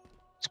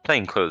 It's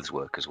plain clothes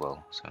work as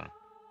well, so.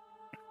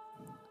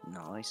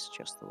 Nice,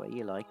 just the way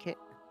you like it.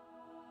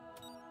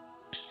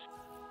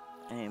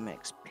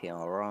 AMX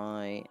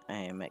PRI,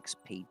 AMX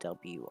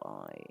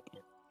PWI.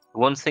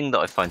 One thing that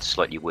I find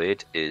slightly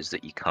weird is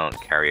that you can't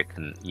carry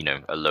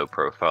a low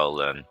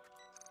profile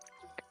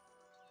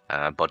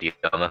body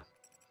armor.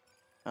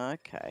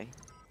 Okay.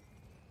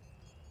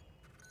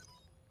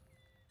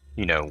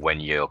 You know, when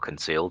you're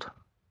concealed.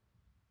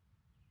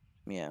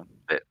 Yeah.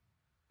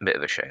 Bit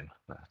of a shame.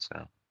 But,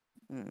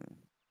 Hmm.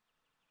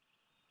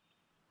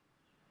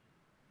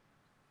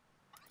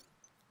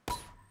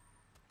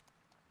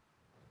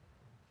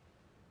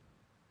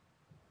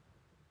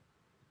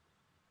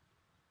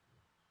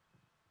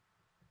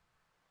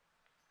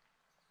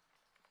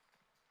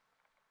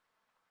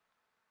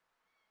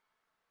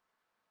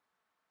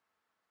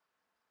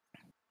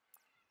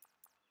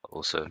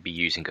 also be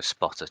using a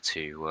spotter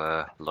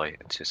to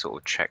to sort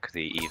of check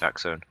the evac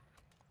zone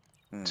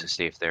to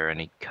see if there are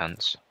any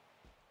cunts.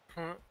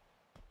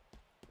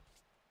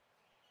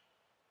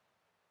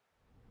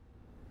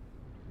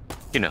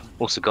 You know,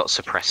 also got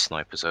suppressed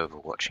snipers over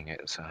watching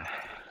it, so.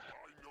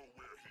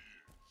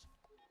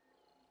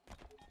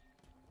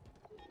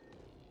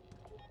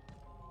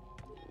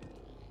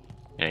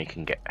 You know, you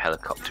can get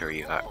helicopter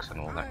evacs and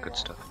all that good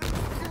stuff.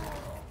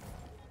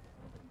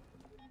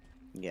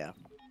 Yeah.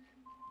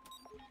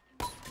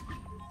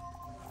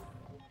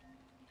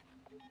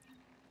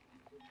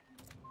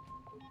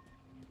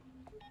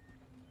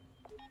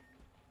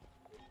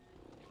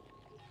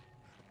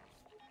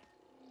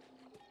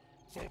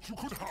 Thought you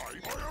could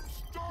hide? I am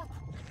stuck!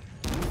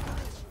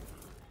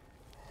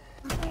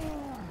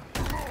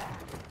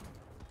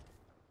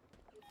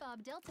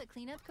 Fob Delta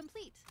cleanup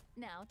complete.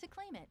 Now to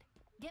claim it.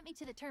 Get me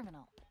to the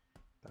terminal.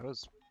 That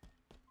was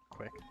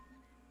quick.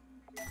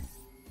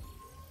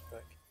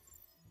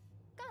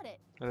 Got it.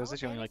 There's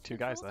literally only like 2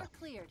 guys there.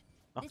 Cleared.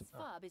 This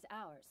fob is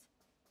ours.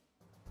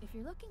 If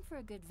you're looking for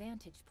a good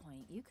vantage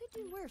point, you could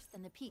do worse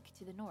than the peak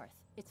to the north.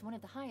 It's one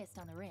of the highest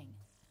on the ring.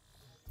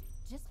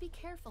 Just be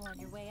careful on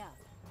your way up.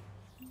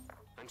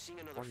 I'm seeing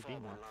another fob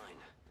online.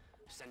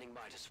 Standing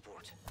by to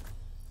support.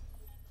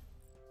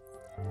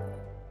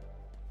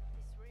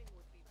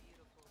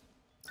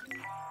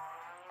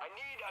 I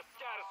need a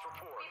status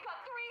report. We've got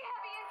 3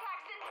 heavy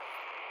impacts in.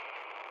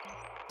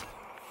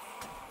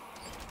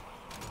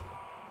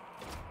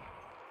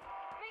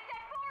 Make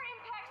that 4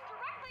 impacts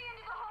directly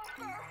into the hull,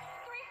 sir.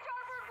 3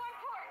 starboard, 1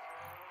 port.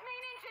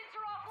 Main engines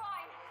are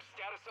offline.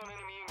 Status on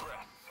enemy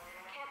ingress.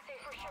 Can't say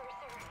for sure,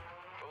 sir.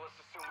 Well, let's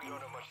assume we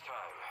don't have much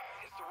time.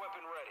 Is the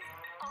weapon ready?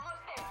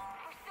 Almost there.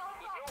 We're still in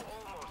flight. There's no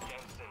almost,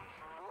 Ensign.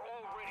 We're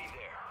already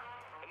there.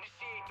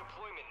 Initiate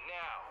deployment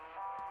now.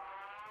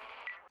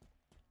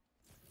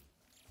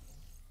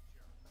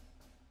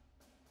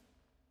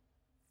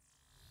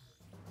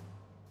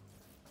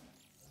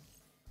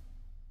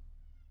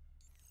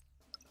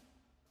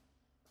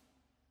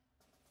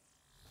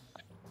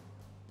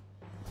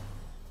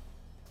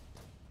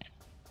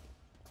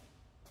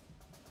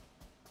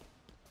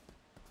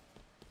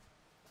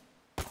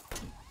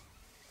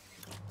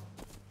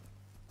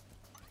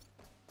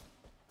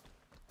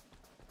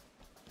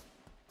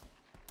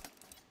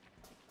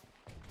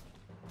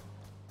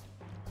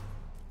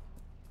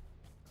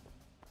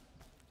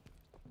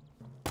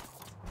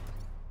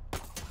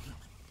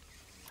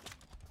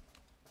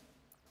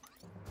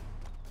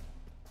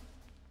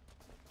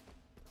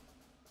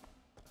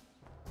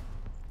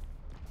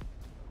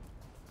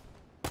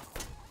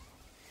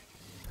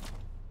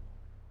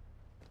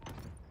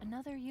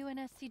 Another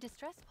UNSC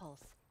distress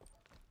pulse.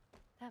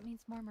 That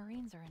means more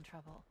Marines are in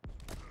trouble.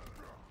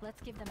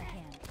 Let's give them a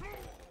hand.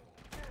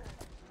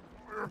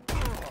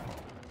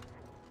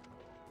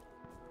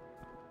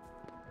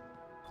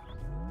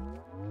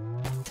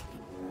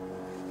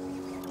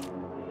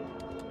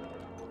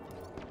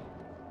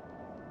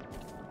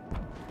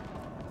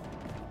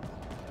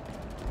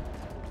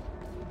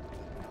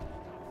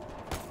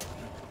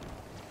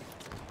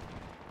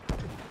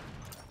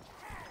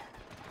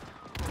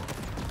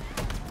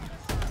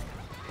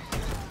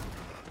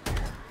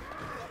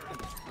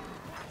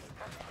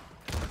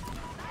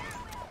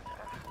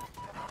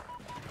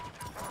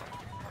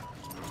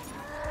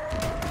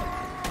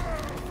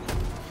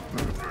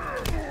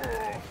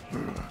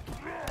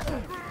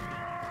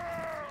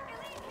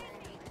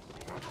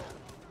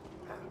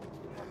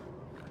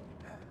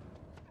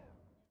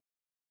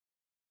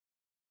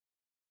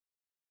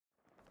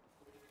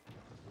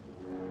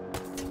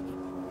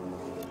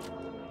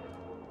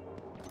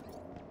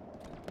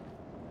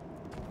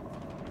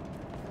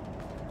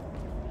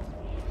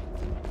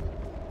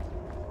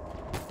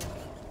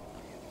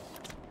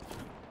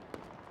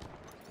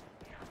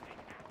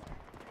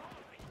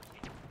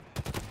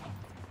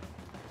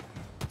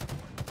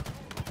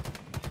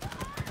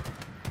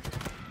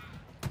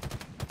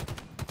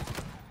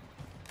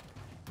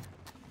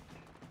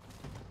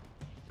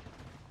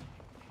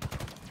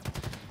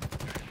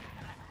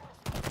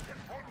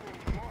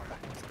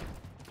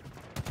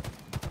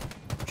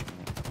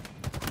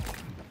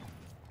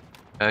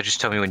 Just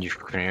tell me when you've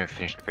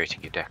finished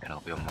creating your deck and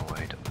I'll be on my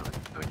way.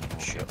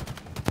 Sure.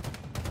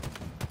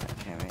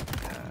 Okay, mate.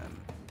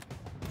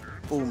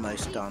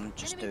 Almost done.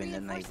 Just doing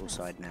the naval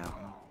side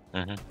now.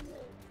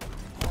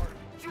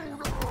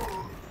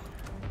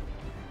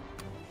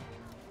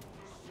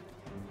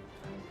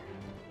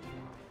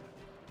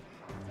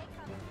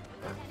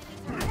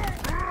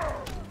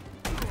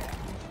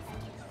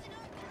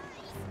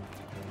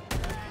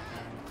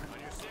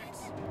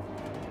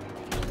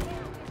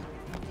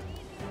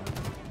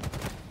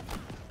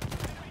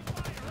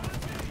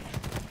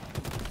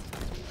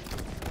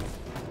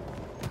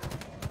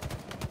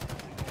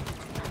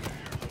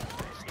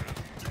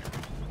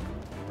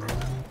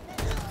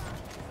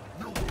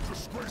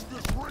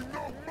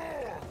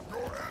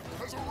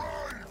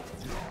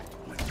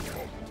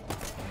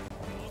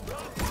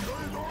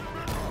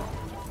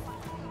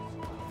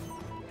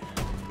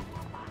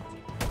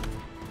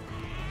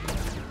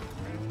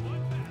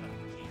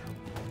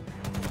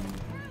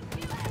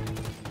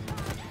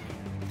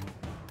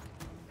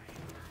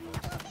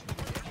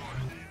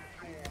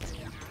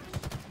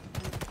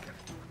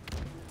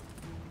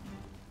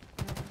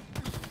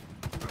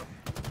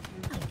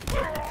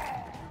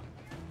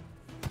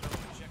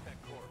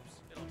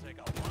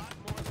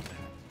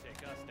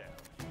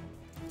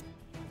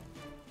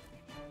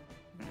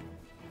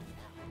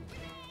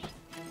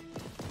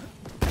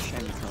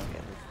 come you can't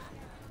get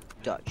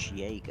the Dutch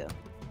Jaeger?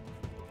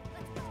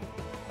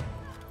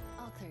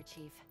 All clear,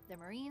 Chief. The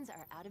Marines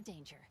are out of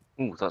danger.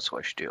 Ooh, that's what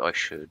I should do. I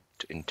should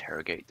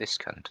interrogate this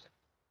cunt.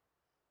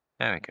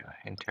 There we go.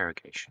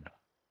 Interrogation.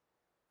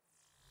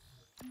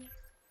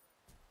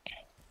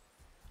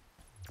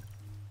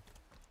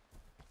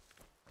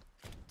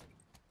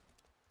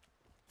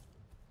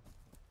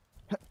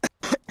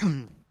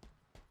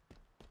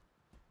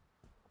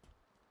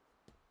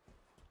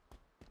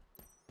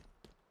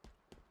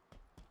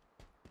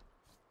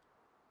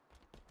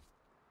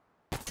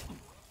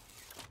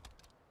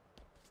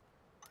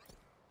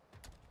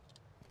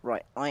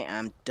 Right, I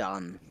am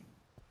done.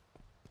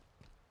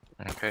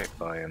 Okay,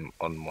 I am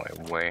on my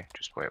way.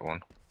 Just wait one.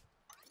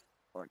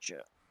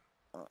 Roger.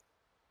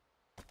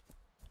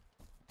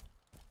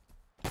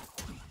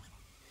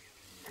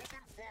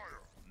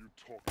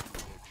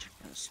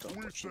 Stop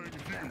watching the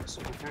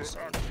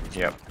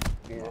Yep.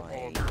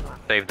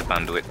 Save the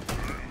bandwidth.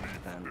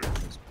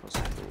 bandwidth as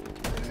possible.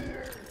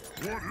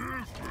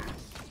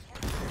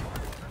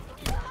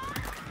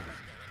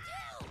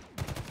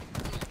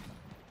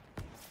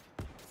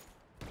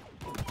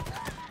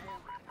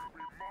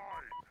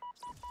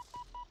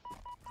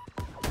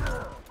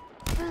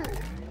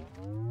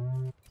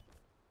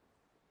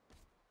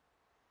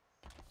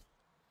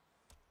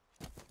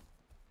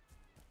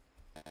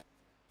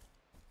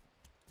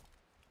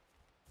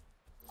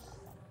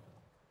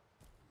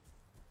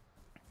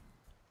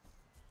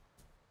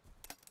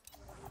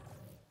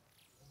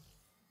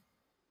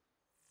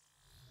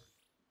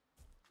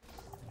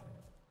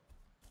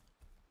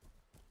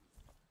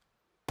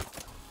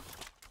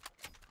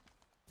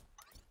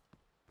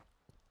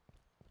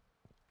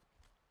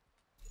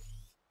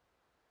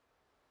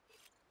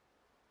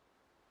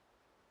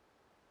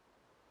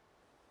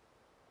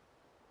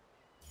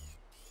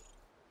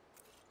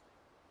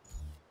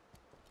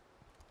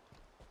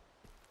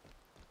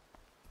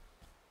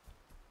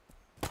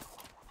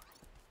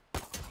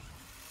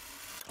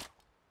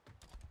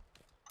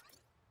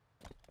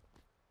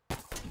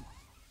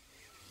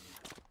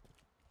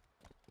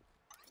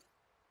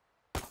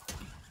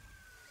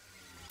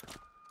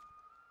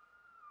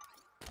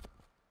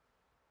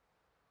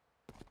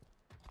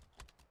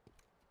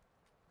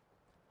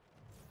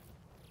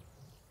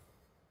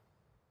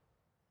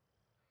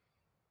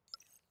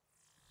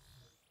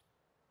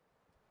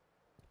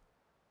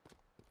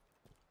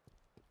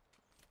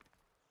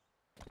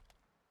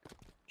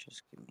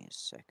 Just give me a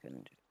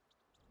second.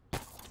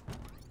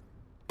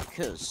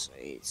 Because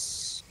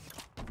it's...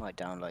 my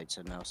downloads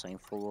are now saying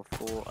 4 of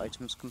 4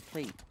 items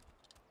complete.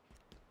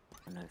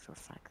 I know for a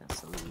fact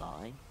that's a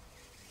lie.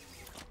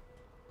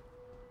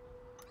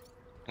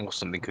 Or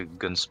something could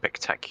gone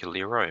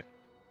spectacularly right.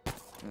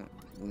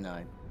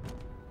 No.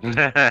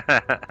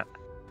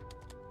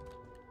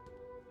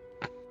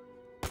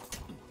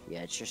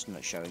 Yeah, it's just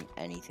not showing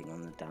anything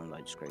on the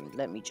download screen.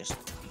 Let me just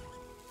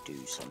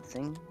do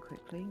something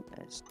quickly.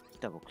 Let's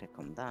double click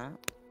on that.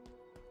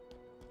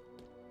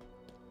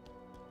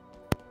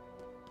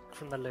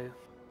 From the loo.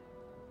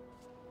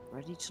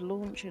 Ready to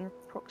launch in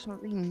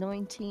approximately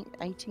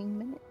 18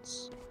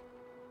 minutes.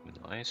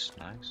 Nice,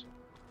 nice.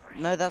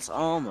 No, that's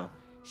armor.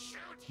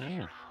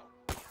 Yeah.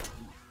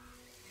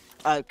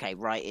 Okay,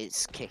 right,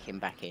 it's kicking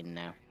back in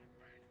now.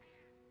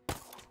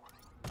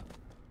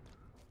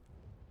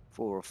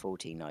 4 of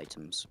 14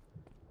 items.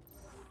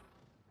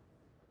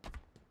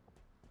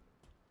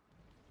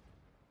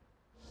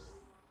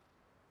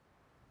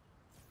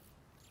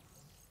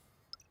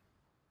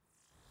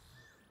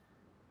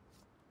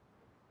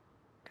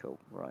 Cool,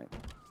 right.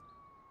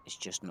 It's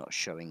just not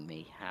showing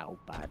me how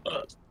bad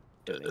it's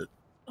doing.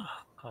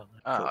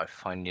 I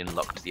finally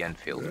unlocked the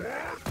Enfield.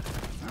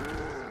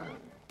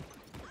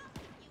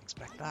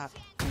 Expect that.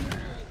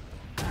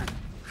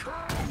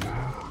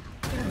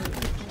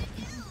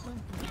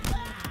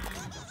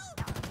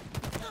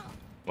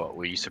 What,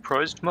 were you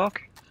surprised,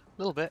 Mark? A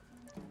little bit.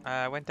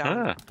 Went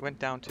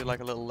down to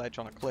like a little ledge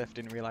on a cliff.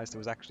 Didn't realize there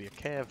was actually a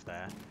cave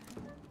there.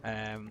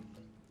 And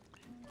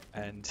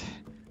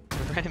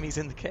there were enemies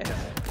in the cave.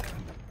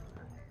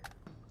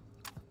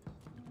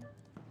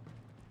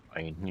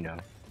 I mean, you know,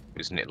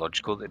 isn't it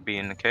logical they'd be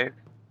in the cave?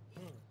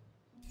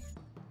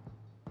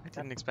 I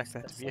didn't expect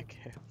that to be a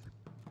cave.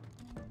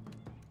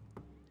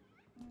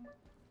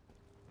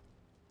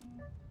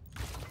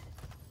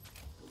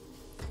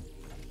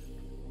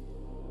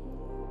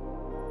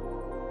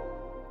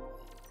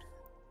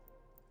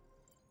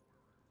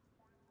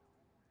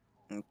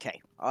 Okay,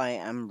 I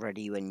am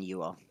ready when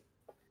you are.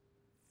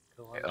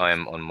 I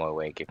am on my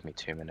way, give me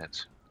 2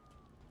 minutes.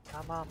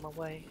 I'm on my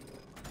way.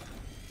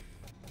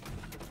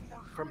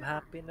 From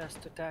happiness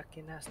to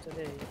tackiness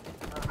today.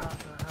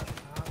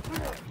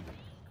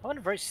 I'm in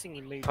a very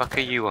singy mood. Fuck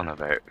are you on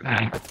about?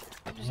 I'm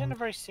just in a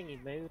very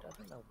singy mood. I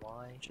don't know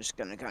why. Just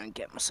gonna go and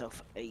get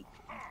myself a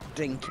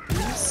drink,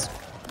 please.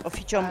 Off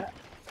you jump.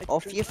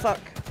 Off you fuck.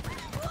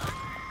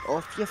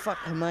 Off you fuck,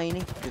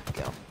 Hermione. Good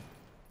girl.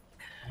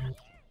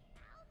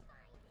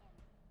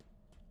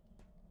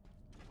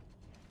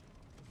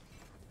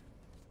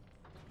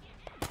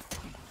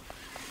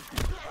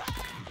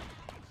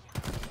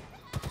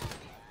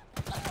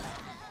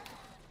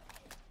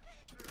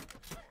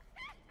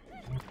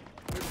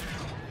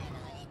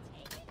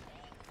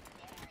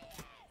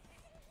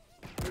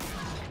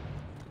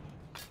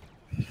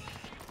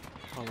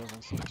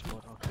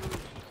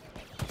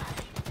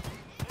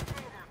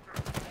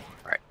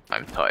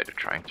 I'm tired of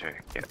trying to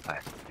get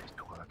this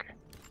to work.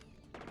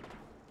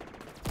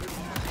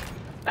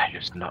 They're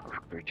just not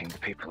recruiting the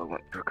people I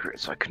want to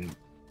recruit, so I can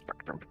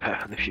prepare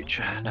for the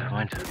future. Never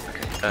mind.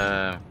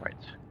 Okay. Right.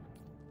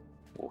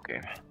 War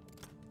game.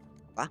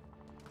 What?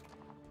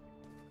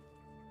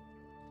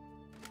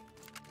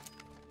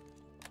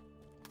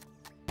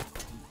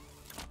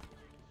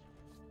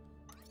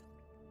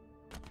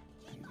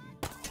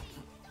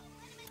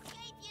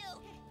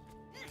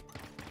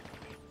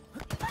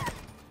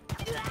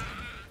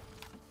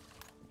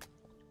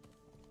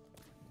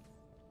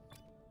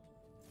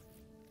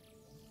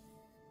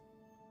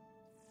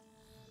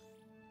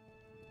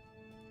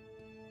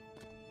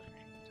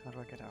 How do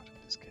I get out of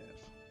this cave?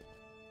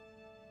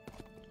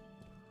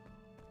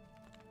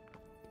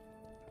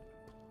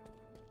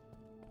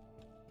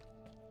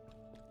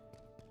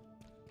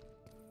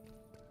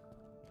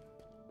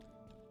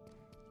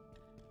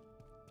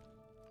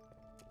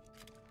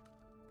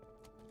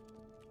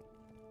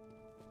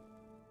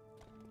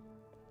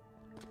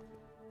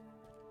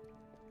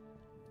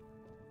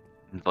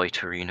 Invite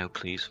Torino,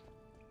 please.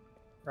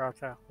 Right,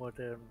 we're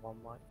doing one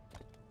mic.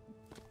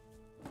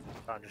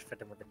 I'm just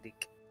fiddling with a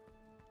dick.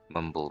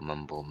 Mumble,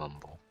 mumble,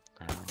 mumble.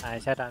 I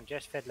said I'm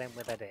just fiddling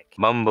with a dick.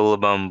 Mumble,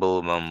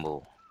 mumble,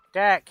 mumble.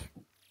 Dick!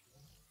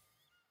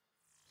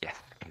 Yes,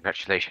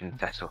 congratulations,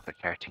 that's all for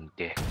charting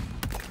dick.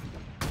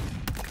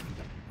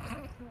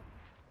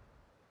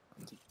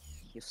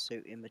 You're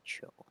so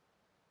immature.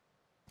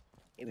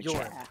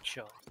 You're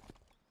immature.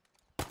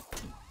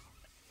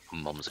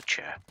 Mum's a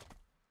chair.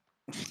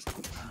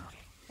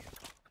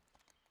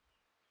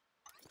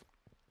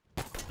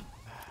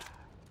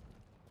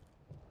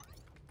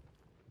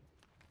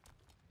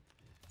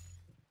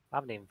 I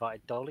haven't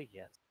invited Dolly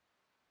yet.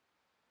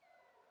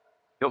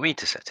 You want me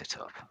to set it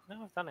up?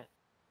 No, I've done it.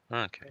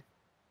 Okay.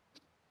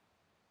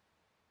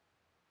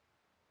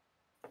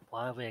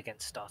 Why are we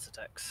against starter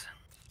decks?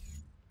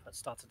 But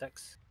starter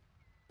decks.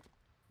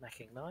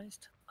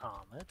 Mechanized,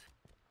 armored,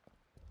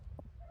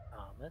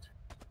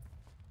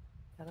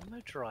 and a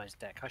motorized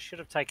deck. I should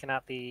have taken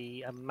out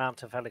the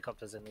amount of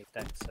helicopters in these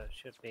decks, so it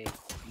should be.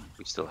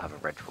 We still have a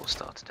Red 4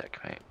 starter deck,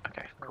 mate.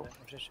 Okay, cool.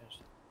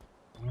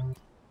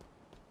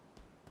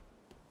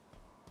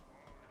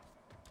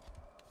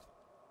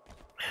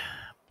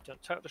 Do you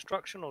want total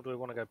destruction or do we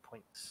want to go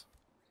points?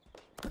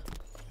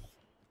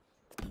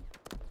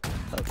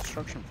 Total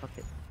destruction, fuck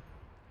it.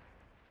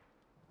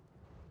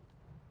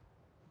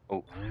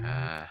 Oh,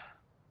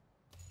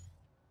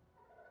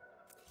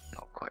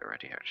 not quite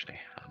ready actually.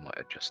 I might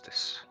adjust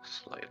this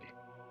slightly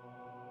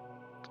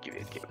to give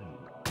it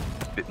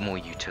a bit more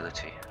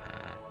utility.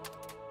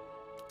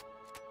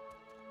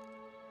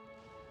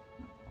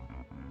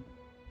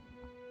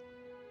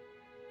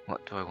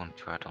 What do I want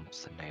to add on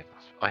to the naval?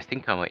 I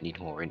think I might need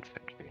more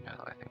infantry now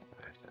that I think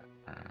about it.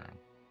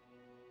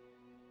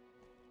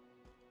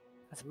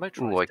 That's a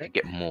motorized Ooh, I deck. could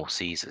get more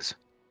Caesars.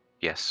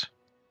 Yes.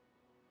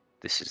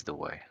 This is the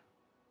way.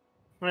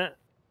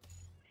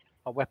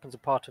 Are weapons a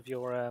part of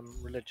your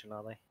religion,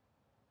 are they?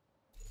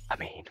 I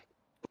mean...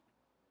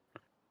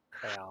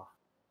 They are.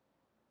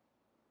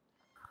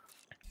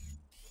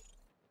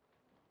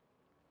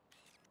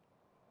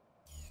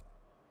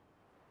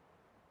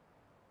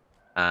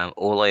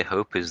 All I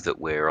hope is that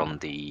we're on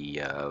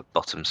the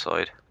bottom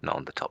side, not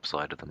on the top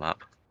side of the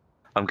map.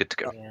 I'm good to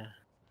go. Yeah.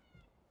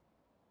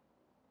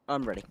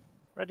 I'm ready.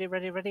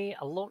 Ready.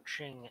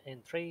 Launching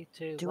in 3,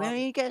 2, Do 1. we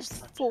only get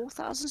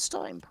 4,000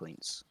 starting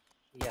points?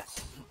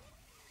 Yes.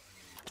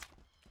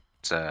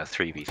 It's a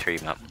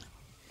 3v3 map.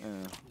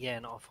 Yeah,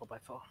 not a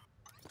 4x4.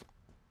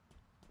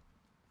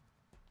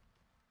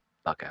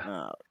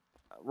 Bugger.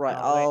 Right,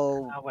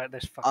 I'll wait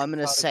this fucking I'm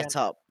gonna card set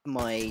again. up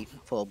my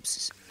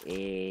fobs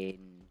in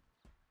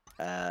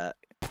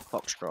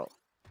Foxtrot.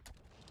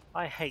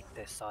 I hate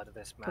this side of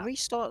this map. Can we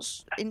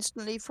start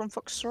instantly from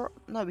Foxtrot?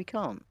 No, we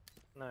can't.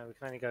 No, we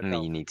can only go No,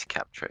 gold. you need to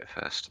capture it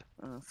first.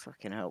 Oh,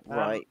 fucking hell.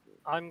 Right.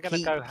 I'm gonna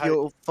Keep go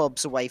your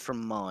fobs away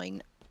from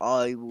mine.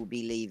 I will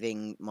be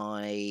leaving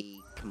my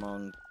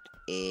command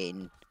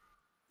in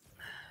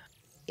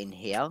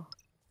here.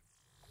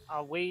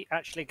 Are we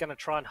actually going to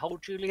try and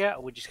hold Juliet, or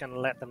are we just going to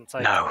let them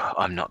take No,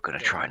 I'm not going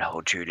to try and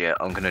hold Julia.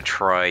 I'm going to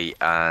try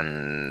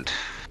and...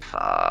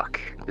 Fuck.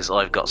 Because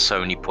I've got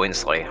so many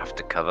points that I have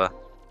to cover.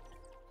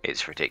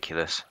 It's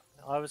ridiculous.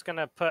 I was going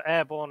to put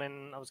airborne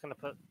in... I was going to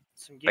put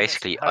some units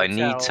Basically, in I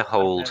need to hotel,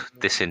 hold and then-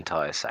 this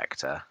entire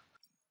sector.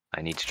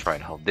 I need to try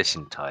and hold this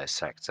entire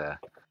sector.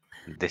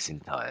 This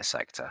entire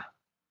sector.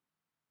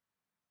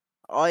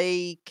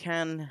 I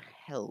can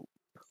help.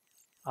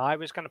 I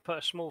was going to put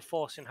a small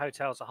force in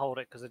hotels to hold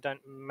it, because they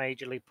don't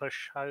majorly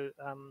push hotel.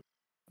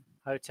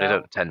 They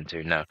don't tend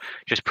to, no.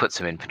 Just put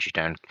some infantry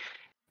down.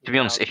 To be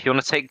honest, if you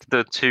want to take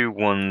the two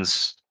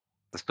ones,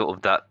 the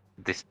sort of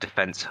this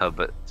defense hub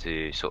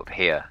to sort of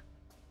here,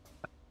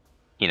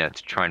 you know,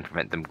 to try and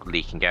prevent them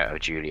leaking out of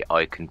Julia,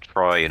 I can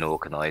try and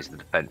organise the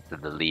defence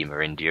of the Lima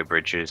India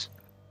bridges.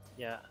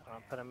 Yeah,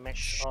 I'll put a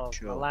mix of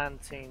the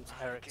land teams,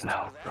 Eric.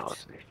 Oh god,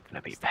 it's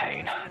gonna be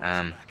pain.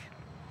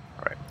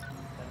 Right.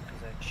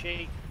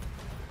 Cheek.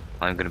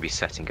 I'm going to be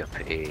setting up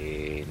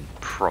in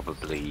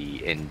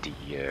probably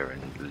India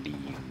and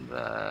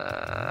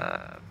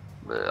Lima.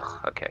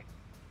 Okay.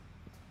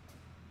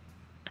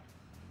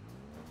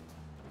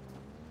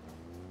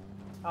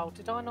 Oh,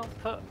 did I not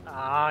put?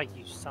 Ah,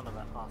 you son of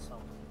an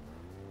arsehole.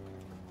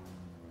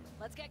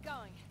 Let's get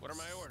going. What are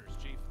my orders,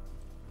 Chief?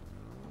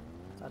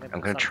 I'm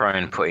going to try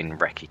and put in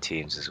recce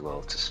teams as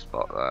well to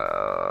spot.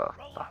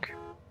 Fuck.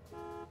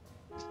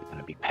 It's going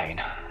to be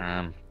pain.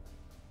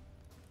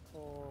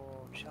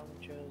 Four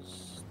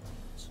Challengers,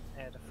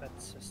 air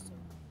defense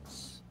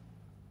systems.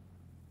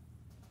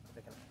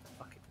 They're gonna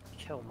fucking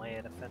kill my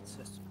air defense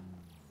system.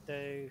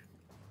 Do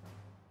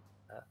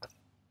a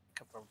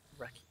couple of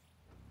recce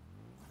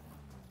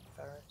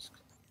ferrets.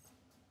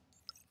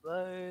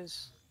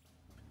 Those.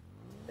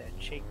 They're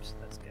cheap, so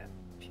let's get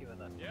a few of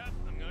them. Yeah,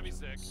 I'm gonna be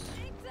sick.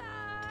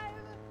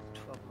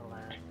 12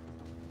 Milan.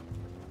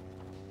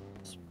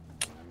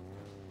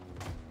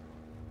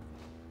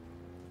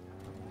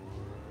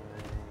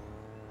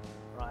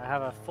 Right, I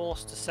have a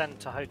force to send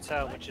to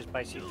hotel, which is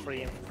basically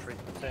 3 infantry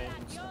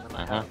platoons, and then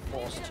I have a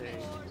force to.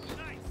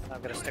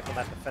 I'm going to stick with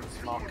that defense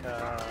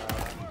marker.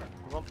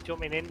 Do you want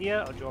me in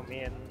India, or do you want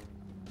me in?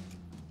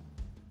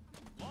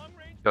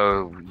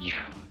 So,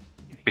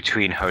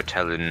 between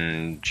Hotel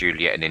and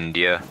Juliet and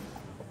India,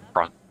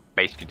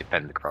 basically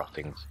defend the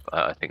crossings.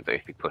 I think that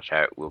if we push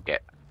out, we'll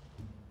get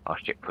our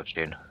ship pushed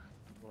in.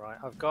 Right,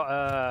 I've got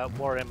a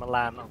warrior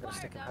Milan. I'm going to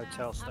stick in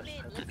hotel so that we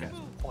can get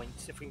some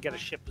points. If we can get a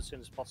ship as soon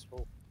as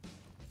possible.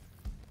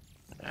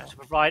 To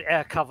provide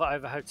air cover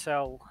over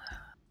hotel.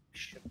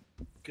 Should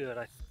be good,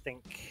 I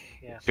think.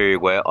 Yeah. Very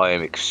aware I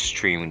am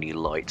extremely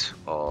light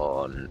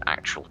on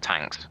actual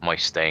tanks. My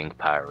staying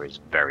power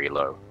is very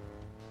low.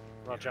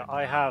 Roger.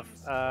 I have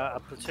a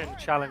platoon of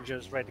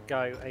challengers ready to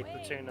go. A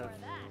platoon of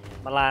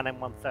Milan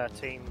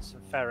M113s,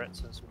 some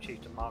ferrets, and some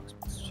chieftain marks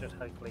should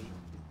hopefully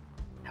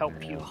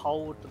help you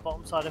hold the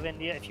bottom side of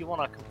India. If you want,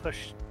 I can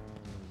push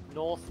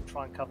north and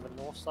try and cover the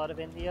north side of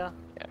India.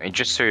 Yeah, I mean,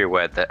 just so you're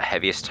aware, the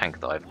heaviest tank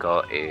that I've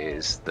got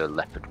is the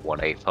Leopard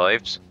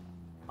 1A5s.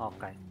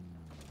 Okay.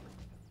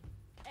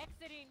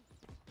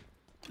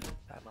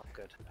 Not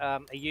good.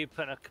 Are you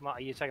putting a command?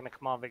 Are you taking a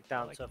command Vic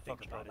down to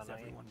Foxtrot?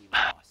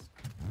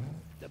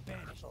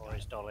 Or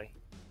is Dolly?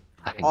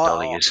 I think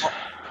Dolly is.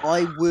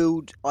 I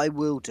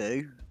will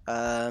do.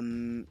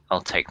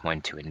 I'll take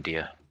mine to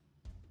India.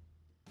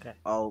 Okay.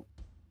 I'm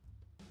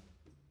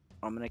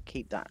gonna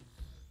keep that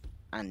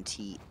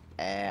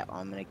anti-air.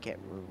 I'm gonna get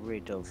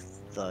rid of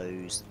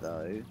those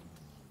though.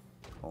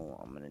 Oh,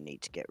 I'm gonna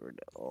need to get rid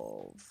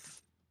of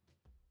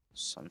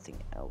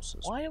something else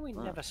as well. Why do we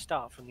never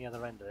start from the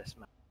other end of this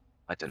map?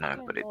 I don't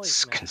know, but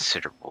it's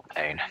considerable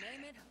pain.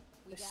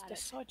 This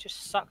side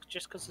just sucks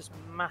just because this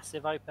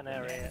massive open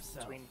area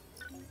between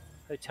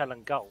hotel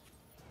and Gulf.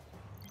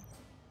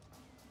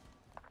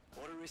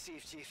 Order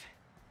received, Chief.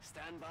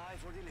 Stand by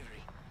for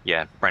delivery.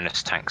 Yeah,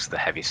 Brennus tank's the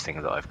heaviest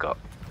thing that I've got.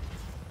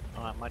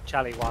 Alright, my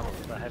Charlie 1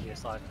 is the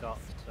heaviest I've got,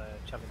 so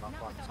Charlie Mark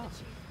 1.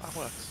 That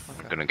works.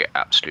 Okay. I'm gonna get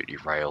absolutely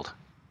railed.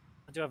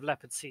 I do have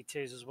Leopard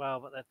C2s as well,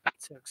 but they're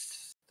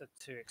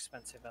too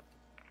expensive.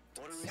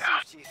 Order received,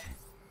 Yeah. Chief.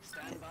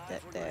 Stand by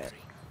for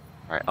delivery.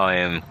 Right, I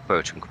am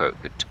quote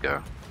unquote good to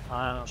go.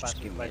 I don't know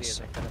about you, ready as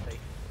they're going to be.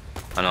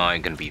 And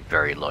I'm going to be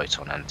very light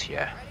on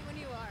anti-air.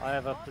 I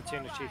have a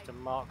platoon of chieftain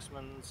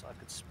marksmans. I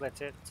could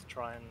split it to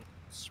try and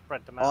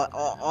spread them out.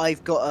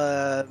 I've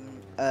got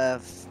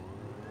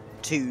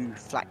 2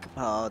 flak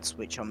cards,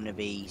 which I'm going to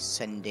be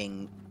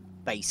sending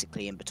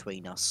basically in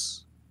between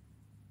us.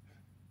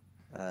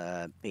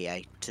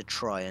 BA to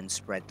try and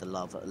spread the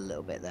love a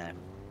little bit there.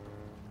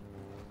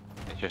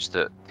 It's just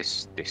that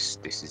this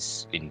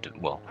is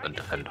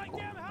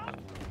undefendable.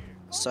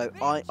 So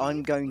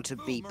I'm going to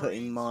be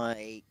putting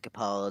my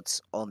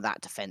Gepards on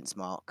that defense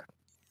mark.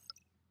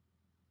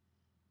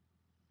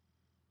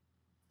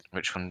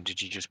 Which one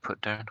did you just put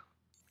down?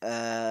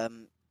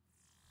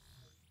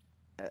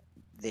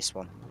 This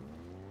one.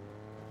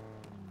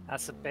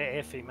 That's a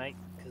bit iffy, mate,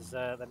 because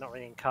they're not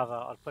really in cover.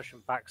 I'd push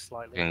them back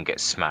slightly. You're gonna get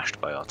smashed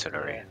by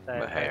artillery.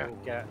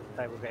 Yeah,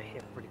 they will get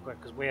hit pretty quick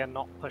because we are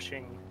not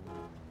pushing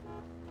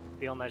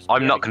beyond those.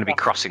 I'm not going to be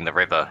crossing the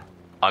river.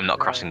 I'm not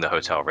crossing the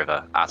hotel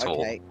river at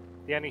all. The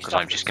only Because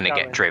stuff I'm just that's going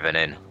to get driven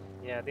in.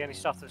 Yeah, the only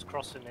stuff that's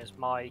crossing is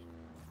my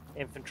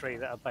infantry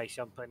that are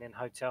basically I'm putting in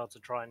hotel to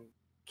try and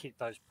keep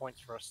those points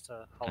for us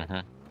to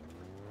hold.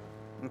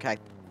 Okay.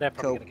 They're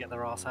probably going to get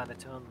their ass handed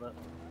to them, but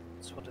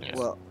that's what it is.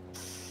 Well,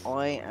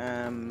 I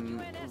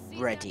am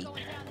ready.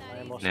 I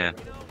am also Yeah.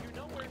 ready.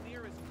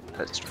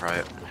 Let's try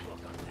it.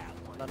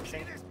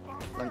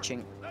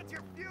 Launching.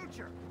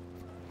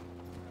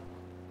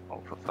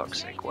 Oh, for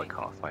fuck's sake, why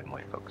can't I find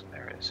my focus?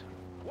 There it is.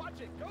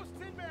 Watch it, ghosts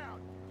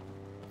inbound.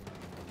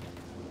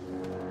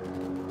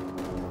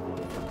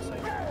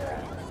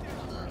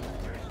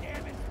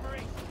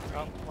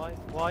 Oh, why?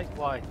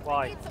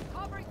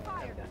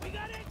 We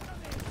got it.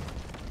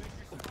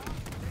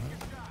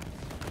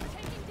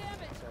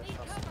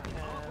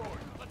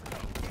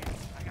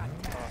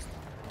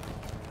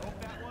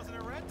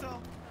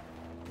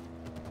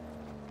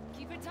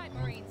 Keep it tight,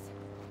 Marines.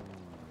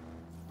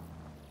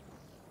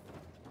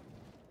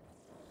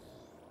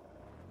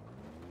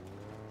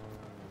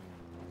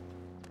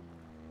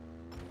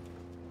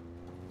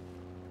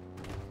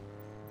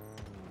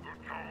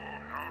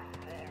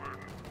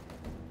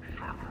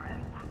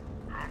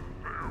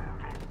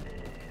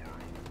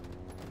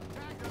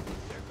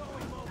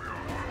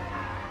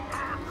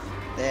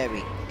 There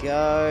we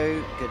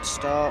go. Good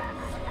start.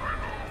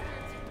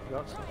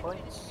 Got some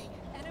points.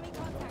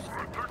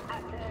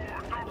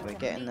 We're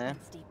getting there.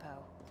 Maintenance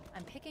depot.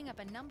 I'm picking up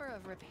a number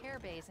of repair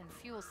bays and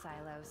fuel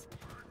silos.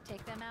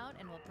 Take them out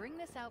and we'll bring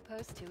this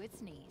outpost to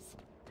its knees.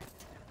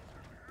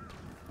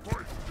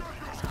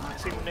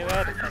 See the new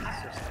air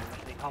defense system.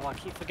 Oh, I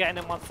keep forgetting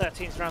them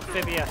 113s are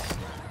amphibious.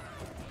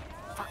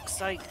 Fuck's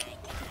sake.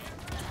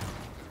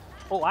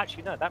 Oh,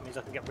 actually, no, that means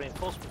I can get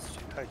reinforcements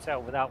to the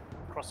hotel without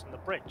crossing the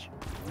bridge.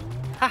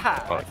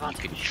 Haha! Well, you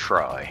can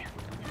try.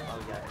 Oh,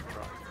 yeah,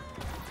 right.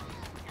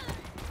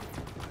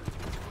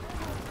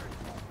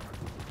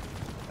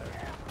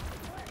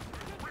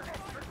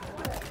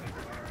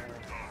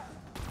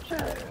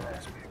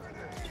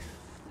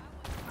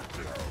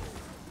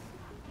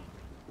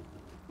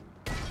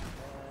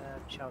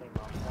 Charlie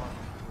Mark 1,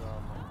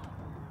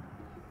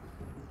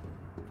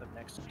 put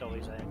next to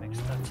Dolly's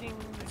AMX-13s.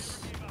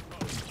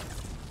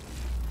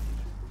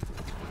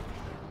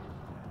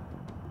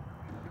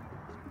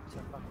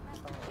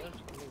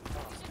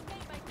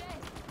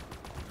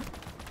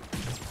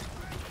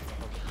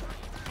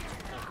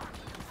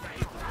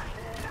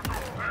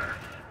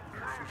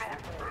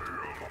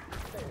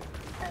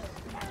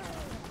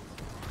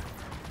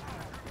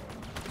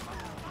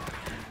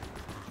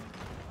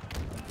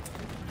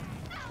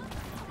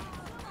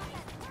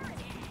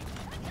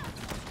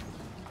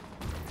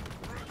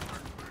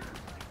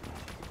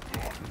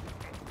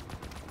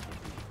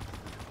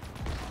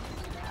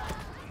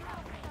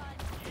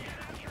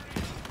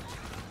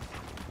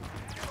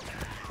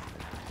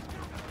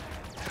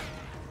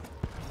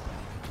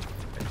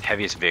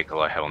 Heaviest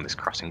vehicle I have on this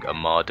crossing: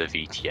 Armada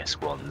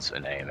VTS-1s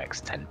and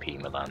AMX-10P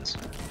Milans.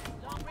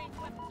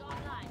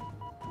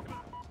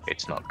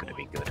 It's not going to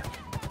be good.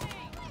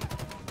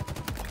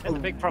 And the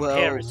big problem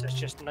here is there's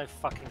just no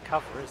fucking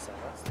cover, is there?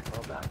 That's the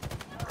problem.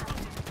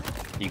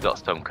 You got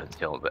some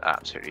concealment, but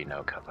absolutely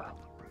no cover.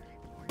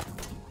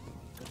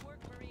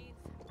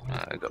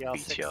 I got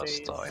BTR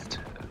starting to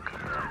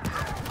come around.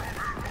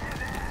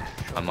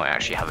 I might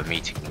actually have a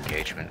meeting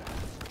engagement.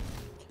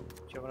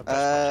 Do you want to push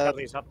the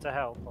Chubbies up to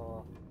help,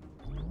 or...?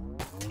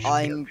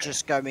 I'm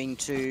just going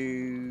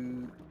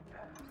to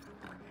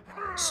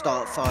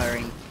start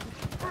firing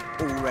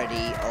already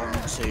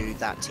onto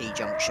that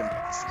T-junction.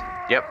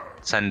 Yep,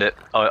 send it.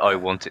 I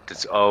want it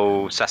to...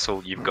 Oh,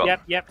 Cecil, you've got...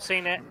 Yep,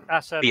 seen it.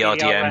 That's a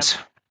BRDMs.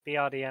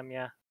 BRDM,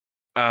 yeah.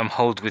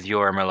 Hold with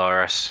your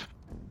MLRS.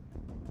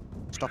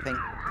 Stopping.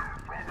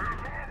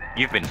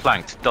 You've been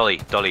flanked. Dolly,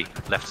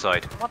 left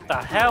side. What the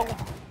hell?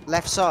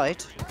 Left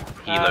side?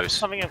 Helos.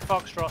 Something in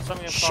Foxtrot,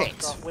 something in Shit.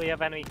 Foxtrot. We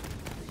have enemy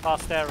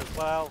past there as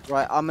well.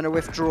 Right, I'm going to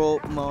withdraw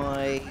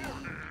my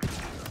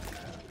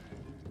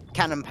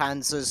cannon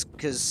panzers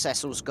because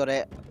Cecil's got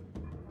it.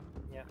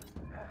 Yeah.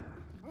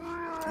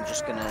 I'm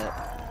just going to...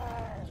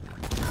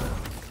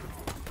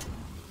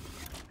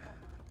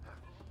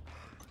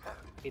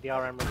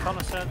 PDRM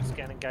reconnaissance,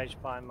 getting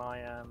engaged by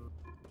my...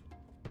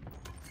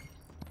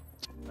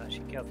 No, she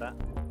killed that.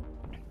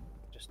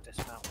 Just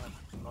dismount with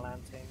Milan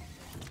team.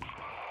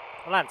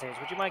 Milan teams,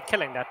 would you mind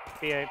killing that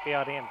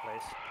BRDM,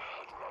 please?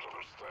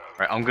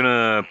 Right, I'm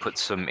gonna put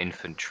some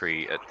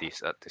infantry at the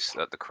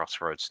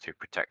crossroads to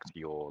protect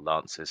your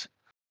lances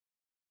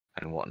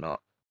and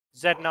whatnot.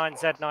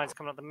 Z9's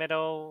coming up the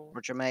middle.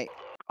 Roger, mate.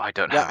 I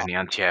don't have any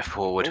anti-air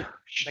forward. Oh,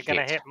 they're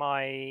gonna hit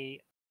my...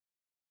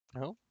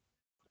 Oh,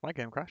 my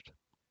game crashed.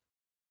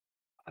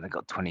 And I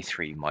got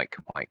 23, Mike.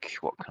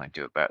 What can I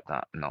do about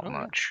that? Not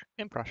much.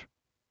 Impress.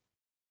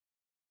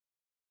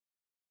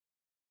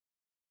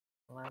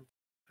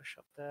 Push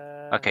up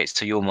there. Okay,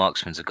 so your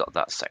marksmen have got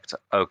that sector.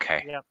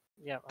 Okay.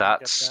 Yep.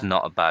 That's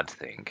not a bad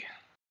thing.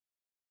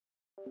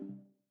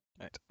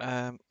 Right.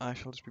 I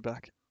shall just be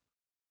back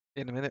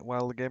in a minute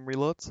while the game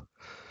reloads.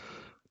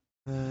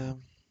 I've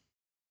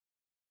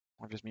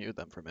just muted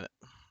them for a minute.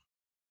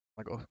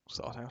 I go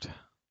sort out. That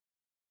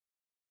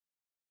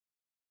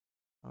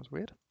was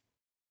weird.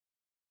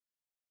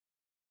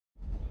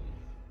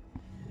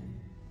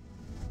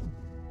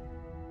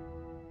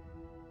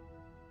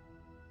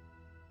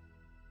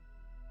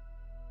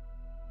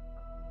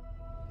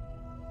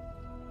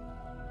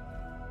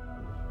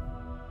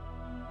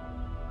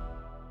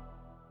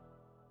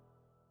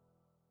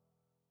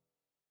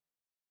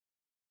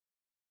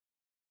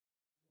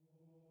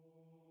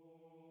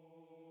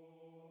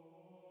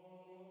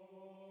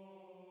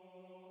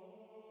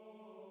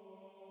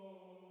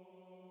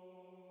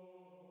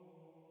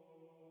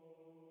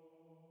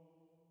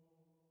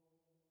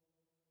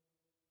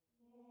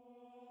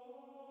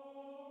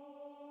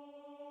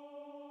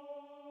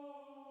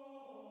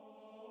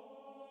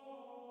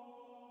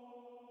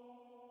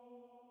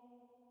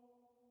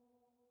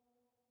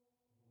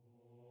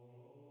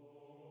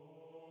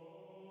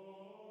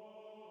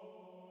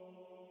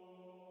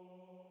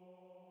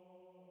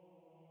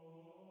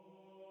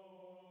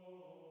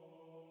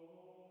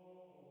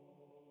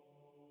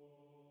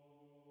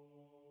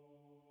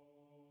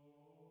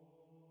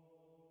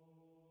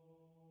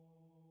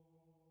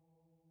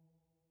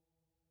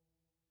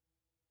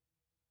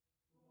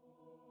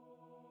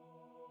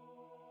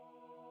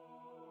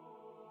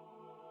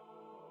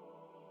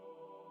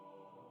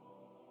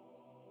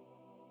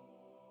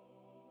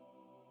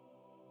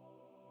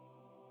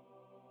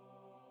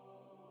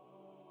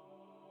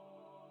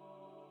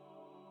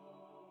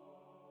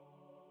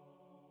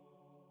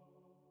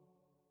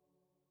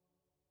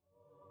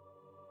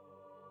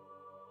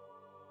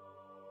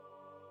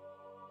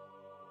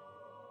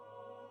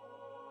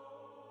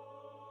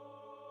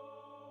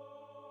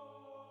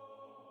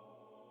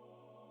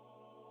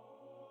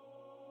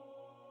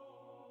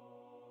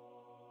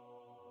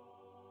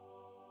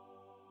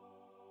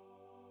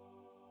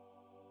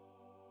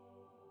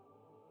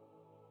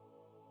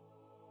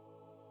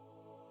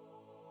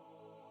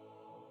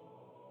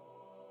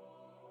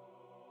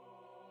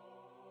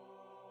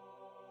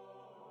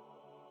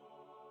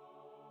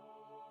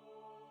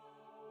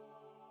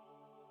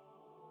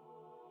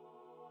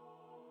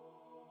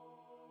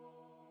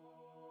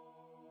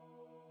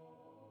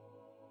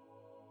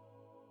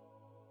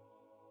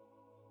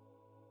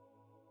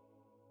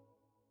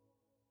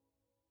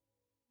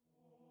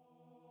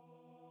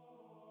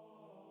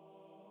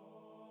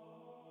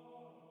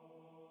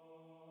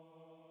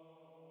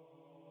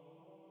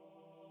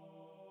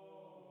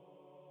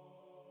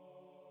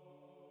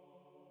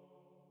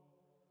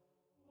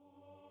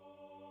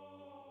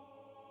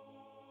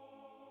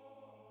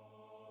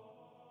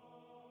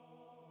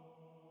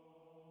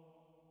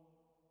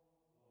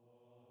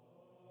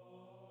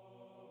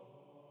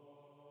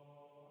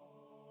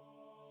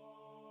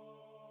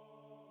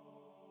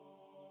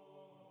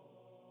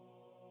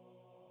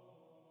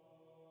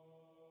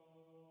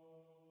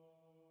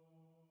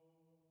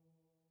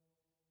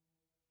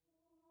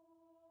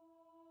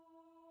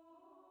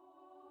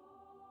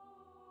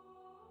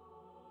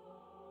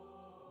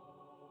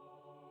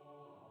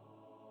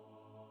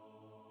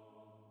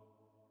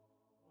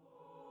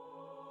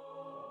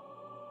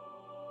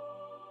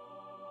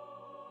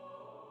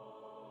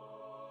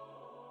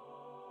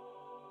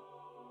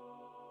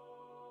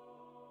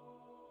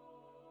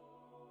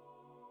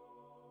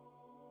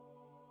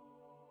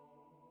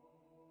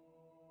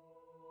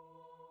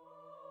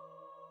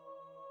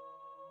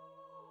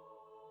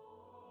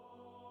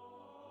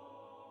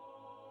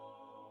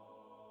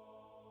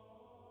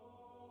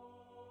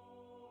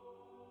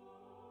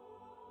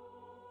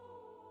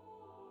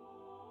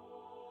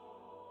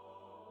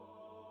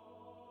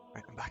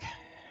 Right, I'm back.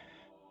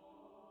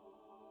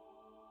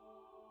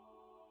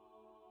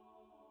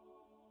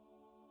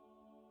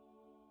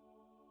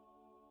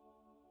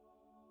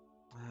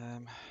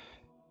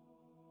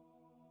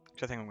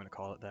 I think I'm going to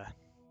call it there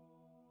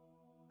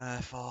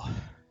for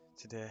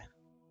today,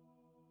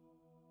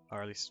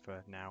 or at least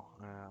for now.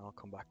 I'll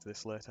come back to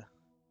this later.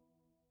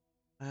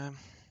 So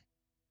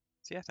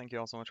yeah, thank you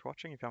all so much for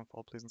watching. If you haven't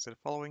followed, please consider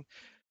following.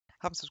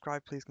 Haven't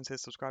subscribed, please consider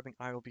subscribing.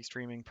 I will be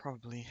streaming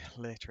probably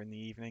later in the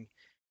evening,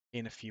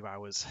 in a few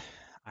hours.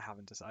 I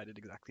haven't decided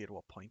exactly at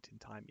what point in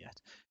time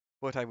yet,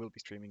 but I will be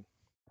streaming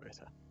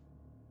later.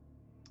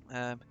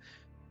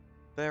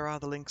 There are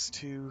the links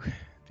to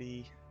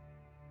the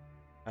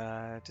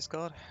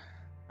Discord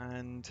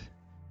and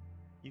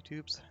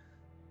YouTube's.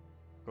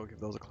 Go give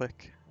those a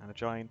click and a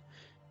join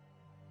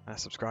and a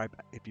subscribe.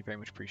 It'd be very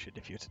much appreciated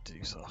if you were to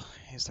do so.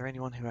 Is there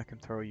anyone who I can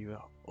throw you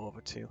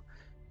over to?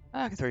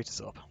 I can throw you to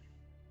Sub.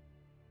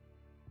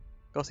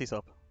 Go see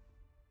Sub.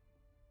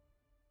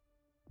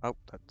 Oh,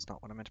 that's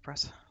not what I meant to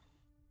press.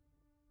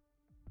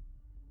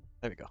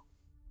 There we go.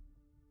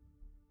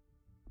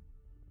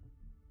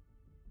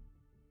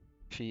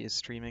 She is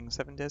streaming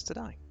 7 Days to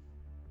Die.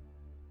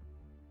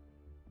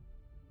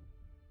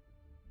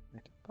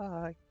 Right,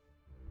 bye.